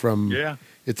break from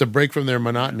their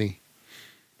monotony.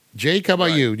 Jake, how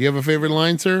about you? Do you have a favorite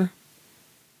line, sir?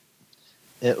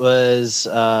 It was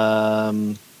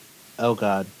oh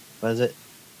God, what is it?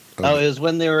 Oh, it was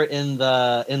when they were in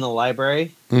the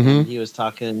library. Mm-hmm. He was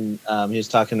talking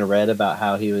to Red about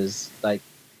how he was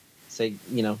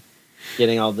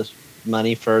getting all this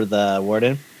money for the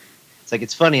warden. It's like,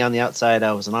 it's funny, on the outside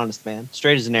I was an honest man,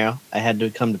 straight as an arrow. I had to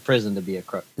come to prison to be a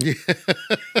crook.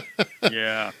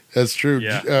 Yeah. That's true.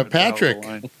 Yeah, Patrick.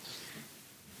 You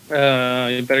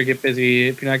better get busy.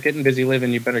 If you're not getting busy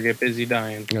living, you better get busy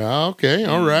dying. Okay,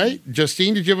 all right.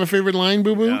 Justine, did you have a favorite line,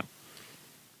 Boo Boo?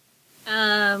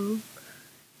 Yeah.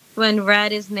 When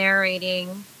Red is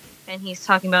narrating and he's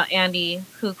talking about Andy,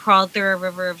 who crawled through a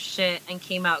river of shit and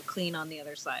came out clean on the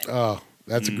other side. Oh,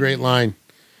 that's a great line.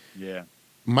 Yeah.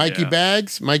 Mikey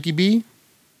Mikey B?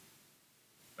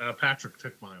 Patrick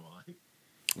took my line.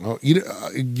 Oh,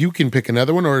 you can pick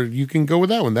another one, or you can go with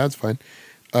that one. That's fine.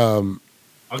 I'll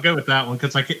go with that one,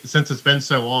 because since it's been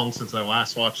so long since I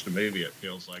last watched the movie, it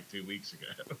feels like 2 weeks ago.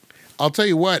 I'll tell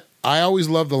you what, I always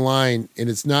love the line, and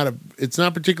it's not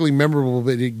particularly memorable,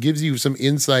 but it gives you some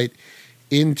insight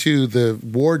into the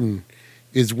warden,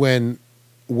 is when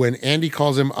Andy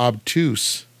calls him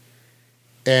obtuse,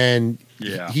 and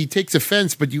he takes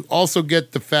offense, but you also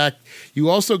get the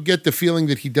feeling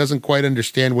that he doesn't quite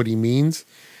understand what he means.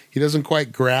 He doesn't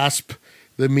quite grasp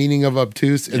the meaning of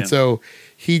obtuse, and so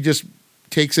he just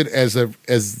takes it as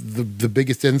the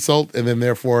biggest insult, and then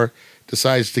therefore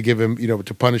decides to give him,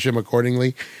 to punish him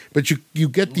accordingly. But you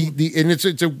get the and it's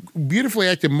a beautifully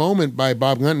acted moment by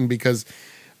Bob Gunton, because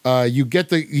you get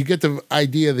the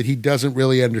idea that he doesn't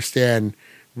really understand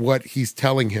what he's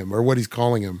telling him or what he's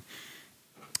calling him.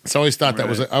 So I always thought that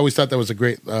was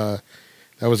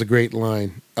a great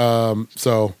line.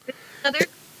 So Another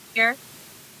here.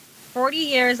 40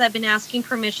 years I've been asking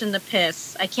permission to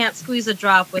piss. I can't squeeze a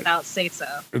drop without say so.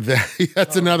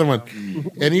 That's another one.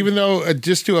 And even though,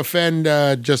 just to offend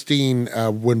Justine,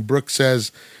 when Brooke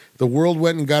says the world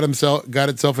went and got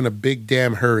itself in a big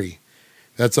damn hurry,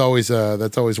 that's always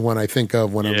one I think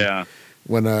of when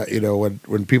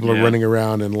when people are running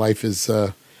around and life is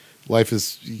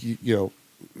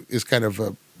is kind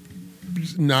of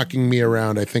knocking me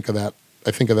around. I think of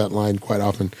that line quite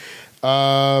often.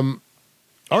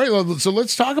 All right, well, so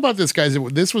let's talk about this, guys.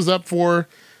 This was up for,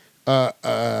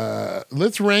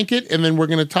 let's rank it, and then we're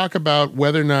going to talk about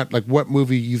whether or not, like, what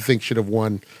movie you think should have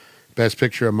won Best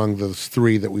Picture among those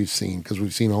 3 that we've seen, because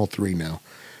we've seen all 3 now.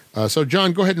 So,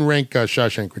 John, go ahead and rank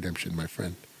Shawshank Redemption, my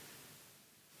friend.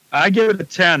 I give it a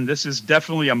 10. This is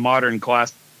definitely a modern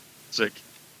classic.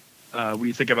 When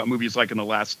you think about movies like in the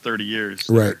last 30 years,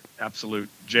 Right? Absolute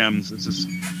gems. This is,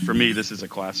 for me, this is a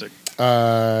classic.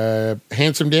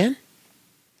 Handsome Dan,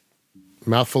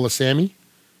 Mouthful of Sammy.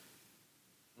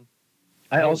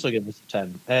 I also give this a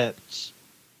 10. 10.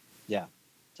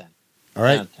 All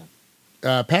right,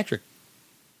 10. Patrick.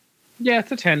 Yeah,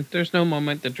 it's a 10. There's no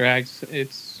moment that drags.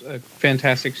 It's a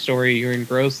fantastic story. You're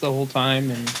engrossed the whole time,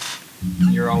 and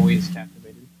you're always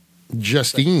captivated.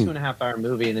 Justine. It's a 2.5-hour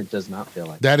movie, and it does not feel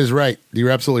like That is right. You're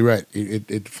absolutely right.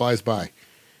 It flies by.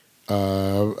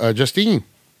 Justine.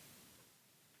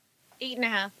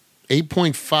 8.5.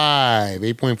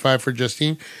 8.5. 8.5 for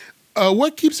Justine.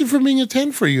 What keeps it from being a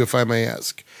 10 for you, if I may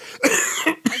ask?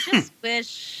 I just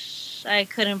wish I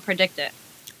couldn't predict it.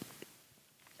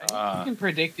 You can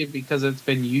predict it because it's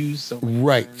been used so many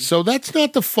Right. times. So that's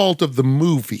not the fault of the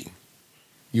movie.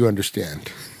 You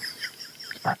understand?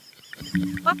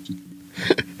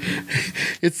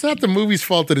 It's not the movie's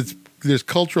fault that there's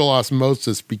cultural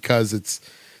osmosis because it's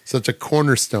such a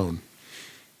cornerstone.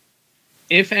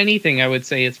 If anything, I would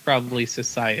say it's probably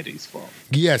society's fault.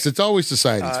 Yes, it's always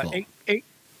society's fault.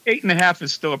 8.5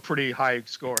 is still a pretty high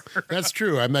score. That's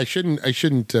true. I shouldn't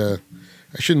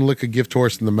lick a gift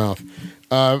horse in the mouth.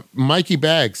 Mikey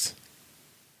Bags.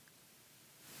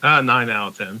 9 out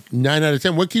of 10. 9 out of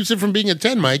 10. What keeps it from being a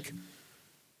 10, Mike?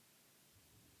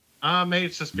 Maybe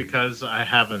it's just because I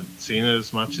haven't seen it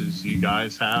as much as you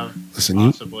guys have. Listen,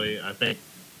 possibly. I think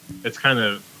it's kind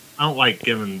of. I don't like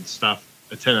giving stuff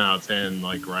a 10 out of 10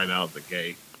 like right out of the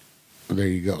gate. There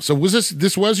you go. So was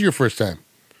this was your first time?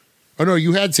 Oh no,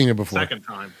 you had seen it before. Second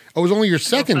time. Oh, it was only your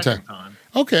second time.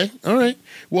 Okay, all right.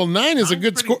 Well, 9 is a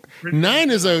good score. 9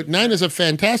 is a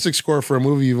fantastic score for a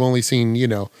movie you've only seen.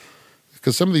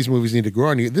 Because some of these movies need to grow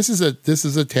on you. This is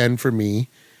a 10 for me.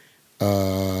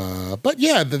 But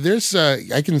yeah, there's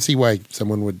I can see why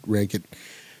someone would rank it.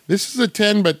 This is a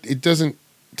 10, but it doesn't.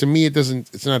 To me, it doesn't.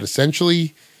 It's not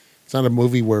essentially. It's not a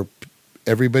movie where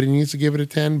everybody needs to give it a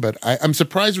 10. But I'm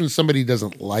surprised when somebody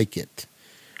doesn't like it.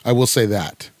 I will say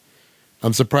that.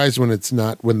 I'm surprised when it's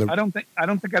not when the. I don't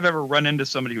think I've ever run into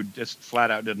somebody who just flat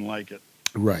out didn't like it.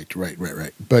 Right.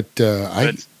 But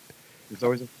It's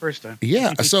always the first time.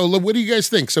 Yeah. So what do you guys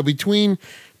think? So between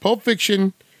Pulp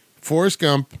Fiction, Forrest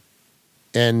Gump,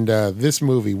 and this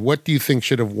movie, what do you think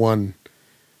should have won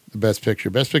the Best Picture?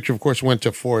 Best Picture, of course, went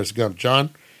to Forrest Gump. John,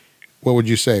 what would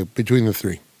you say between the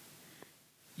three?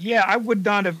 Yeah, I would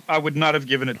not have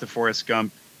given it to Forrest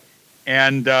Gump.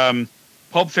 And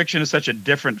Pulp Fiction is such a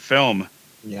different film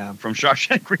from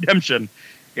Shawshank Redemption.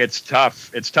 It's tough.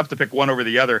 It's tough to pick one over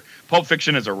the other. Pulp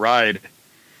Fiction is a ride.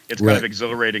 It's kind of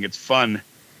exhilarating. It's fun.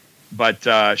 But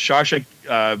Shawshank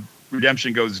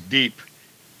Redemption goes deep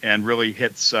and really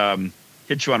hits you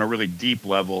on a really deep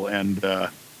level. And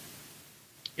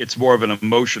it's more of an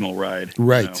emotional ride.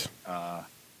 Right.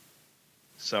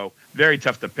 So very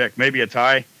tough to pick. Maybe a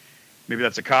tie. Maybe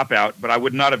that's a cop-out, but I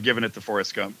would not have given it to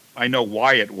Forrest Gump. I know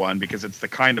why it won, because it's the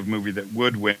kind of movie that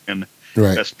would win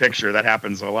Best Picture. That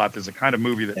happens a lot. There's a kind of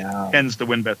movie that tends to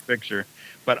win Best Picture.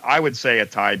 But I would say a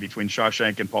tie between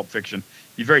Shawshank and Pulp Fiction.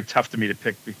 It'd be very tough to me to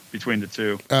pick between the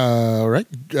two. All right.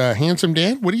 Handsome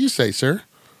Dan, what do you say, sir?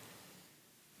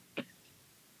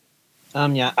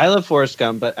 I love Forrest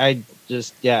Gump, but I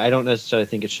don't necessarily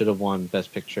think it should have won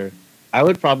Best Picture.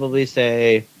 I'd probably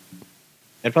say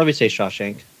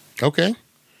Shawshank. Okay.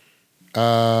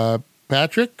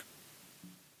 Patrick?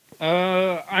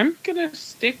 I'm going to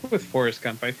stick with Forrest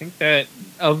Gump. I think that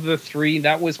of the three,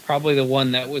 that was probably the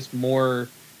one that was more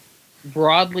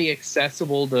broadly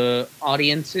accessible to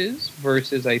audiences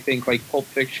versus I think like Pulp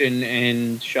Fiction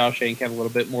and Shawshank have a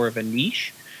little bit more of a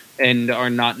niche and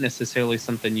are not necessarily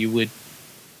something you would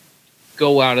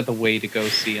go out of the way to go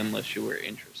see unless you were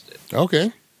interested.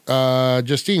 Okay.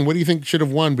 Justine, what do you think should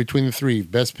have won between the three?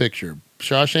 Best Picture?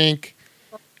 Shawshank?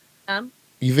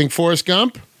 You think Forrest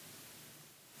Gump?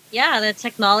 Yeah, the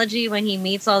technology when he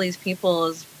meets all these people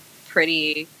is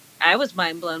pretty. I was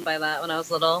mind blown by that when I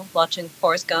was little, watching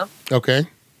Forrest Gump. Okay.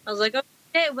 I was like, oh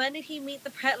shit, when did he meet the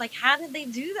pet? Like, how did they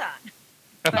do that?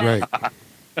 Right.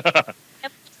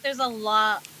 There's a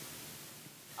lot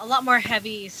more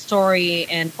heavy story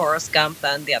in Forrest Gump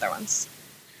than the other ones.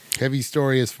 Heavy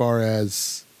story as far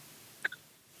as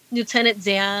Lieutenant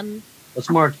Dan. It's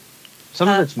more. Some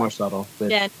of it's more subtle. With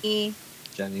Jenny.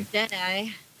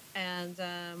 And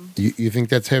you think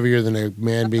that's heavier than a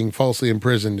man being falsely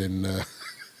imprisoned in? I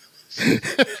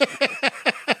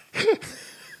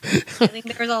think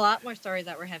there's a lot more stories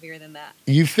that were heavier than that.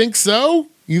 You think so?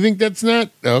 You think that's not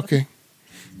okay?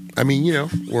 I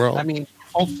mean,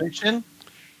 Pulp Fiction.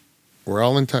 we're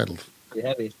all entitled. Pretty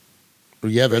heavy.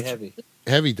 Yeah, Pretty that's heavy.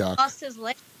 heavy, Doc. Lost his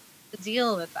leg to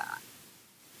deal with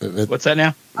that. What's that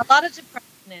now? A lot of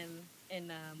depression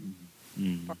in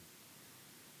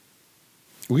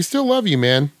We still love you,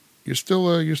 man. You're still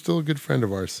a good friend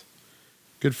of ours.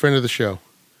 Good friend of the show.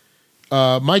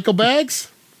 Michael Baggs?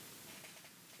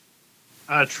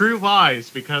 True Lies,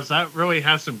 because that really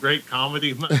has some great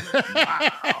comedy.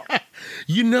 Wow.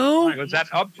 You know, Was that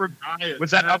up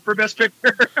for Best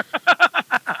Picture?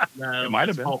 No, It might have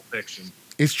it's been. Pulp Fiction.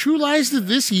 is True Lies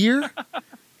this year?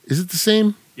 Is it the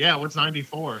same? Yeah, it was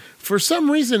 94. For some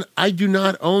reason, I do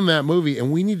not own that movie,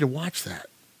 and we need to watch that.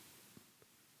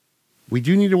 We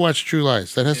do need to watch True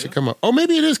Lies. That has to come up. Oh,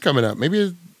 maybe it is coming up. Maybe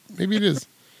it is.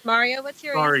 Mario. What's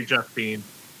your Sorry, Justine.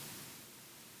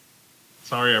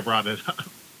 Sorry I brought it up.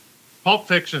 Pulp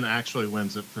Fiction actually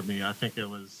wins it for me. I think it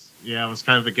was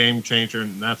kind of a game changer,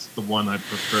 and that's the one I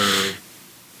prefer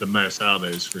the most out of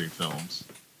those three films.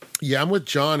 Yeah, I'm with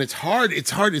John. It's hard. It's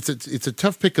a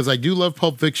tough pick because I do love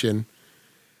Pulp Fiction.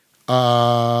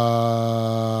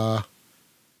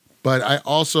 But I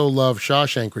also love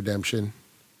Shawshank Redemption.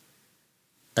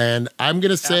 And I'm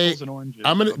gonna say Apples and oranges.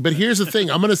 but here's the thing.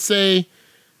 I'm gonna say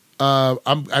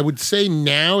I would say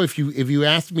now, if you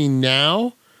asked me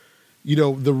now,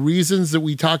 the reasons that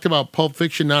we talked about Pulp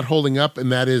Fiction not holding up,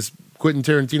 and that is Quentin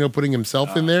Tarantino putting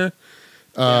himself in there.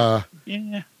 Yeah.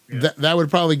 That would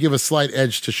probably give a slight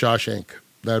edge to Shawshank.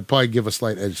 That would probably give a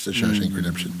slight edge to Shawshank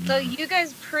Redemption. So you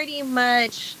guys pretty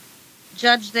much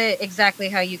judged it exactly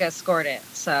how you guys scored it.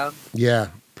 So Yeah,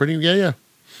 yeah.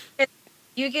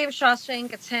 you gave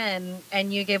Shawshank a 10,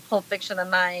 and you gave Pulp Fiction a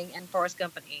 9, and Forrest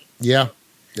Gump an 8. Yeah.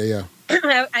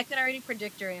 I could already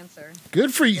predict your answer.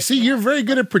 Good for you. See, you're very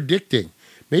good at predicting.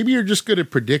 Maybe you're just good at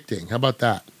predicting. How about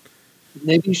that?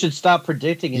 Maybe you should stop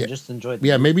predicting and Yeah. just enjoy the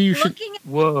Yeah, maybe you should.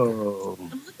 Whoa.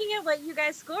 I'm looking at what you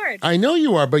guys scored. I know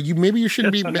you are, but maybe you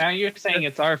shouldn't be. So now you're saying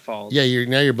it's our fault. Yeah,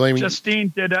 now you're blaming.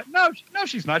 Justine did. No,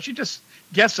 she's not. She's just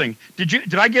guessing.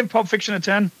 Did I give Pulp Fiction a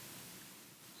 10?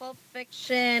 Pulp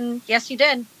Fiction. Yes, you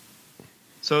did.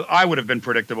 So I would have been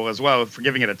predictable as well for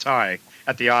giving it a tie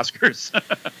at the Oscars.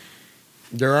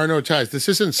 There are no ties. This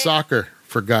isn't soccer,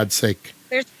 for God's sake.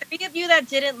 There's 3 of you that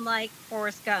didn't like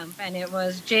Forrest Gump, and it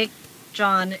was Jake,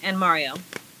 John, and Mario.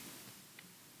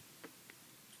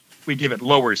 We give it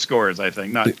lower scores, I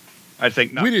think.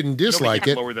 We didn't dislike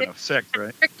nobody it. lower than a 6,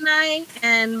 right? Rick and I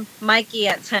and Mikey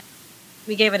at 10.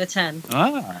 We gave it a 10.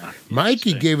 Ah, Mikey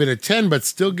interesting. gave it a 10, but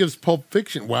still gives Pulp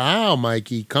Fiction. Wow,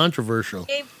 Mikey, controversial.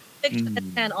 Gave Fiction a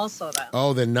 10 also, though.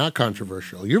 Oh, then not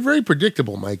controversial. You're very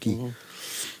predictable, Mikey. Mm-hmm.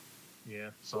 Yeah,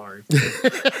 sorry.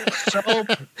 so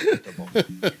predictable.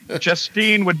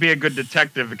 Justine would be a good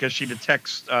detective because she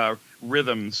detects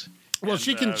rhythms. Well, and,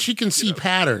 she can see you know,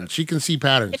 patterns. She can see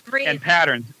patterns. It's really and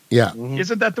patterns. Yeah, Mhm.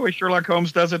 Isn't that the way Sherlock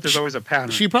Holmes does it? There's always a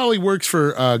pattern. she probably works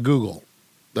for Google.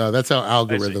 That's how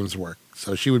algorithms work.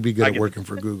 So she would be I good at get working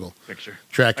for Google, Picture.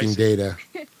 tracking I see. data.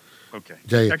 Okay.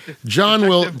 Yeah. Detective- John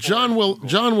detective or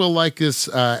Google. will like this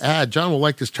ad. John will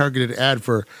like this targeted ad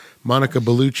for Monica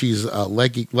Bellucci's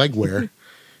legwear,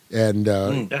 and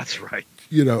That's right.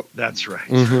 That's right.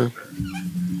 mhm.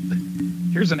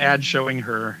 Here's an ad showing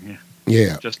her.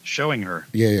 yeah, Just showing her.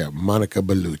 yeah, Monica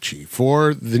Bellucci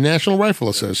for the National Rifle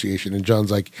Association, and John's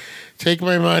like, "Take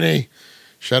my money,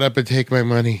 shut up and take my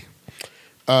money."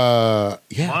 Yeah.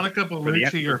 Monica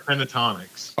Bellucci or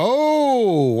Pentatonics?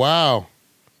 Oh wow.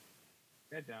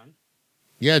 Good, John.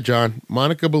 Yeah, John.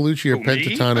 Monica Bellucci or Who, me?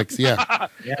 Pentatonics. Yeah.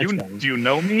 Yeah, Do you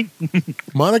know me?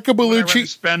 Monica Would I rather Bellucci.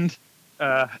 spend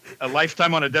a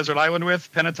lifetime on a desert island with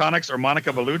Pentatonics or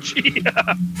Monica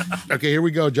Bellucci? Okay, here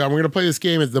we go, John. We're going to play this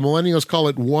game. The millennials call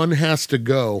it One Has to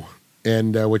Go.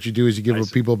 And what you do is you give I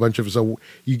see. people a bunch of, so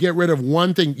you get rid of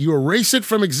one thing. You erase it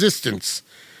from existence.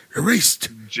 Erased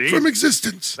Jeez. from Is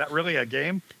existence. that really a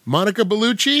game? Monica It's a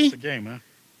Bellucci game, huh?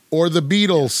 or the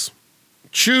Beatles?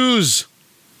 Choose.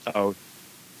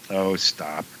 Oh,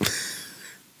 stop.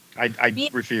 I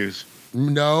refuse.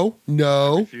 No.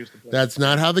 Refuse to play. That's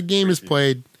not how the game is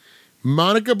played.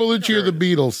 Monica Bellucci or the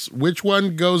Beatles? Which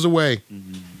one goes away?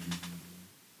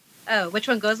 Oh, which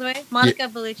one goes away? Monica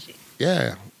Bellucci.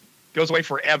 Yeah. Goes away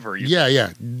forever. Yeah.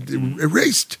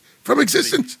 Erased from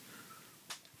existence.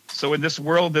 So in this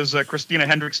world, does Christina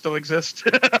Hendricks still exist?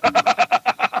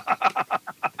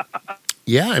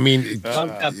 Yeah, I mean, Some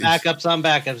backups on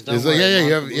backups. Don't is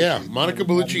worry. yeah. Monica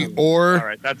Bellucci or All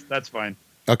right, that's fine.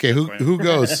 okay, who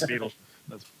goes? Beatles.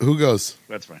 Who goes?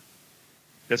 That's fine.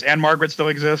 Does Anne Margaret still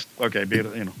exist? Okay,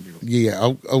 Beatles. Beatles.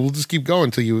 Yeah, we'll just keep going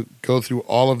until you go through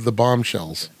all of the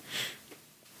bombshells.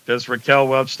 Does Raquel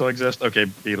Welch still exist? Okay,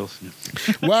 Beatles.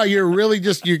 Wow, you're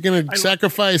going to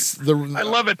sacrifice the. I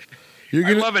love it.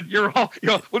 I love it.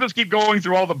 We'll just keep going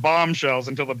through all the bombshells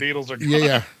until the Beatles are gone.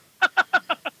 Yeah.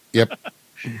 Yep.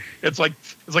 It's like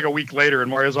a week later, and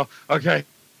Mario's all okay.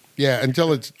 Yeah,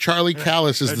 until it's Charlie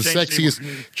Callis is the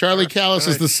sexiest. Charlie Callis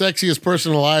is the sexiest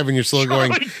person alive, and you're still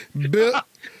going.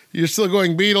 You're still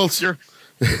going Beatles.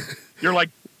 You're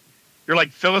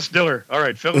like Phyllis Diller. All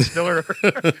right, Phyllis Diller,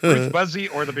 Ruth Buzzy,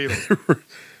 or the Beatles.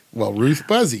 Well, Ruth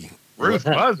Buzzy. Ruth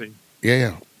Buzzy.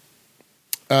 Yeah.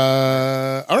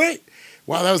 All right.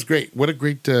 Wow, that was great. What a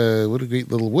great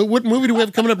little. What movie do we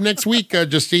have coming up next week,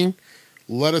 Justine?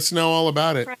 Let us know all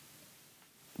about it.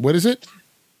 What is it?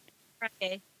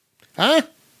 Friday. Huh?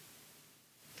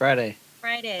 Friday.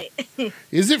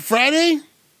 Is it Friday?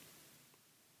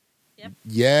 Yep.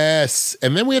 Yes.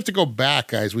 And then we have to go back,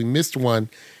 guys. We missed one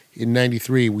in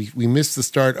 93. We missed the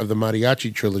start of the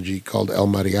Mariachi trilogy called El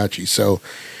Mariachi. So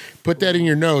put that in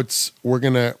your notes. We're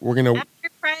gonna After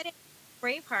Friday,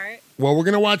 Braveheart. Well, we're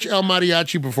gonna watch El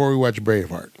Mariachi before we watch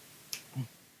Braveheart.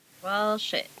 Well,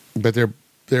 shit. But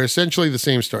they're essentially the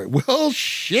same story. Well,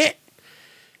 shit.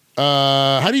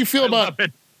 How do you feel about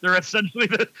it? They're essentially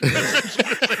the same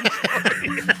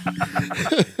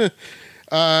story.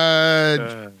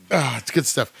 It's good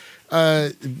stuff.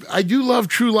 I do love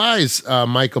True Lies,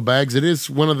 Michael Baggs. It is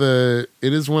one of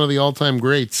the all-time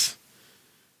greats.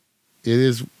 It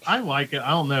is. I like it. I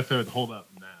don't know if it would hold up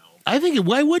now. I think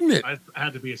why wouldn't it? I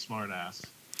had to be a smart ass.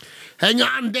 Hang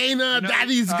on, Dana.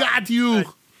 Daddy's got you.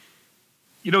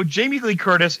 Jamie Lee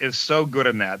Curtis is so good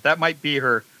in that. That might be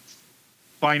her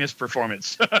finest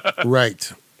performance.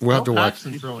 Right. We'll have to watch.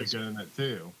 Paxton's really good in it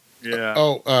too.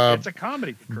 Yeah. It's a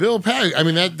comedy. Bill Paxton. I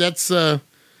mean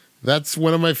that's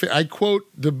one of my. I quote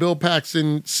the Bill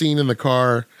Paxton scene in the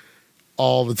car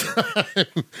all the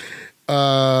time.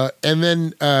 And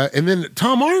then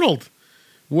Tom Arnold.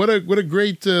 What a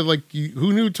great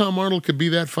who knew Tom Arnold could be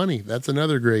that funny? That's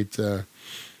another great.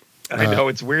 I know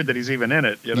it's weird that he's even in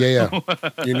it. Yeah.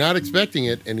 You're not expecting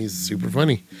it, and he's super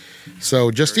funny.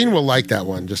 So Justine will like that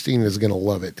one. Justine is going to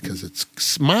love it because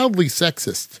it's mildly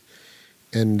sexist,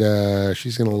 and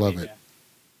she's going to love it.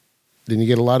 Then you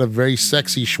get a lot of very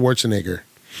sexy Schwarzenegger.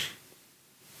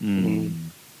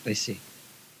 I see.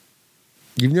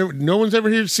 No one's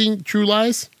ever seen True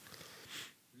Lies?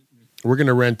 We're going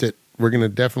to rent it. We're going to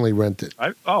definitely rent it.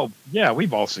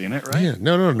 We've all seen it, right? Yeah,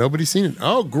 no, nobody's seen it.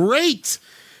 Oh, great.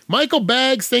 Michael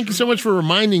Baggs, thank you so much for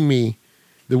reminding me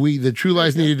that True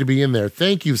Lies needed to be in there.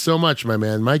 Thank you so much, my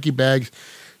man. Mikey Baggs.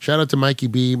 Shout out to Mikey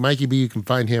B. Mikey B, you can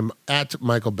find him at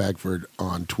Michael Bagford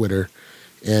on Twitter.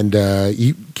 And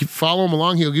you can follow him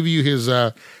along. He'll give you his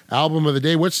album of the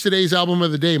day. What's today's album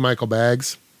of the day, Michael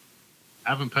Baggs?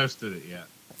 I haven't posted it yet.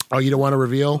 Oh, you don't want to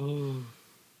reveal?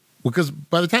 Because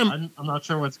by the time... I'm not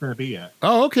sure what it's going to be yet.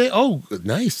 Oh, okay. Oh,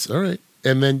 nice. All right.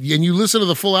 And you listen to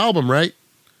the full album, right?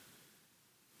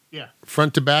 Yeah.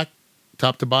 Front to back,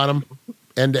 top to bottom,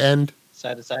 end to end.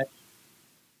 Side to side.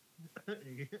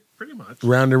 Pretty much.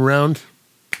 Round and round.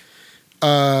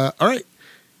 All right.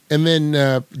 And then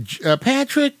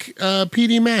Patrick,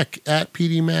 PD Mac, at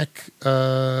PD Mac.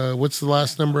 What's the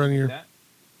last number on your...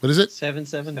 What is it?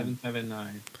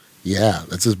 779. Yeah,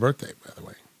 that's his birthday, by the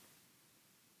way.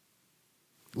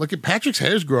 Look at Patrick's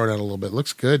hair's growing out a little bit.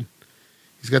 Looks good.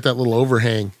 He's got that little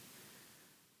overhang.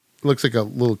 Looks like a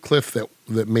little cliff that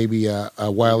maybe a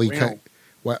Wiley cut.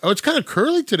 Oh, it's kind of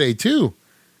curly today too.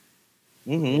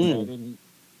 Mm-hmm. I didn't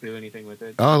do anything with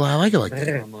it. Oh, I like it like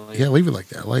that. Yeah, leave it like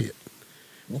that. I like it.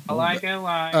 I like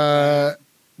it.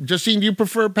 Justine, do you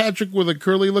prefer Patrick with a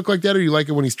curly look like that, or you like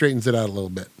it when he straightens it out a little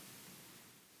bit?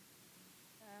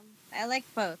 I like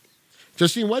both.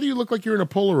 Justine, why do you look like you're in a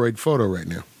Polaroid photo right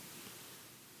now?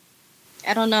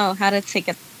 I don't know how to take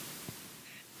it.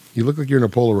 You look like you're in a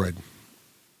Polaroid.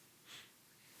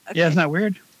 Okay. Yeah, isn't that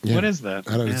weird? Yeah. What is that?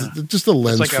 I don't know. Yeah. It's just a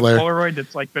lens it's like flare. a Polaroid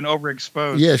that's like been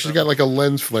overexposed. Yeah, she's got like a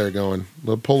lens flare going.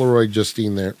 The Polaroid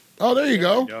Justine there. Oh, there you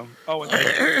go. Oh,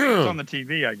 it's on the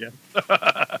TV, I guess.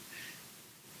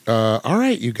 All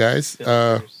right, you guys.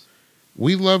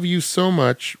 We love you so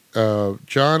much.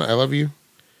 John, I love you.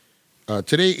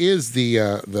 Today is the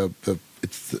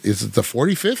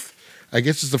 45th? I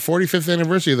guess it's the 45th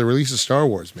anniversary of the release of Star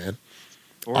Wars, man.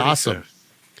 45th. Awesome.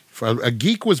 A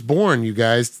geek was born, you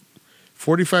guys,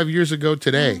 45 years ago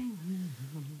today.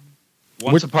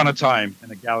 Once upon a time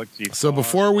in a galaxy. So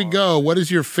before we go, what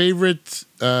is your favorite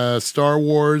Star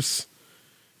Wars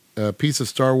piece of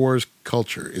Star Wars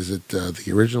culture? Is it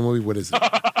the original movie? What is it?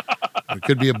 It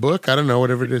could be a book. I don't know,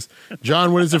 whatever it is.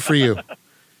 John, what is it for you?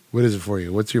 What is it for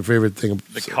you? What's your favorite thing?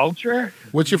 The culture?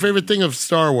 What's your favorite thing of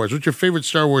Star Wars? What's your favorite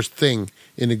Star Wars thing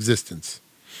in existence?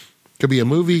 Could be a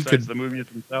movie. Besides the movies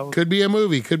themselves? Could be a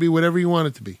movie. Could be whatever you want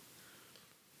it to be.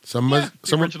 The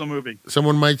original movie.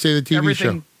 Someone might say the TV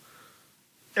show.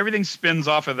 Everything spins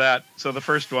off of that. So the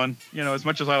first one, as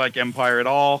much as I like Empire, it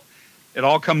all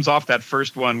comes off that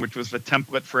first one, which was the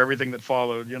template for everything that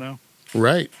followed.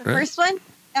 Right. The first one,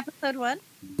 episode 1.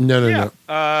 No.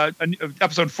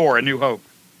 Episode 4, A New Hope.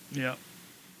 Yeah.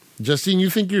 Justine, you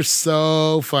think you're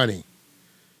so funny.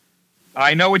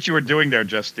 I know what you were doing there,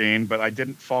 Justine, but I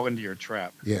didn't fall into your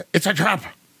trap. Yeah, it's a trap.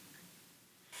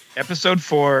 Episode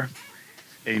 4,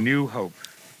 A New Hope.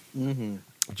 Mm-hmm.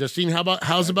 Justine,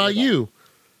 how's about you?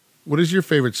 What is your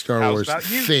favorite Star Wars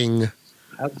thing?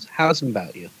 How's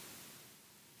about you?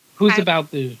 Who's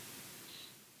about the...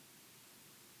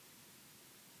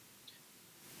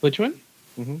 Which one?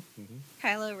 Mm-hmm. Mm-hmm.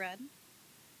 Kylo Ren.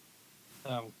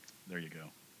 Oh, there you go.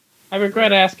 I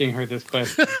regret asking her this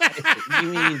question. You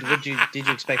mean did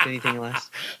you expect anything less?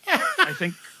 I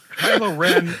think Kylo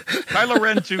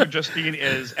Ren to Justine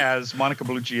is as Monica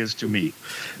Bellucci is to me.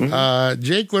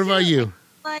 Jake, what about you?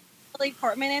 Like Billy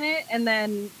Portman in it, and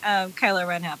then Kylo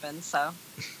Ren happens. So.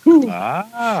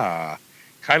 Kylo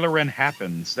Ren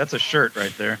happens. That's a shirt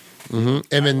right there. Mm-hmm.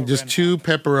 And then just 2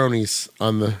 pepperonis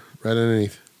on the right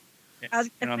underneath.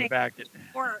 And on the back.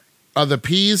 The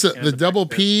P's, the double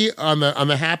P on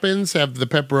the happens have the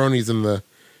pepperonis in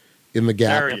the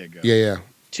gap. There you go. Yeah.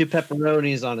 2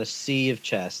 pepperonis on a sea of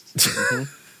chest.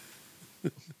 Mm-hmm.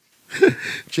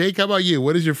 Jake, how about you?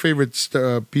 What is your favorite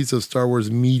piece of Star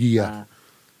Wars media?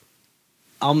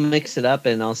 I'll mix it up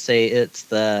and I'll say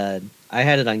I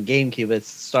had it on GameCube. It's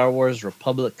Star Wars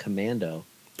Republic Commando.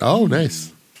 Oh,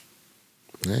 nice.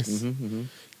 Nice. Mm-hmm, mm-hmm.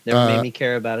 Never made me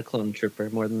care about a clone trooper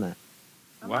more than that.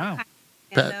 Wow.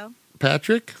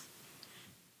 Patrick?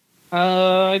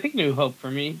 I think New Hope for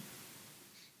me.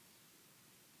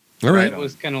 All right. It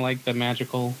was kind of like the magic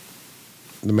bullet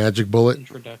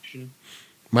introduction.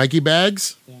 Mikey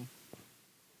Bags?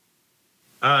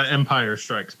 Yeah. Empire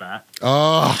Strikes Back.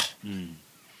 Oh,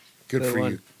 good for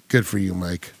one. you. Good for you,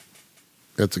 Mike.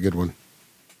 That's a good one.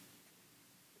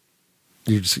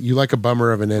 You like a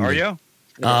bummer of an ending. Are you?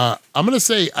 I'm going to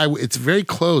say it's very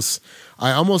close.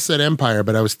 I almost said Empire,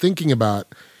 but I was thinking about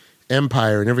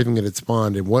Empire and everything that it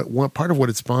spawned. And what part of what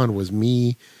it spawned was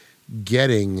me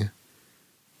getting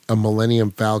a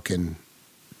Millennium Falcon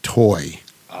toy.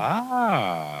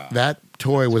 That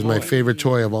toy was my favorite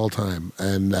toy of all time.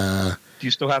 And do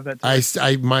you still have that toy?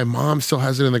 my mom still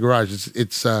has it in the garage.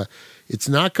 It's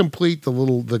not complete.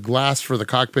 The glass for the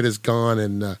cockpit is gone,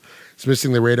 and it's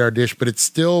missing the radar dish, but it's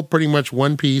still pretty much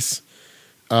one piece.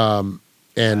 Man,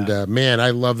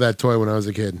 I loved that toy when I was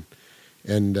a kid,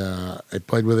 and I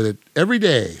played with it every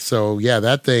day. So yeah,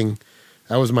 that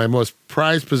was my most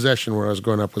prized possession when I was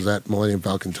growing up, was that Millennium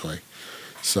Falcon toy.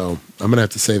 So I'm gonna have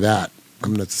to say that.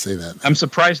 I'm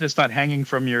surprised it's not hanging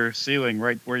from your ceiling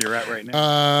right where you're at right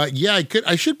now. Yeah,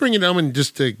 I should bring it home and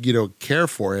just to care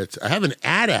for it. I have an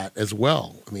AT-AT as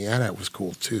well, and the AT-AT was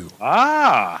cool too.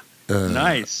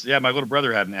 Nice. Yeah, my little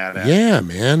brother had an AT-AT. Yeah,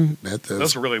 man.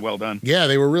 Those were really well done. Yeah,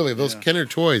 they were really those Kenner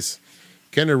toys.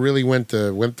 Kenner really went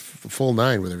full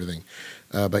 9 with everything.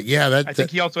 But yeah, I think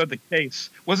he also had the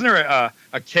case. Wasn't there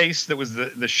a case that was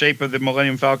the shape of the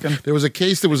Millennium Falcon? There was a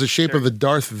case that was the shape of the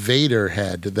Darth Vader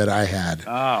head that I had.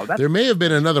 There may have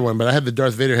been another one, but I had the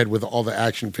Darth Vader head with all the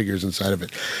action figures inside of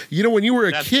it. When you were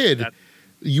a kid,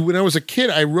 when I was a kid,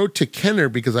 I wrote to Kenner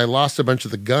because I lost a bunch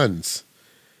of the guns.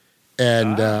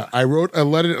 And I wrote a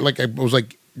letter, I was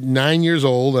 9 years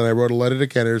old, and I wrote a letter to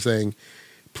Kenner saying,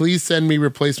 please send me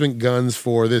replacement guns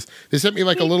for this. They sent me a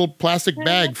little plastic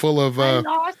bag full of... I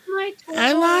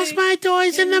lost my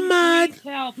toys in the mud. Please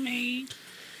help me.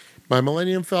 My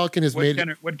Millennium Falcon has made...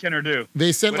 What'd Kenner do?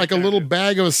 They sent a little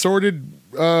bag of assorted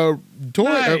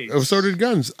assorted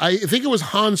guns. I think it was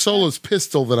Han Solo's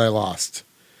pistol that I lost.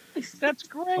 That's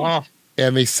great.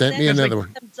 And they sent me another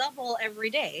one. Double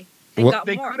every day. Got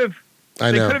they more. could have...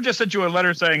 They could have just sent you a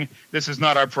letter saying, this is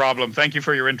not our problem. Thank you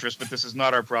for your interest, but this is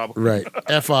not our problem. Right.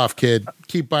 F off, kid.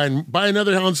 Keep buy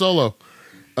another Han Solo.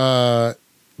 But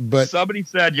somebody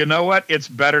said, you know what? It's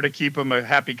better to keep him a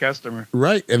happy customer.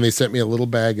 Right. And they sent me a little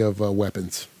bag of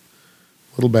weapons.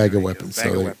 So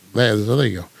there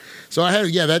you go. So I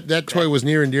had, that toy was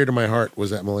near and dear to my heart,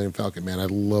 was that Millennium Falcon, man. I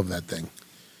love that thing.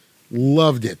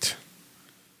 Loved it.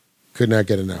 Could not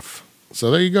get enough.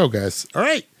 So there you go, guys. All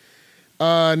right.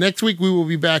 Next week we will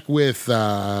be back with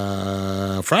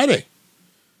Friday.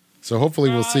 So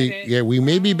hopefully we'll see. Yeah, we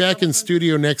may be back in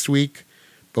studio next week,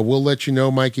 but we'll let you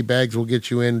know. Mikey Bags will get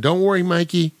you in. Don't worry,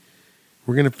 Mikey.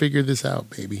 We're gonna figure this out,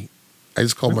 baby. I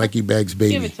just call Mikey Bags Give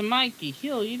baby. it to Mikey.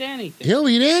 He'll eat anything. He'll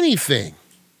eat anything.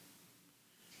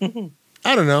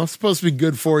 I don't know. It's supposed to be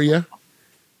good for you.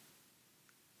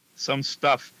 Some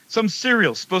stuff. Some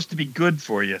cereal supposed to be good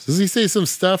for you. Does he say some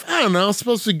stuff? I don't know. It's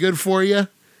supposed to be good for you. All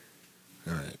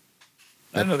right.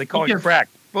 I don't know. They call it crack.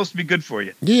 Supposed to be good for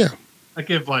you. Yeah. I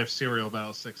give Life cereal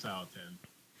about a 6 out of 10.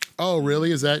 Oh,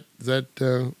 really? Is that?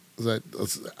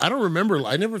 I don't remember.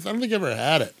 I don't think I ever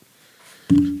had it.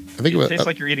 I think It tastes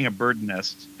like you're eating a bird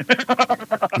nest.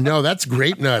 No, that's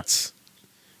grape nuts.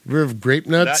 You ever have grape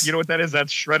nuts? You know what that is?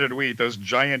 That's shredded wheat. Those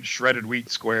giant shredded wheat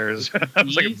squares.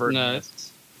 It's like a These bird nuts. nest.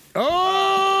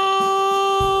 Oh!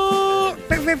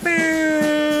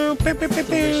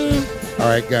 All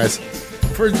right, guys.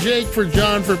 For Jake, for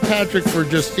John, for Patrick, for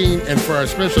Justine, and for our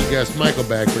special guest, Michael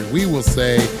Bagford, we will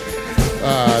say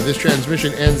this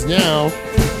transmission ends now.